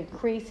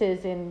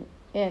increases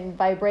in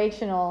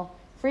vibrational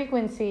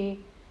frequency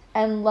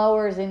and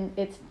lowers in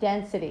its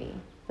density.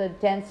 The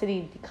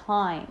density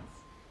declines.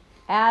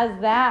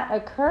 As that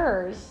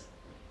occurs,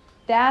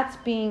 that's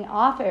being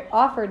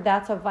offered.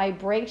 That's a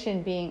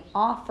vibration being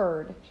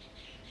offered.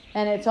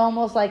 And it's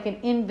almost like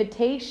an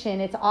invitation.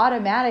 It's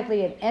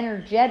automatically an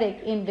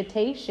energetic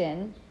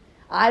invitation.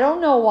 I don't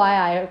know why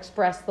I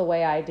express the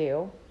way I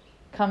do.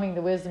 Coming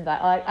to Wisdom.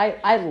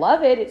 I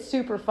love it. It's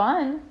super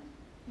fun.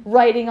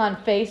 Writing on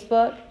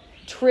Facebook,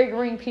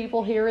 triggering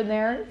people here and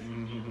there.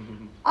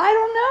 I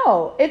don't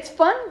know. It's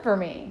fun for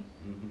me.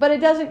 But it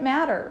doesn't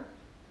matter.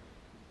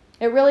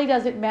 It really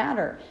doesn't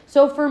matter.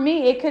 So for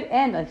me, it could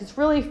end. Like, it's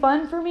really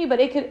fun for me,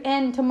 but it could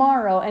end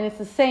tomorrow, and it's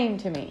the same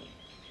to me.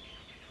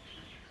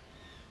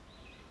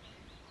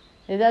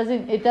 It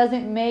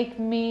doesn't make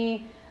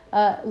me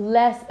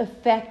less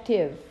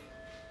effective.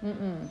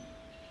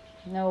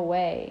 No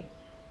way.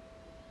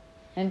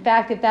 In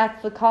fact, if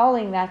that's the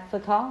calling, that's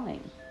the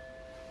calling.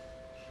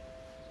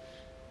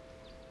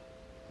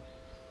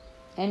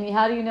 And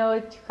how do you know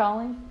it's your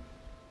calling?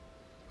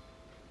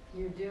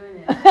 You're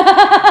doing it.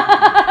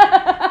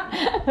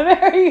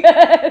 Very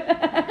good.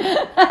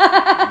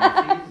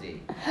 It's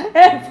easy.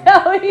 It's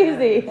so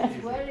easy.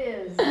 That's what it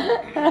is.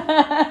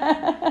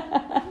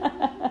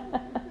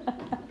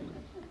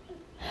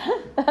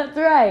 That's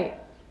right.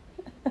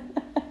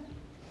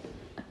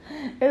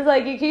 It's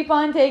like you keep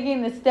on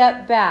taking the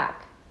step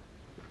back.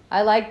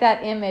 I like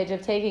that image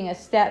of taking a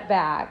step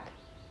back,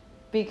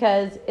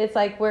 because it's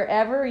like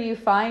wherever you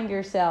find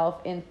yourself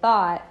in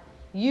thought,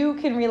 you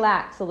can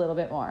relax a little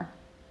bit more.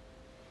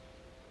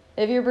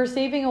 If you're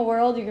perceiving a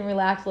world, you can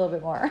relax a little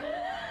bit more.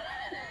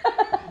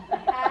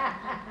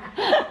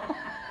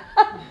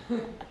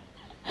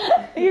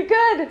 You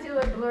could. Until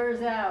it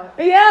blurs out.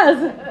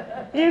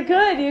 Yes, you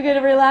could. You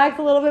could relax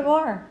a little bit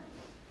more.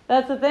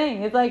 That's the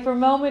thing. It's like from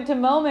moment to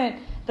moment,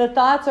 the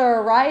thoughts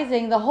are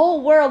arising. The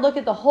whole world, look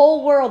at the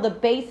whole world, the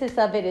basis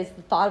of it is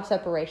the thought of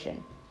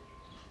separation.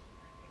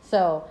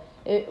 So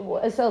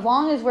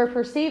long as we're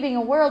perceiving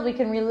a world, we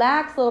can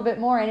relax a little bit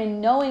more. And in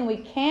knowing we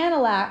can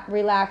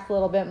relax a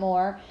little bit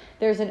more,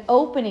 there's an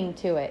opening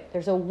to it.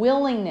 There's a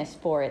willingness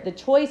for it. The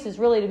choice is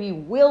really to be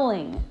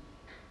willing,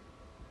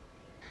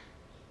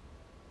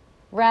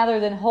 rather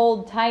than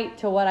hold tight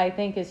to what I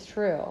think is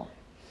true.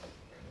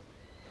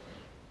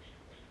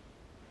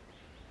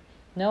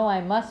 No,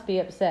 I must be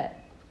upset.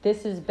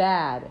 This is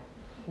bad.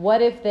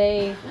 What if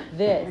they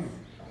this?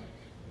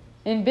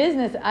 In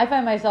business, I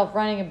find myself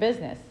running a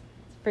business.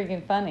 It's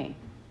freaking funny.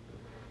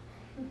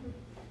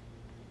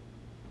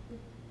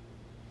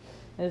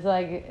 It's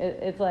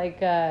like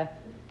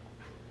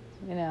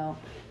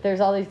there's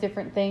all these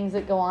different things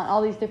that go on,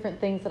 all these different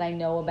things that I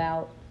know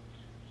about,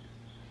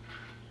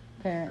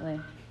 apparently.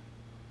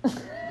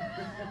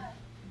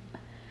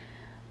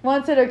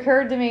 Once it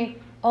occurred to me,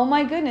 oh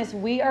my goodness,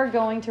 we are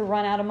going to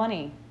run out of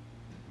money.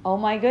 Oh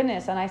my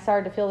goodness. And I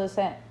started to feel this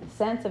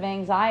sense of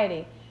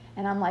anxiety.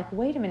 And I'm like,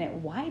 wait a minute,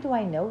 why do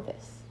I know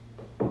this?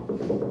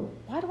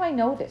 Why do I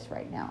know this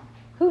right now?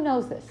 Who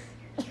knows this?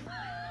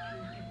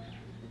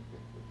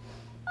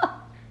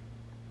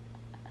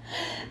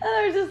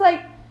 And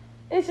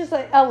it's just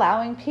like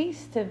allowing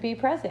peace to be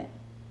present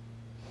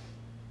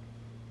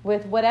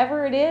with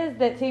whatever it is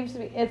that seems to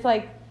be. It's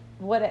like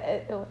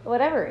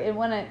whatever. And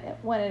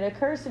when it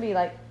occurs to me,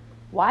 like,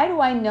 why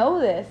do I know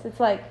this? It's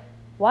like,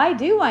 why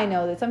do I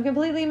know this? I'm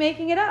completely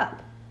making it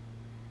up.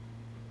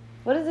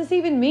 What does this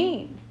even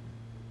mean?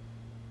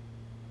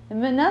 It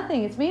meant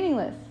nothing. It's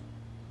meaningless.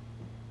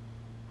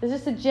 It's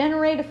just to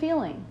generate a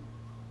feeling.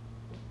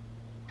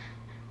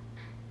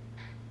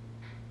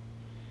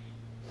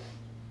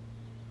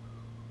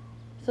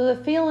 So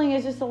the feeling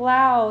is just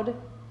allowed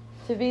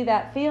to be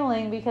that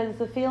feeling, because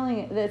it's a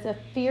feeling that's a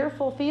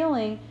fearful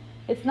feeling.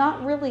 It's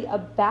not really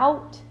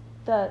about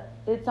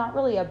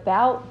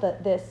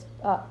this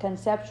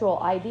conceptual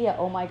idea,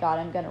 oh my God,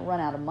 I'm going to run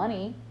out of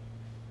money.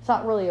 It's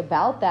not really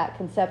about that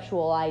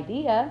conceptual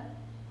idea.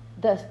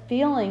 The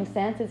feeling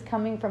sense is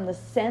coming from the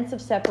sense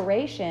of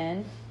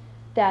separation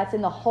that's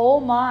in the whole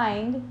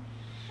mind.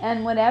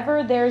 And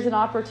whenever there's an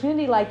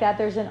opportunity like that,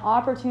 there's an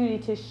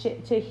opportunity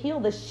to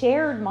heal the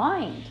shared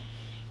mind.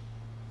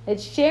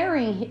 It's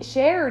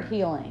shared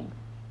healing.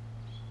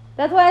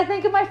 That's why I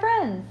think of my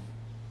friends.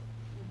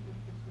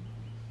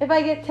 If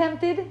I get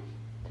tempted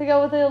to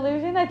go with the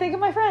illusion, I think of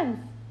my friends.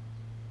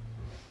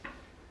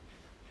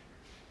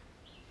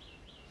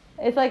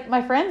 It's like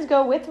my friends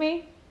go with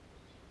me.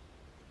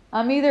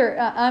 I'm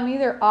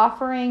either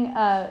offering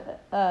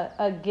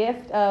a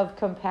gift of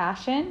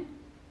compassion.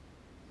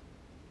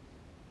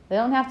 They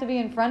don't have to be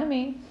in front of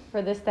me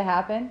for this to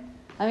happen.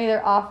 I'm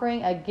either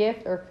offering a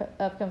gift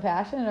of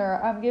compassion,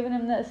 or I'm giving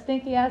them the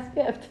stinky ass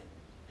gift.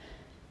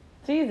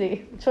 It's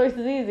easy. The choice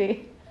is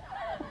easy.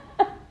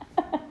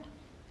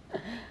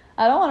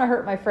 I don't want to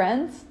hurt my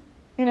friends,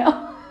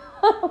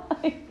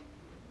 like,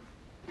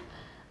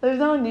 there's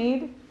no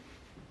need.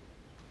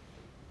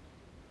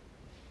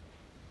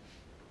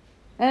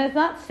 And it's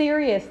not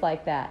serious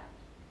like that.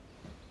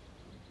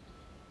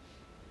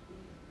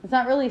 It's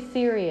not really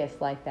serious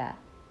like that.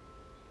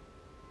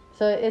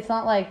 So it's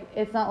not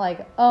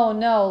like, oh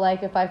no,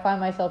 like if I find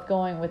myself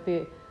going with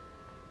the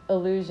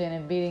illusion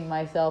and beating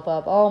myself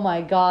up, oh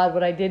my God,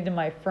 what I did to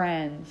my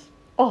friends.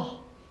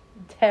 Oh,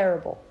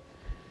 terrible.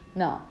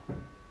 No,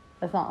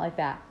 it's not like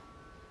that.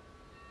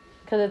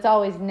 Because it's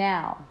always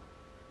now.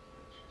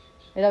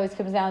 It always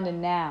comes down to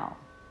now.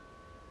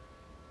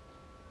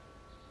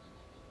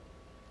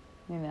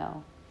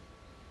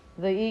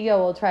 The ego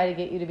will try to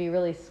get you to be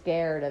really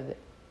scared of it.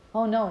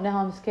 Oh no, now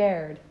I'm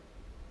scared.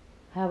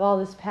 I have all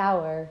this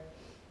power.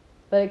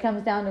 But it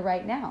comes down to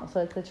right now.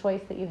 So it's the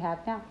choice that you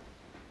have now.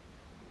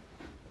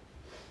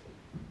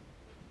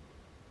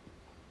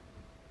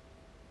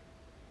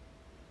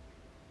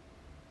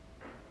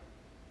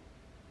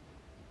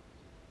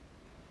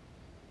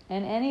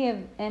 And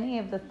any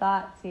of the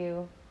thoughts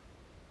you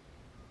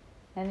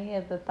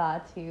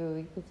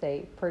could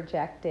say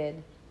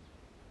projected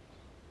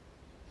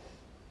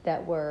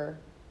that were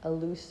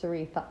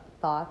illusory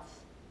thoughts,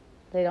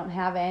 they don't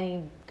have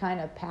any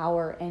kind of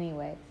power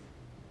anyways.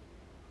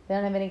 They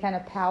don't have any kind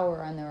of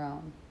power on their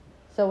own.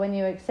 So when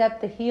you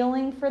accept the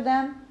healing for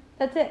them,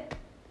 that's it.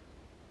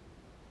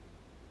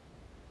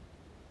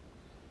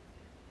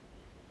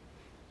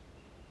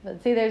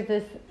 But see, there's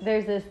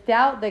this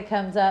doubt that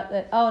comes up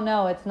that, oh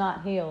no, it's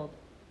not healed.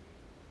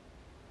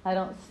 I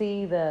don't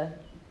see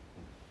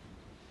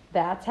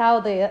that's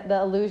how the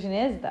illusion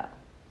is, though.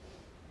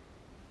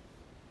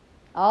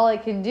 All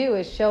it can do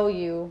is show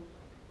you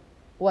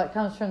what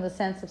comes from the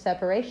sense of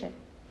separation.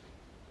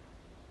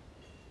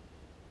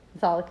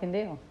 That's all it can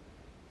do.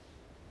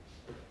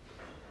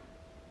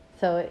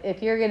 So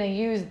if you're going to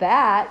use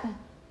that,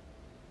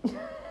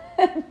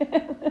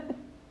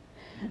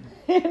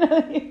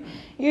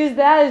 use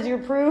that as your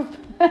proof,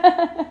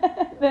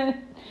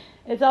 then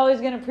it's always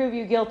going to prove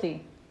you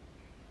guilty.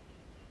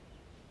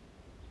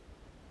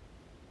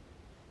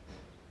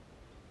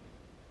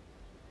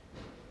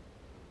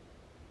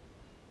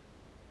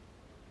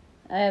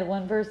 I had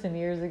one person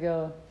years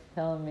ago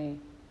telling me,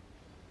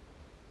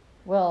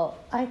 well,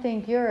 I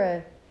think you're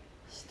a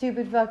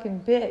stupid fucking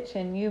bitch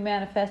and you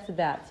manifested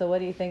that, so what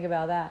do you think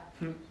about that?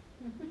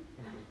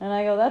 And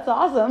I go, that's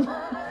awesome.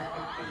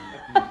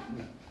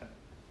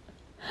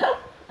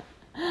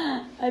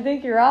 I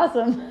think you're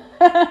awesome.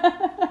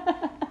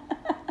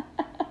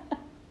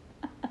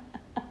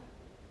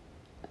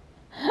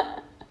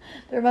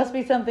 There must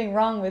be something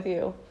wrong with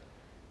you.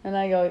 And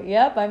I go,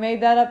 yep, I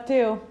made that up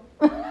too.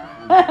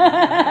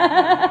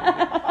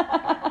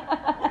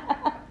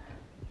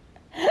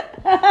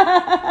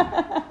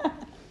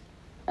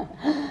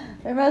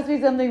 There must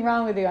be something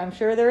wrong with you. I'm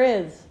sure there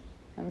is.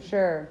 I'm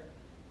sure.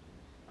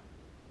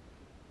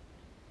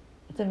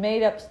 It's a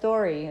made-up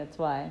story, that's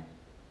why.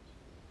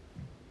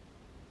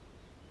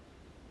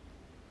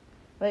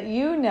 But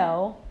you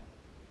know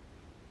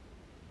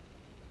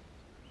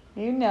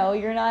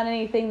you're not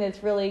anything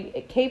that's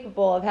really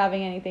capable of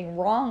having anything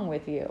wrong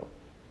with you.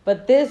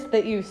 But this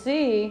that you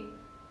see,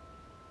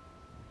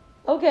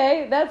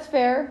 okay, that's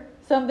fair.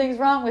 Something's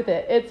wrong with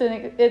it. It's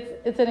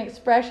an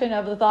expression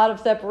of the thought of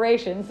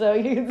separation. So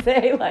you can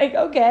say, like,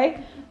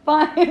 okay,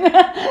 fine.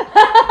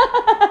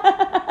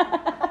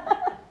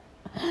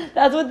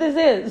 That's what this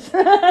is.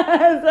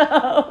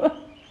 So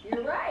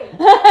You're right.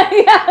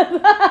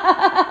 yes.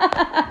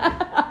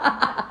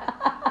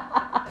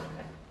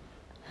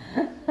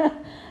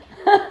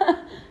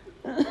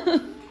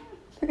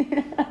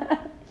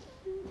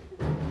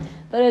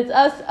 But it's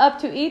up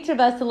to each of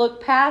us to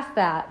look past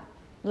that.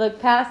 Look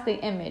past the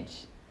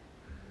image.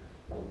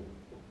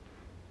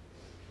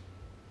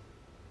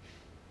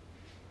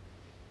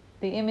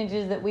 The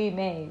images that we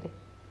made.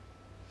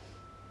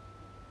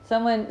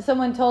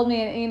 Someone told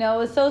me, it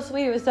was so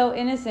sweet, it was so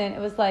innocent. It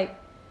was like,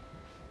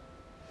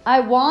 I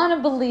want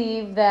to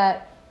believe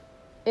that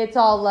it's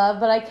all love,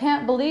 but I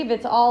can't believe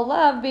it's all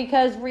love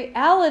because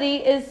reality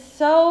is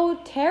so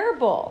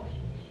terrible.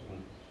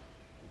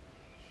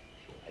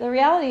 The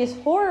reality is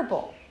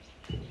horrible.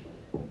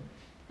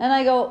 And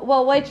I go,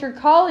 well, what you're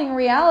calling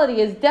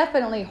reality is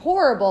definitely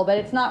horrible, but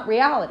it's not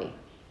reality.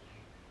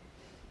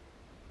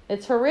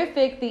 It's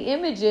horrific, the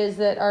images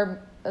that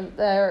are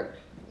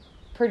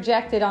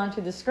projected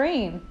onto the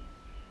screen.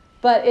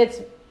 But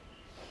it's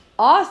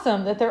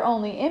awesome that they're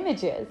only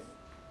images.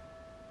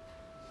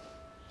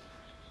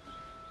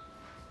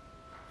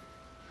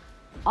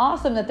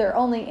 Awesome that they're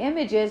only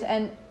images,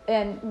 and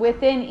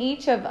within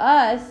each of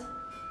us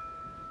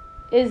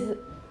is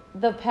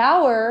the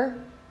power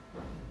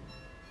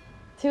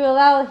to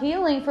allow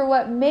healing for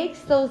what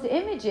makes those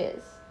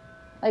images.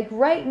 Like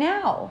right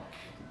now.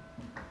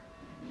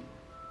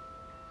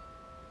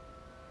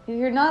 If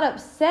you're not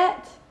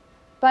upset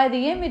by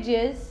the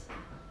images,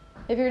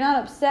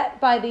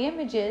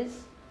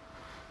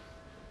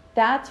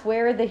 that's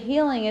where the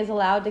healing is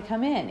allowed to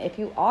come in. If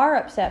you are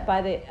upset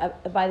by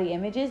the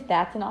images,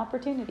 that's an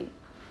opportunity.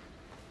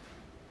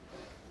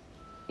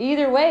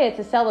 Either way, it's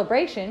a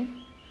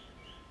celebration.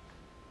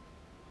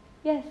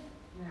 Yes.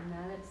 I'm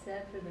not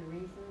upset for the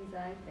reasons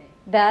I think.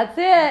 That's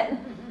it.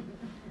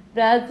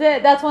 That's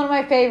it. That's one of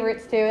my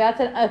favorites too. That's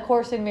a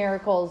Course in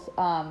Miracles.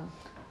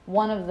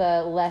 One of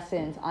the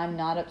lessons. I'm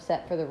not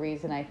upset for the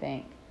reason I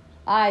think.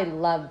 I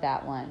love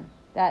that one.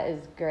 That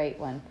is a great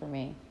one for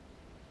me.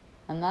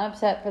 I'm not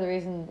upset for the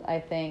reason I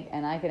think,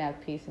 and I can have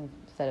peace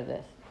instead of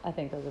this. I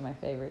think those are my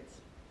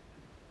favorites.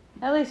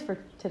 At least for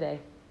today.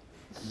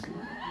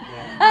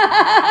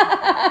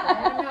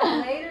 I don't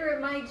know. Later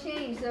it might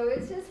change, so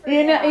it's just for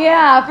now.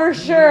 Yeah, for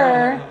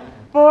sure.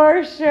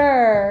 For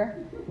sure.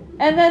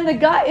 And then the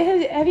guy,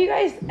 have you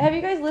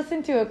guys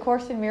listened to A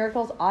Course in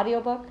Miracles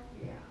audiobook?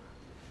 Yeah.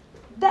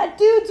 That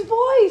dude's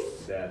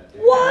voice. That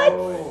dude. What?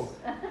 Oh.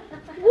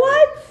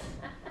 What?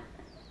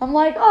 I'm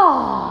like,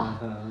 oh.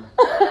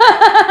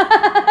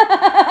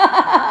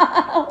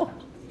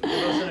 Give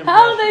us an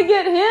How did they impression.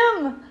 get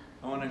him?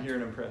 I want to hear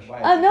an impression.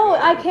 Why? No, Good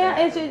I or can't.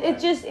 bad It's or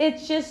just, what?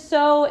 it's just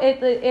so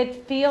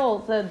it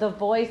feels the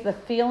voice, the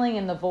feeling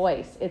in the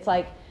voice. It's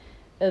like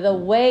the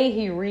way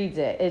he reads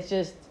it. It's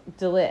just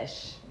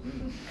delish.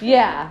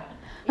 Yeah.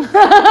 It has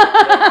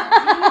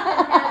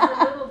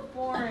a little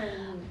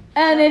foreign.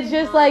 And it's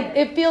just on like it.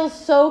 it feels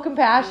so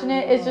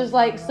compassionate. It's just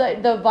like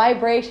the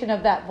vibration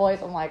of that voice.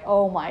 I'm like,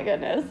 oh my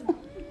goodness.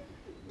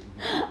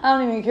 I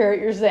don't even care what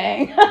you're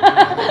saying. Just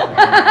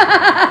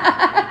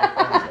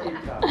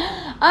keep talking.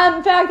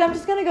 In fact, I'm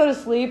just gonna go to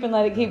sleep and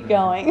let it keep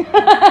going.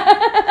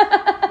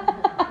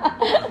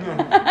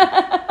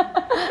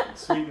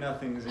 Sweet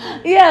nothings.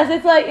 Yes,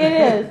 it's like it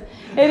is.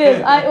 It is.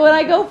 When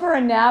I go for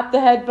a nap, the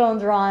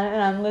headphones are on,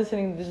 and I'm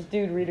listening to this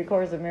dude read A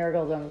Course in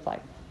Miracles. I'm just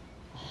like.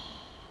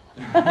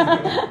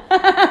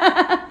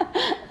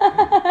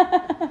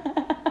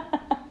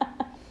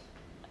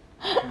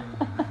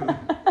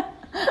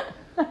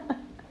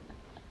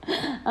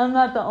 I'm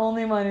not the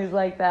only one who's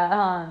like that,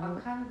 huh?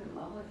 I'm kind of in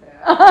love with it.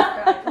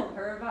 I told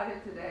her about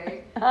it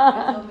today.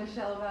 I told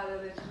Michelle about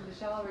it.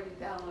 Michelle already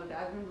downloaded it.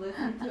 I've been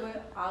listening to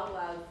it out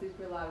loud,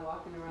 super loud,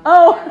 walking around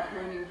Oh. the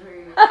pruning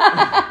tree.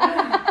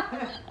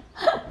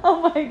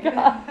 Oh my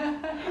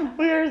god.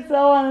 We are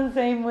so on the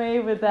same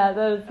wave with that.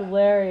 That is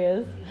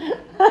hilarious.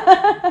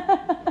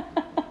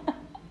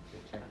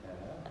 Should check that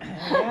out.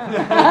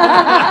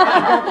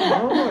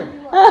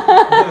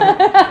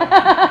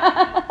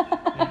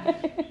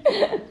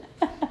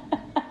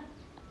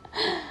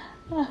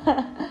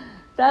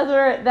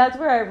 That's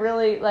where I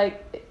really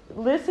like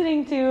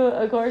listening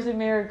to A Course in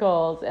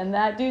Miracles and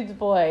that dude's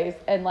voice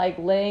and like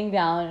laying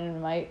down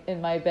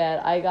in my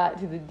bed. I got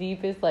to the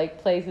deepest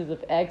like places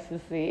of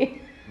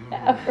ecstasy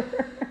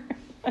ever.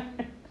 I'm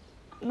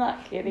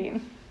not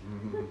kidding.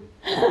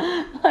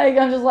 Like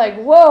I'm just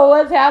like, whoa,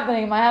 what's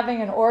happening? Am I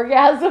having an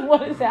orgasm?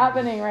 What is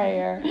happening right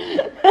here?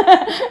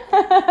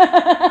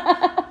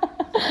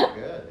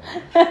 Good.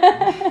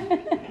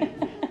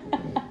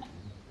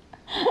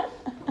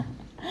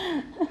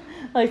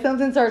 Like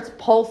something starts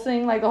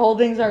pulsing, like the whole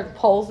thing starts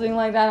pulsing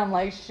like that. I'm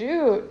like,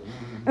 shoot.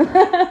 No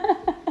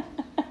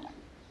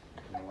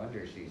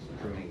wonder she's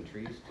pruning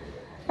trees to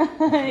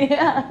it.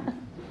 Yeah.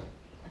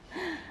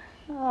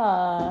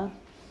 Aw.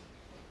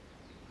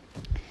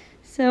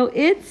 So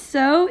it's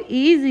so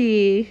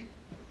easy.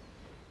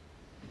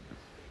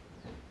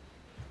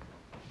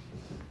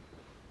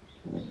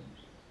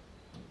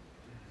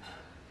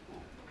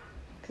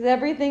 Because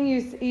everything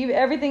you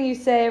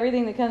say,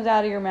 everything that comes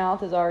out of your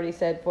mouth is already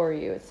said for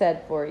you. It's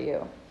said for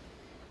you.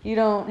 You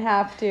don't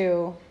have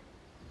to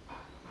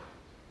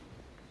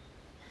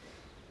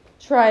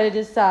try to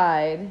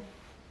decide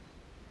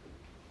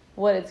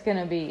what it's going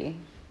to be.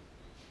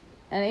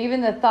 And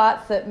even the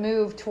thoughts that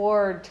move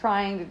toward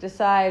trying to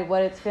decide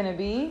what it's going to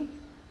be,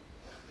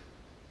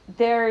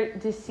 they're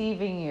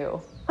deceiving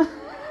you.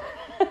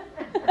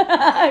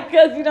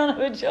 Because you don't have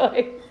a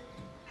choice.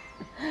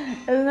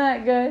 Isn't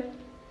that good?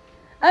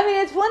 I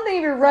mean, it's one thing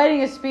if you're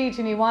writing a speech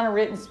and you want a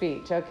written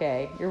speech.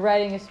 Okay, you're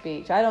writing a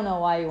speech. I don't know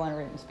why you want a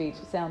written speech.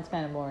 It sounds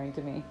kind of boring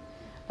to me.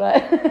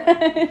 But,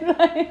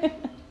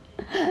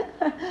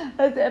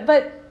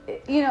 but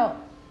you know,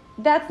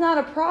 that's not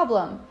a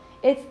problem.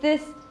 It's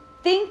this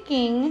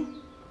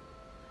thinking.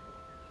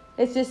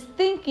 It's just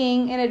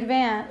thinking in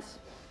advance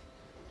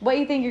what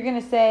you think you're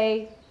going to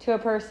say to a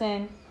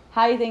person,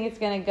 how you think it's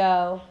going to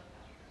go,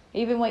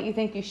 even what you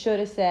think you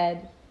should have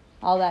said,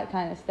 all that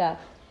kind of stuff.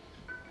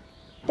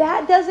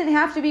 That doesn't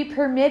have to be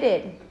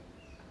permitted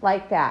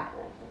like that.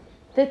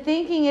 The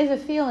thinking is a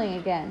feeling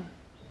again.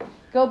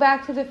 Go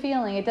back to the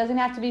feeling. It doesn't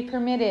have to be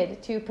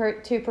permitted to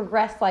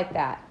progress like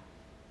that.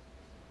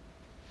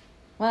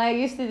 When I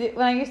used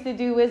to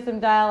do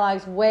wisdom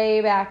dialogues way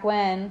back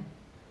when,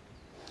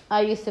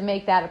 I used to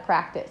make that a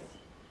practice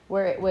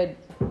where it would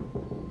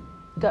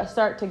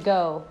start to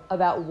go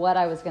about what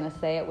I was going to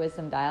say at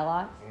wisdom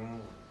dialogues.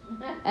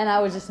 And I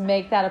would just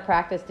make that a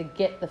practice to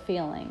get the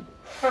feeling.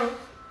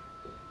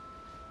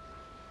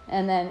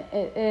 And then,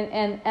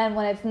 and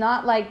when it's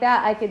not like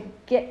that, I could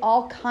get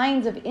all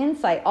kinds of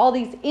insight. All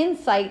these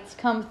insights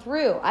come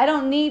through. I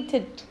don't need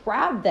to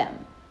grab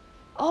them.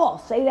 Oh, I'll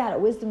say that at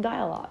wisdom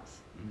dialogues.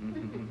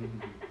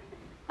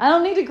 I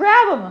don't need to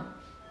grab them.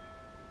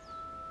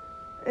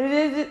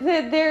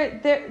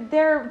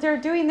 They're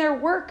doing their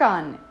work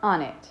on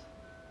it.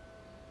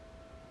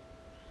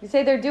 You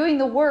say they're doing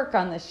the work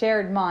on the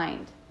shared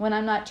mind when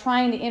I'm not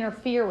trying to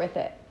interfere with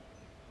it.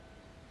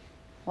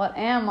 What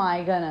am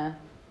I gonna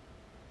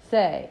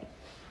say?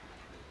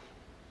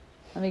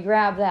 Let me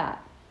grab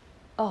that.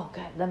 Oh,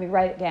 good. Let me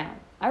write it down.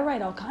 I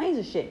write all kinds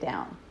of shit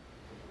down.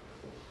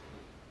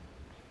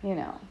 You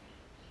know,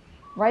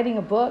 writing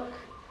a book.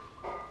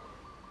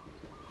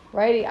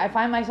 I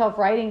find myself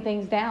writing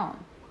things down.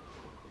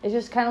 It's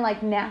just kind of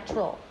like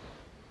natural.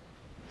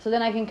 So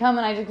then I can come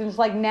and I can just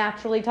like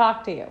naturally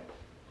talk to you.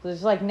 So it's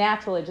just like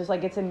natural. It's just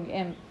like it's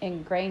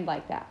ingrained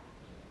like that.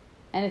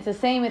 And it's the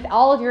same with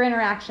all of your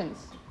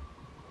interactions.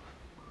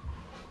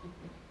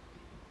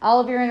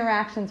 All of your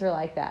interactions are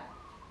like that.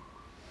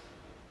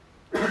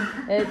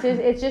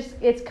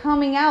 It's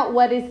coming out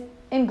what is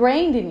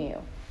ingrained in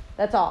you.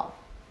 That's all.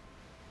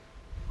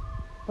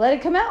 Let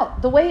it come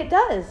out the way it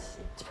does.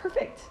 It's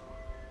perfect.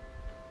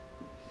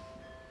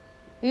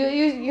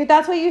 You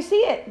that's what you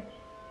see it.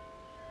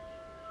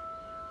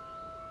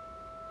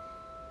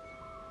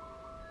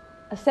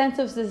 A sense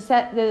of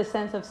the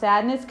sense of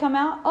sadness come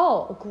out.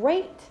 Oh,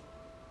 great.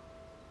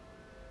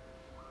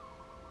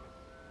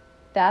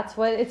 That's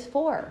what it's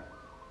for.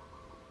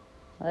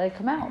 Let it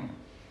come out.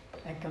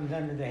 That comes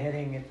under the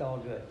heading, it's all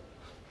good.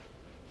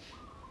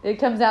 It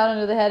comes out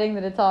under the heading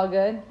that it's all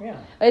good. Yeah.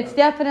 It's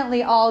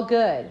definitely all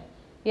good.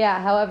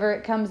 Yeah, however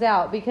it comes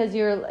out, because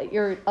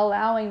you're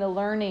allowing the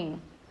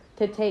learning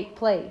to take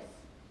place.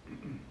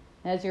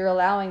 As you're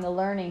allowing the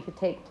learning to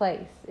take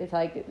place, it's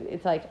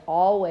like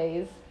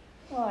always.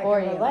 Well, I Or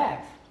can you.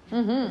 relax.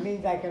 Mm-hmm. It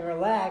means I can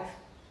relax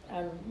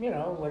and,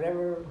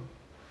 whatever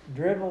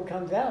dribble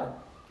comes out.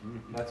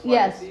 That's why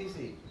Yes. it's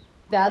easy.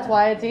 That's Yeah,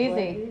 why it's that's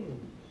easy.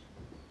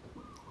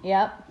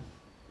 Yep.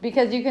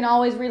 Because you can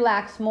always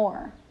relax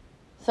more.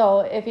 So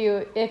if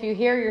you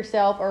hear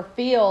yourself or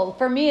feel,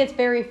 for me it's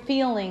very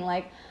feeling,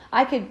 like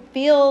I could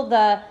feel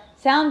the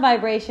sound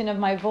vibration of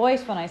my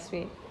voice when I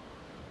speak.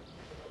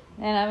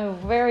 And I'm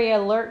very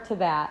alert to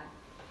that.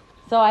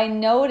 So I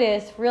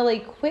notice really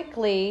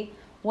quickly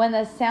when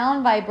the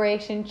sound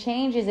vibration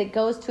changes, it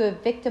goes to a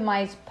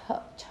victimized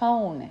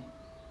tone.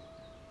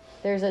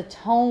 There's a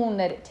tone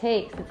that it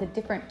takes. It's a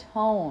different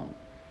tone.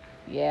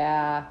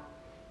 Yeah,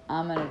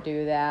 I'm going to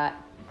do that.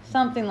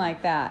 Something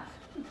like that.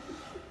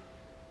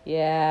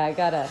 Yeah, I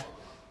got to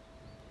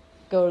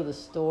go to the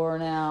store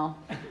now.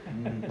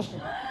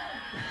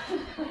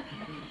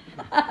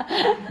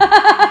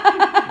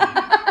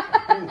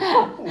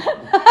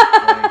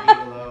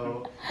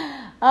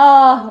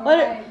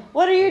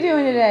 What are you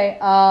doing today?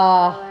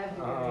 I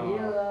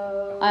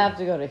have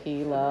to go to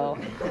Hilo.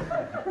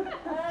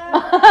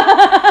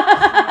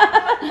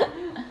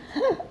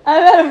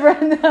 I've had a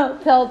friend that'll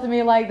tell it to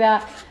me like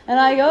that, and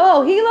I go,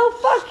 "Oh, Hilo?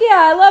 Fuck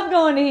yeah, I love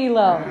going to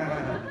Hilo."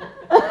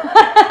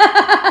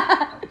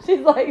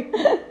 she's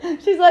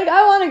like,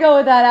 I want to go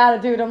with that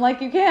attitude. I'm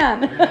like, you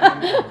can.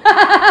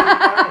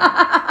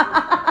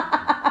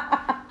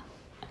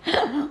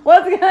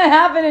 What's going to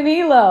happen in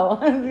Hilo?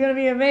 It's going to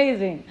be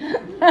amazing.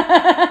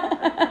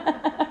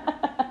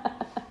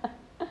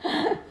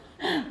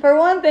 For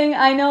one thing,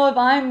 I know if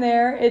I'm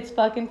there, it's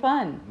fucking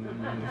fun.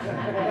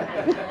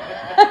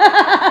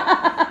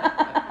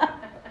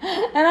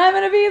 And I'm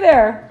going to be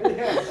there.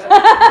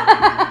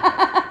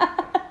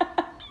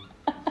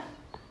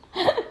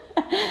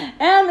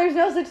 And there's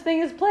no such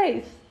thing as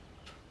place.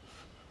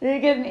 You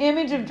get an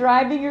image of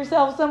driving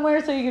yourself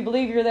somewhere so you can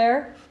believe you're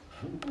there.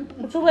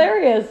 It's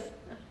hilarious.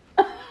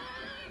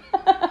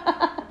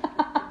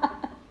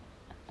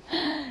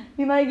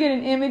 You might get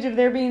an image of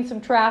there being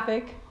some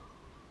traffic.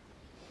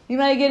 You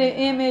might get an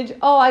image,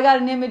 I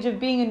got an image of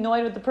being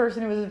annoyed with the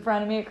person who was in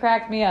front of me. It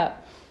cracked me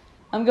up.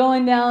 I'm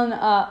going down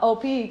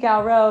OP,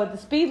 Cal Road. The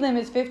speed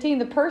limit is 15.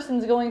 The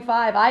person's going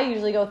 5. I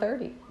usually go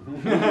 30.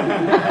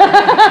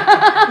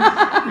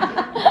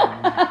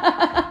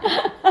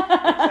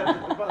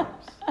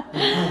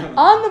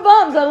 On the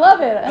bumps, I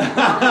love it.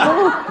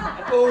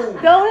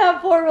 Don't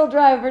have 4-wheel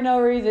drive for no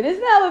reason.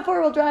 Isn't that what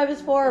 4-wheel drive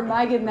is for? Or am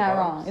I getting that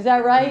wrong? Is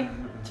that right?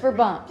 It's for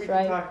bumps, We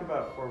right? can talk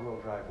about 4-wheel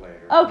drive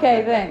later.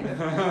 Okay, thanks.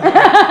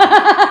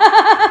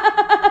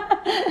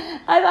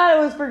 I thought it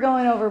was for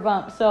going over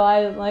bumps, so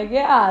I was like,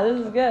 yeah, this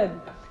is good.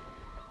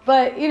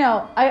 But,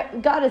 I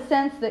got a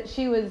sense that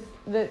she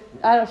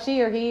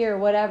or he or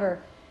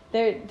whatever,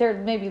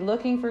 they're maybe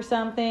looking for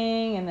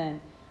something, and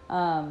then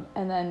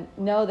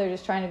no, they're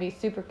just trying to be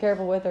super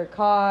careful with their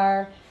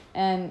car,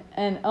 and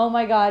oh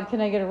my God,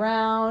 can I get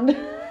around?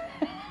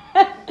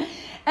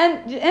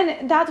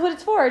 and that's what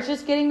it's for. It's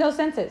just getting those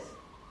senses.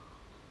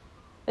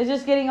 It's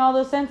just getting all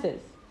those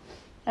senses.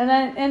 And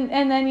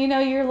then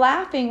you're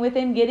laughing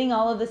within getting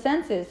all of the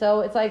senses.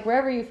 So it's like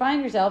wherever you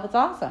find yourself, it's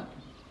awesome.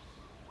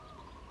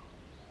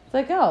 It's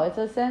like, it's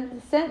a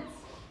sense.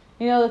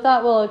 The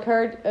thought will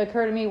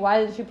occur to me,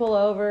 why did she pull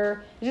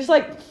over? It's just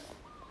like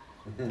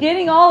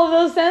getting all of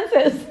those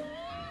senses.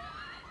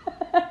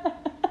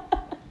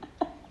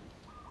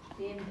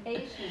 The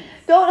impatience.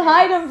 Don't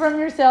hide them from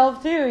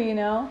yourself too,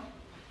 No,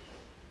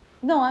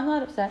 I'm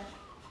not upset.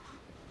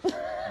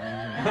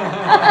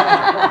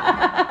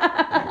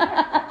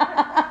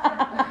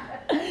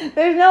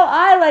 There's no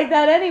I like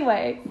that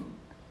anyway.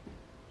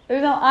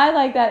 There's no I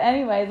like that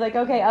anyway. It's like,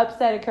 okay,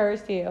 upset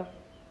occurs to you.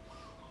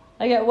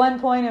 Like at one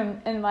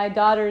point in my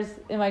daughter's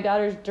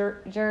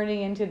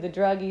journey into the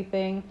druggy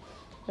thing,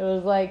 it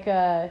was like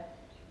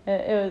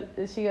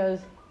she goes,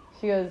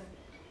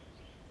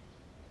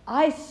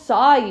 I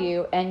saw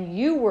you and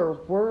you were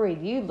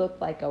worried. You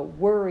looked like a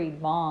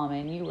worried mom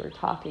and you were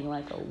talking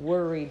like a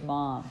worried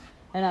mom.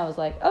 And I was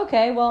like,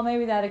 okay, well,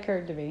 maybe that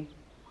occurred to me.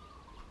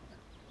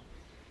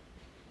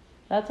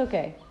 That's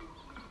okay.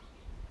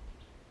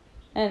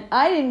 And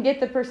I didn't get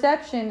the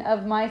perception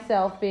of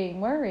myself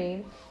being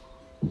worried,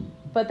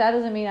 but that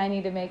doesn't mean I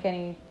need to make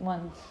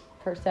anyone's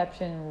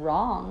perception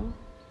wrong.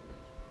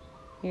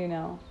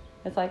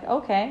 It's like,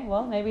 okay,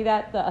 well, maybe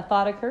a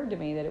thought occurred to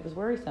me that it was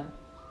worrisome.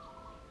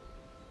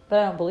 But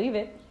I don't believe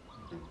it.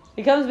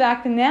 It comes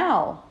back to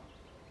now.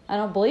 I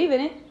don't believe in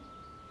it.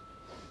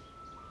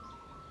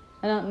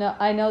 I don't know.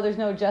 I know there's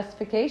no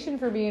justification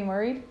for being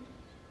worried.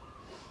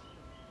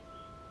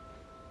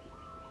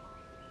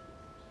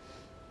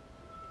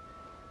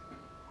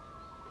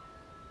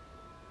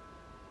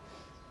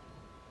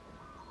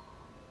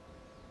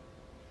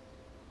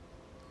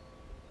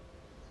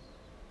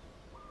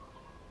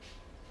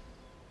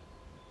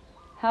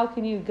 How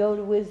can you go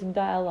to Wisdom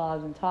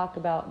Dialogue and talk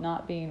about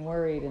not being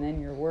worried and then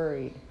you're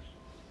worried?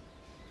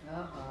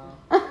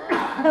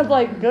 I was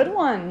like, good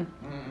one.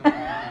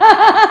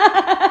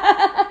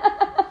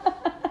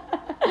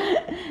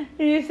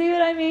 Do you see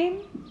what I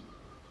mean?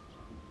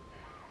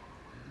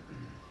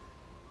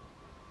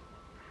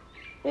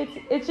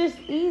 It's just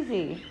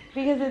easy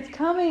because it's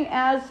coming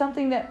as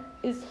something that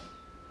is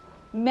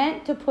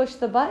meant to push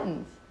the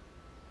buttons.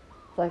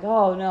 It's like,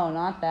 oh no,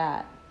 not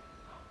that.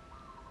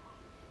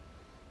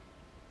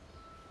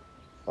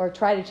 Or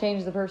try to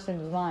change the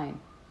person's mind.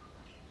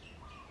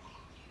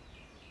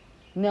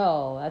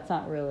 No, that's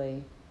not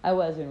really. I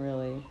wasn't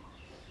really.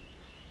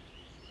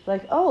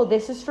 Like, oh,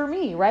 this is for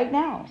me right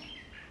now.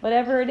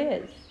 Whatever it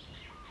is.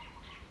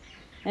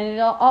 And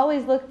it'll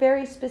always look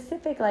very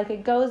specific, like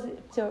it goes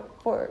to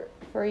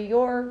for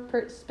your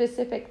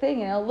specific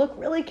thing, and it'll look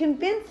really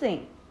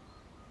convincing.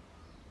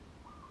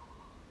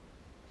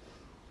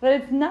 But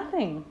it's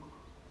nothing.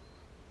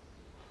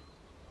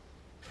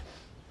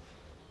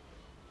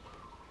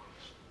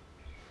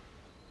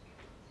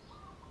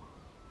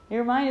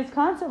 Your mind is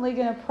constantly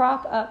going to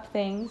prop up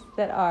things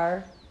that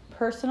are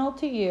personal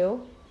to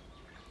you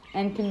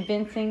and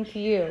convincing to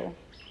you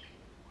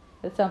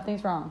that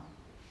something's wrong.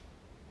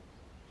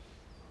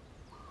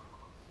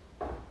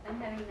 I'm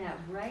having that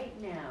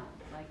right now.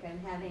 Like I'm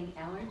having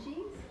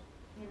allergies,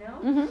 you know?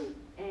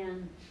 Mm-hmm.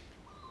 And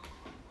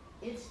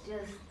it's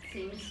just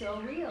seems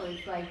so real.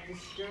 It's like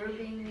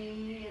disturbing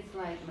me. It's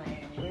like my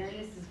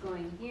awareness is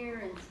going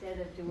here instead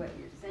of to what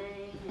you're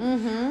saying.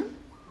 Mm-hmm.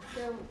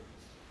 So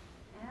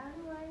how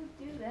do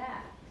I do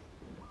that?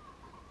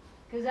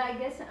 Because I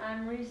guess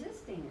I'm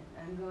resisting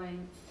it. I'm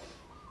going,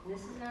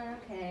 this is not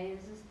okay.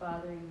 This is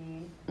bothering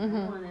me. Mm-hmm.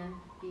 I want to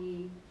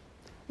be...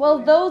 Well,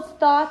 those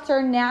thoughts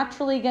are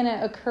naturally going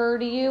to occur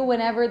to you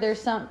whenever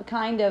there's some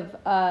kind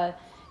of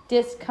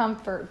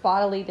discomfort,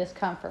 bodily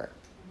discomfort.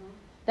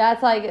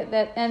 That's like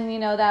that, and you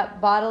know that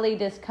bodily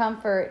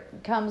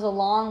discomfort comes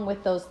along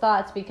with those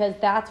thoughts because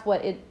that's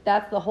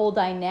the whole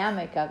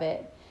dynamic of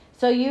it.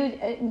 So you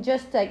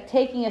just like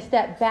taking a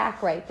step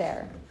back right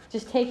there,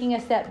 just taking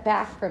a step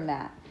back from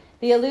that.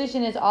 The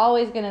illusion is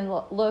always going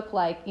to look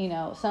like, you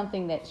know,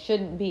 something that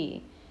shouldn't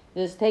be.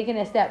 Just taking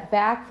a step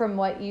back from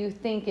what you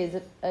think is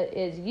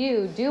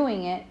you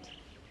doing it,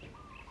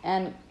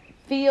 and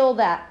feel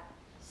that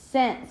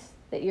sense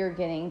that you're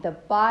getting, the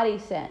body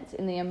sense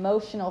in the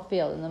emotional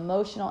field, in the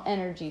emotional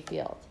energy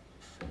field.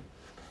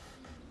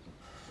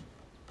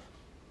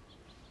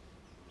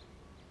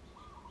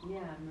 Yeah,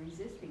 I'm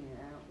resisting it.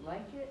 I don't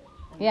like it.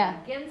 I'm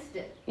Yeah. against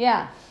it.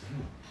 Yeah.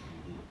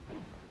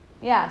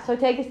 Yeah, so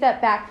take a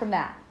step back from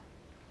that.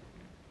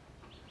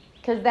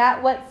 Because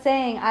what's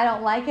saying, I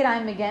don't like it,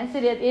 I'm against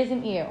it, it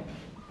isn't you.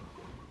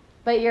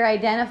 But you're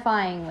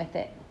identifying with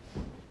it.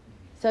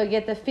 So you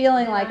get the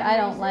feeling Then like I'm I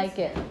don't like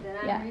it. resistant. Then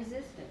Yeah. I'm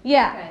resistant.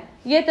 Yeah. Okay.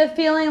 You get the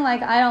feeling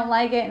like I don't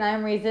like it and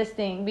I'm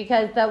resisting,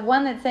 because the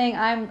one that's saying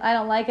I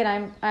don't like it,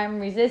 I'm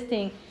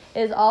resisting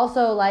is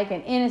also like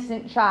an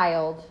innocent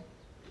child.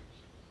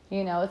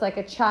 You know, it's like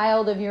a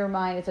child of your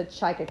mind.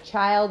 It's like a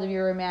child of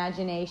your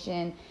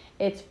imagination.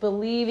 It's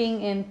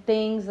believing in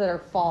things that are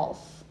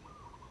false.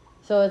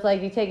 So it's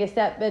like you take a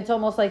step, it's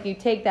almost like you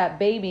take that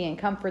baby and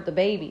comfort the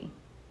baby.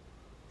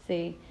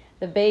 See,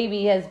 the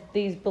baby has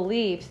these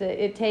beliefs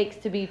that it takes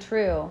to be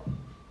true.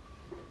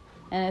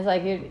 And it's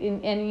like,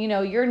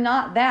 you're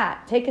not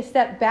that. Take a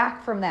step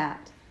back from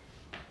that.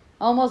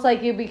 Almost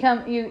like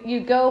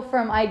you go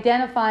from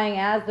identifying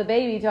as the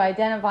baby to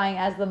identifying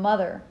as the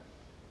mother.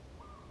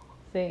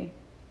 See?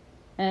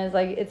 And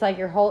it's like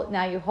you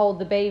hold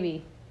the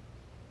baby.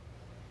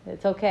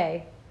 It's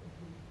okay.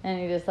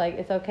 And you're just like,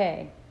 it's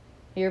okay.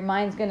 Your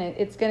mind's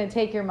it's gonna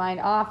take your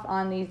mind off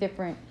on these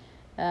different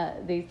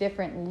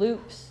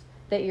loops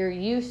that you're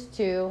used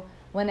to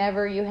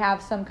whenever you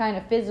have some kind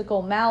of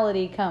physical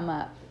malady come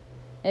up.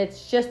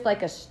 It's just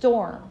like a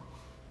storm.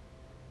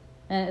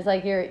 And it's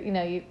like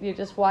you're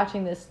just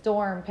watching this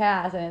storm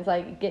pass, and it's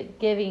like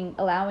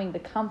allowing the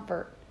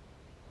comfort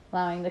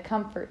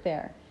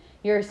there.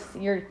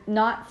 You're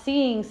not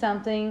seeing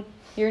something.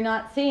 You're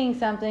not seeing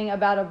something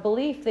about a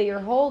belief that you're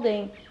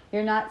holding.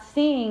 You're not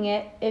seeing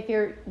it if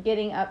you're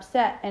getting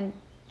upset and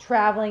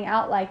traveling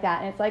out like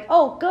that. And it's like,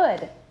 oh,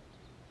 good.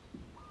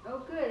 Oh,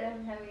 good.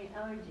 I'm having an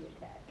allergy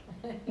attack.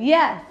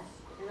 Yes.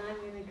 And I'm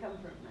going to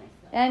comfort myself.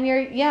 And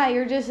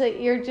you're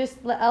just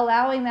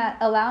allowing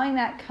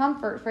that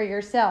comfort for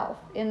yourself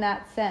in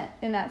that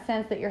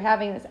sense that you're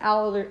having this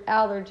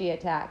allergy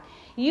attack.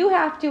 You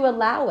have to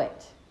allow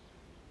it.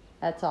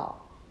 That's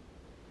all.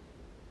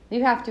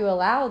 You have to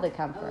allow the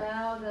comfort.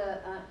 Allow the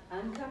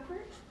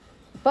uncomfort?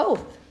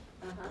 Both.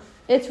 Uh-huh.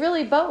 It's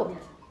really both. Yeah.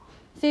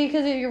 See,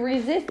 because you're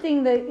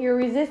resisting the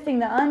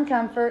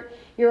uncomfort,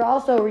 you're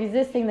also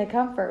resisting the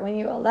comfort. When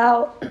you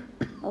allow,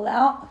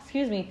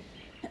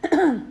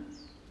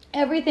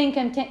 everything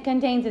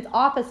contains its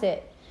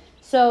opposite.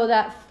 So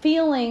that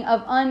feeling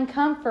of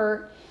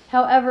uncomfort,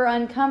 however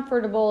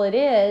uncomfortable it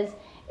is,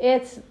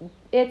 it's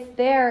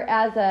there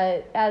as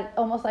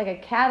almost like a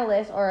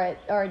catalyst or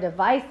a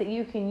device that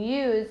you can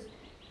use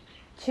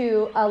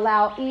to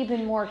allow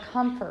even more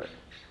comfort.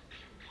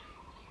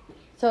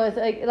 So it's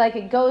like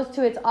it goes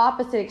to its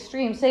opposite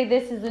extreme. Say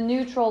this is the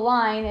neutral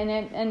line, and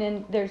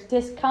then there's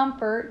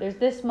discomfort. There's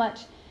this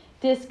much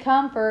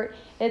discomfort.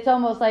 It's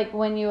almost like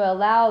when you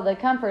allow the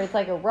comfort, it's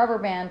like a rubber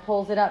band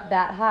pulls it up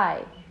that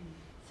high.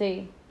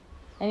 See,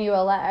 and you're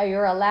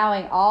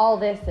allowing all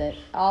this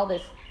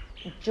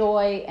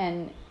joy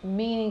and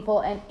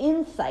meaningful and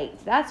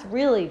insights. That's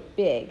really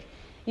big.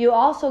 You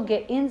also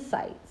get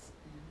insights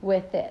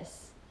with this.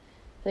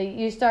 So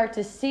you start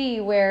to see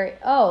where,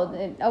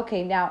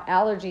 okay, now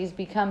allergies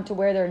become to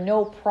where they're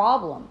no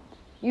problem.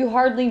 You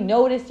hardly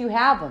notice you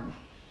have them.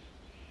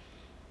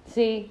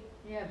 See?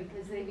 Yeah,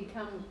 because they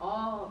become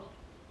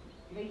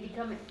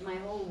my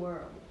whole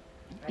world.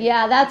 Right?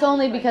 Yeah, that's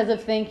only because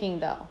of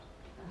thinking, though.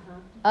 Uh-huh.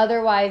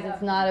 Otherwise,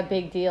 it's not a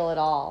big deal at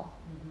all.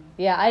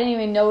 Yeah, I didn't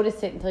even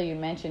notice it until you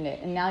mentioned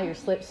it, and now you're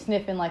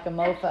sniffing like a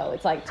mofo.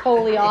 It's like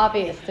totally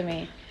obvious to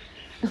me.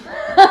 I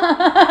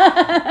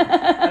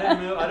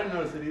didn't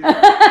notice it either.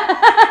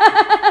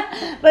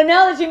 But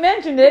now that you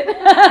mentioned it,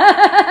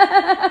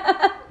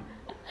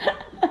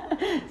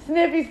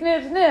 sniffy,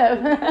 sniff, sniff.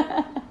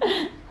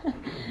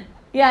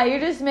 Yeah, you're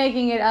just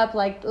making it up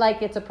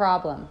like it's a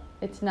problem.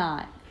 It's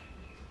not.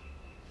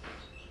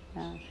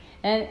 No.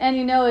 And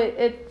you know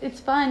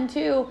it's fun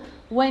too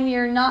when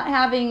you're not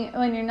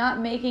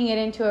making it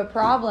into a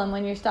problem,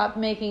 when you stop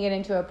making it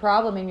into a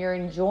problem and you're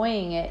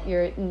enjoying it,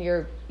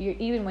 you're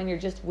even when you're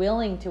just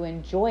willing to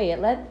enjoy it.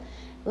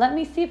 Let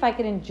me see if I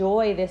can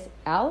enjoy this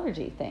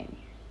allergy thing,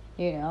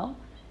 you know?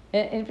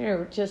 If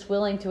you're just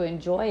willing to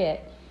enjoy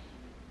it,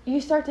 you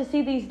start to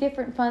see these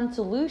different fun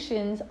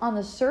solutions on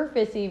the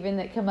surface even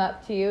that come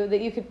up to you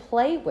that you could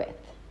play with.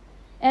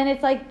 And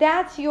it's like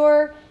that's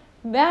your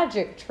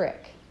magic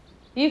trick.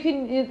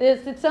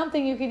 It's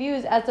something you could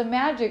use as a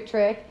magic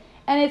trick,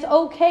 and it's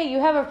okay. You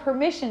have a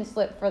permission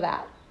slip for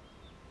that.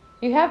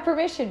 You have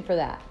permission for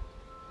that.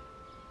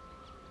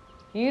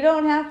 You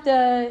don't have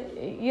to,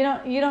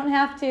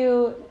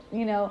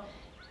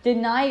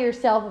 deny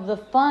yourself of the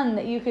fun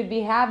that you could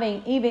be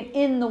having even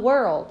in the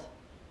world.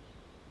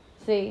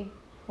 See,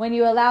 when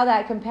you allow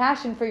that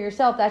compassion for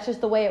yourself, that's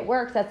just the way it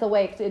works. That's the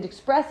way it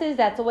expresses.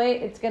 That's the way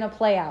it's going to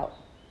play out.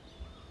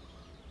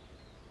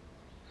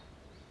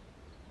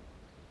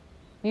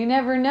 You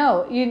never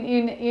know.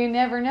 You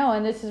never know,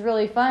 and this is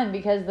really fun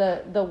because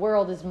the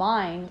world is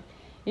mind.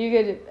 You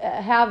could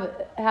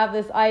have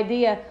this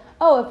idea.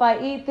 Oh, if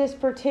I eat this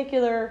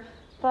particular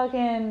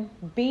fucking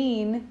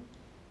bean,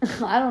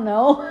 I don't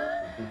know,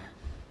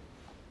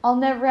 I'll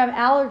never have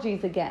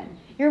allergies again.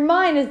 Your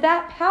mind is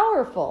that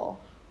powerful.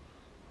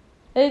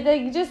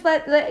 Just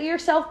let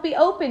yourself be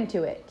open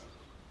to it.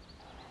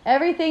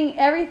 Everything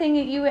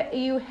that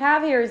you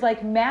have here is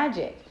like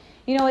magic.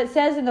 You know, it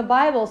says in the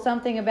Bible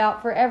something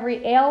about for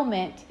every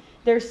ailment,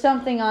 there's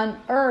something on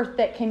earth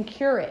that can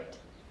cure it.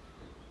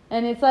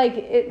 And it's like,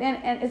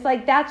 it's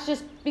like that's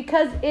just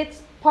because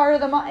it's part of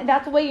the mind.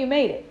 That's the way you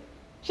made it.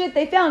 Shit,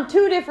 they found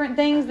 2 different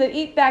things that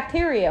eat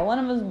bacteria. One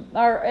of them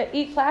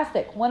eat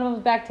plastic. One of them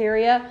is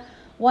bacteria.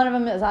 One of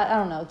them is, I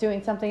don't know,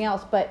 doing something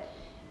else. But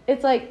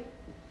it's like,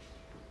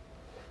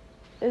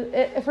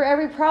 for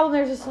every problem,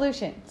 there's a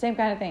solution. Same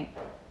kind of thing.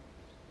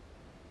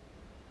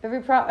 Every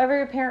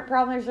apparent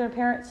problem, there's an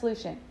apparent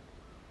solution.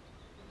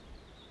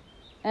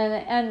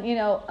 And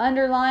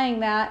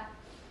underlying that,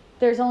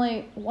 there's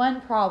only one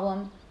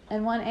problem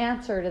and one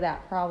answer to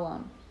that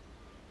problem.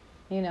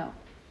 And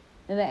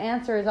the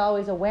answer is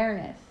always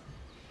awareness.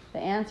 The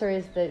answer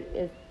is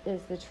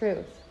the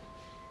truth.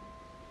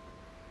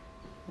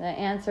 The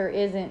answer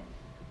isn't,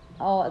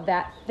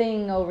 that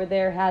thing over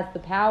there has the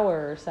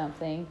power or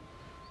something.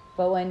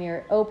 But when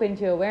you're open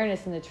to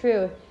awareness and the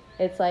truth,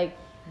 it's like,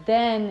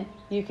 then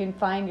you can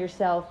find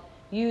yourself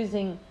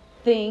using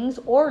things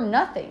or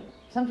nothing.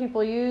 Some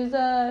people use,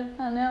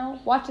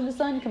 watching the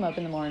sun come up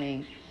in the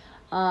morning.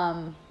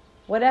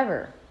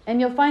 Whatever.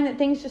 And you'll find that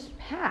things just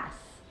pass.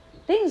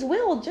 Things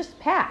will just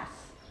pass.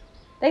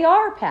 They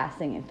are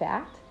passing, in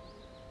fact.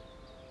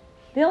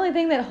 The only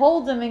thing that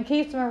holds them and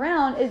keeps them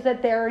around is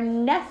that they're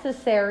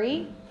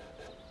necessary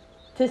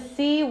to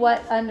see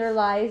what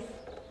underlies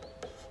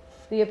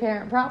the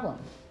apparent problem.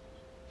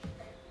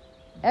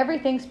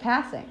 Everything's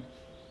passing.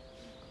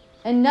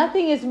 And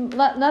nothing is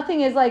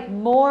like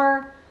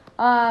more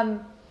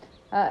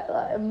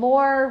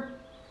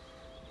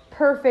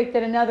perfect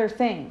than another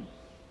thing.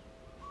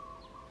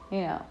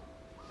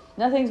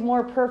 Nothing's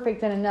more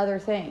perfect than another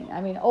thing. I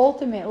mean,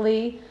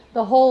 ultimately,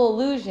 the whole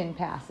illusion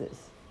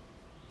passes.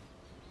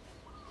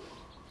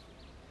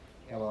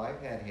 Yeah, well,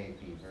 I've had hay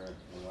fever,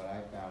 and what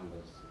I found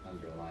was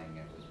underlying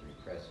it was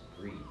repressed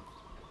grief.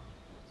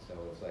 So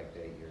it's like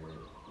that your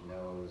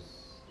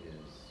nose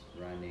is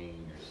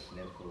running, you're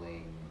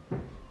sniffling,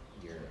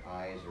 your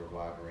eyes are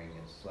watering.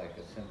 It's like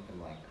a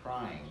symptom like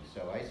crying.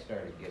 So I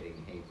started getting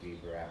hay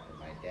fever after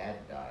my dad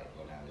died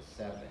when I was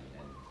 7,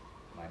 and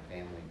my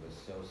family was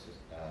so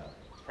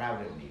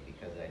proud of me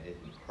because I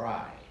didn't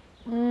cry.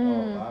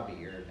 Oh, Bobby,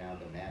 you're now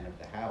the man of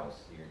the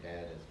house. Your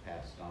dad has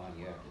passed on.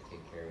 You have to take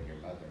care of your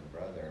mother and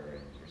brother,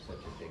 and you're such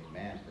a big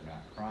man for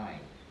not crying.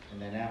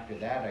 And then after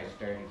that, I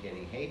started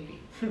getting hay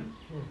fever.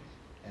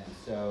 And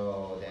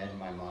so then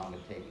my mom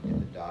would take me to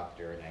the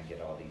doctor, and I'd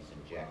get all these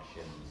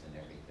injections and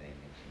everything,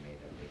 and she made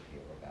a big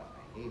deal about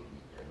my hay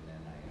fever. And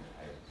then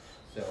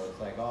so it's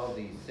like all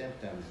these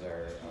symptoms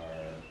are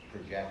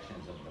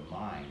projections of the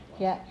mind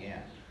once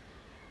again.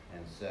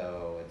 And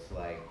so it's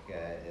like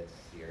it's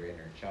your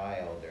inner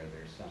child, or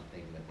there's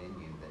something within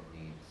you that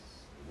needs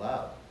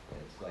love.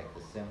 It's like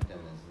the symptom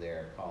is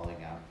there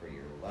calling out for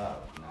your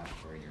love, not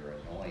for your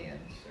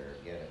annoyance or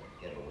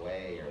get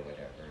away or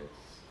whatever.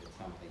 It's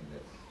something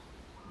that's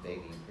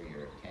begging for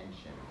your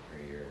attention, for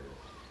your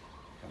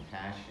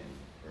compassion,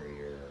 for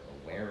your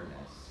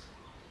awareness,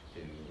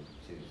 to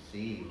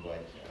see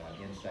what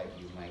insight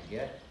you might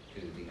get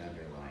to the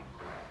underlying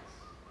threats,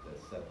 the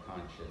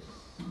subconscious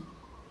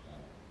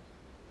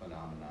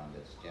phenomenon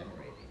that's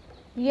generating it.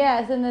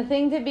 Yes, and the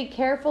thing to be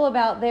careful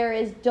about there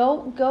is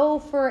don't go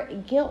for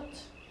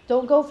guilt.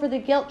 Don't go for the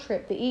guilt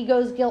trip, the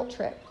ego's guilt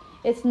trip.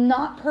 It's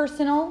not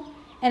personal,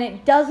 and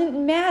it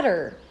doesn't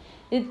matter.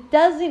 It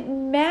doesn't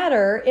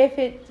matter if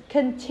it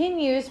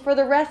continues for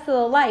the rest of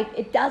the life.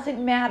 It doesn't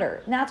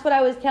matter. And that's what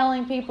I was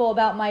telling people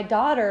about my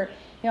daughter.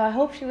 I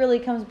hope she really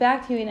comes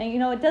back to you. And,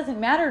 it doesn't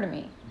matter to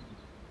me.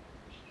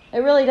 It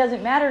really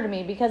doesn't matter to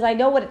me because I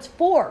know what it's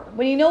for.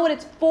 When you know what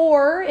it's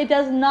for, it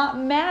does not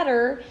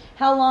matter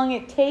how long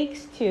it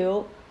takes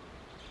to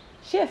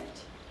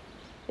shift.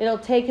 It'll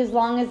take as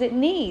long as it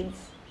needs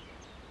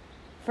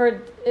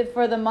for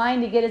the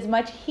mind to get as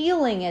much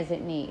healing as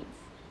it needs.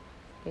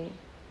 Okay?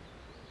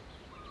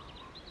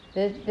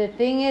 The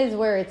thing is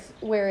where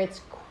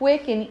it's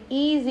quick and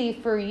easy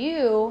for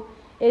you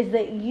is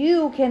that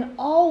you can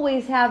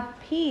always have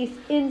peace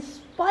in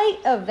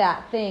spite of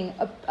that thing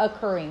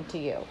occurring to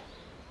you.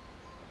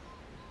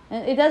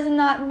 And it does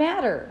not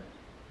matter.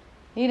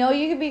 You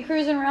could be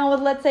cruising around with,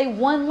 let's say,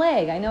 one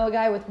leg. I know a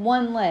guy with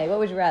one leg. What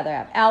would you rather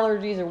have?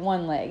 Allergies or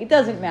one leg? It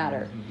doesn't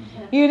matter.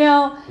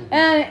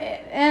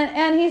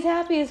 And he's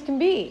happy as can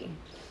be.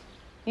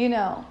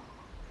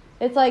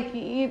 It's like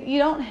you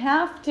don't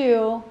have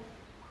to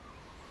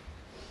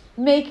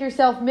make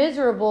yourself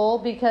miserable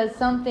because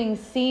something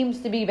seems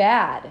to be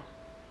bad.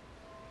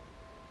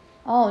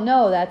 Oh,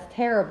 no, that's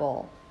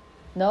terrible.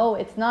 No,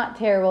 it's not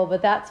terrible,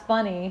 but that's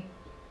funny.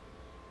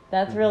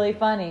 That's really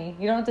funny.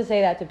 You don't have to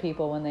say that to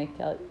people when they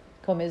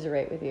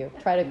commiserate with you.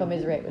 Try to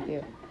commiserate with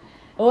you.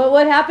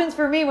 What happens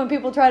for me when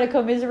people try to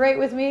commiserate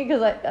with me?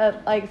 Because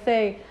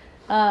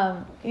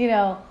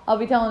I'll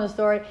be telling a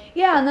story.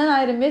 Yeah, and then I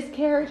had a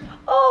miscarriage.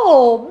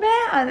 Oh,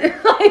 man.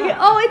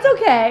 It's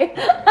okay.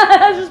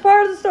 That's just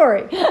part of the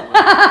story.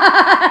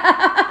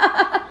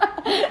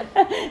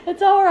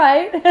 It's all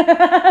right.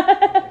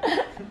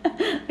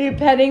 Are you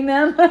petting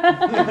them?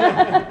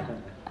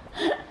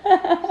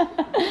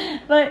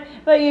 But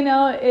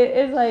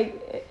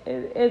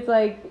it's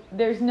like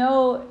there's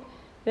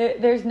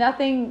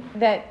nothing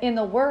that in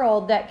the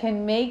world that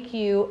can make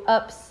you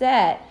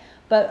upset.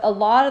 But a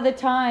lot of the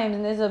times,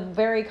 and this is a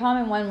very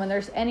common one, when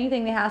there's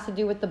anything that has to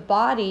do with the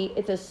body,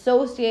 it's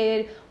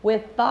associated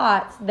with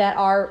thoughts that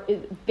are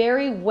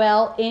very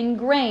well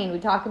ingrained. We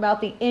talked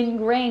about the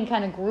ingrained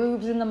kind of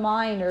grooves in the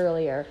mind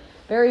earlier.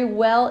 Very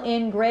well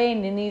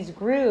ingrained in these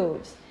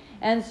grooves.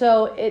 And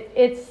so it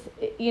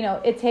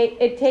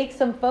takes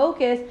some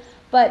focus,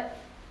 but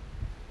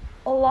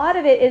a lot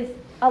of it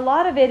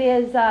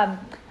is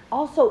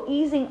also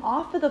easing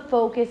off of the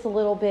focus a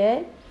little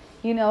bit,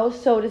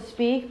 so to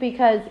speak,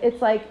 because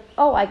it's like,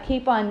 I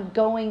keep on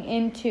going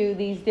into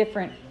these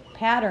different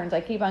patterns.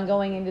 I keep on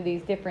going into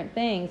these different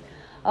things.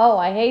 Oh,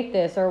 I hate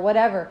this or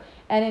whatever.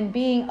 And in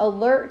being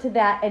alert to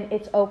that, and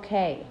it's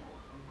okay.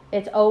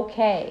 It's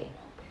okay.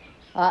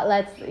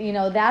 That's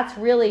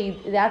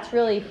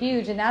really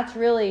huge, and that's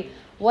really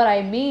what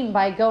I mean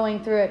by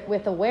going through it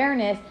with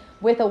awareness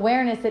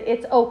that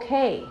it's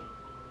okay.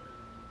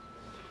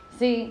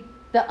 See,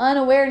 the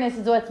unawareness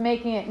is what's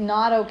making it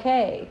not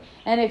okay.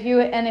 And if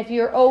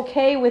you're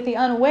okay with the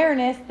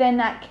unawareness, then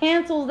that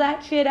cancels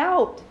that shit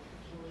out.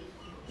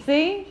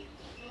 See?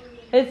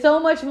 It's so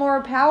much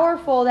more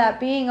powerful that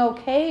being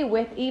okay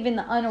with even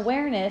the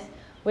unawareness,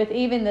 with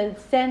even the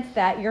sense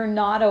that you're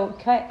not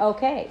okay.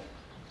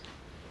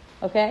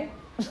 Okay?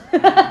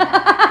 No.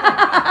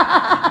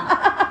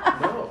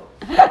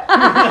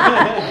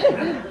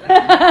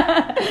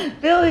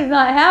 Billy's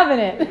not having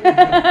it.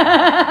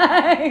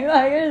 He's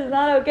like, it's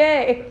not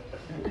okay.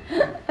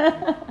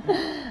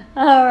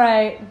 All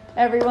right,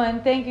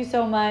 everyone, thank you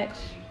so much.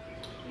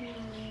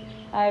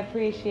 I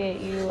appreciate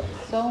you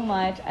so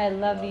much. I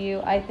love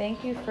you. I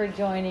thank you for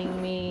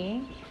joining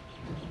me.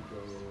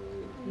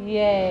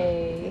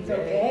 Yay. It's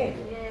okay.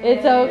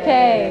 It's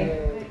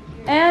okay.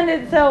 And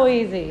it's so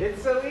easy.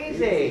 It's so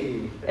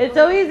easy. It's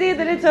so easy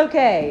that it's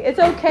okay. It's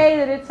okay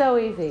that it's so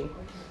easy.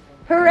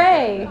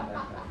 Hooray.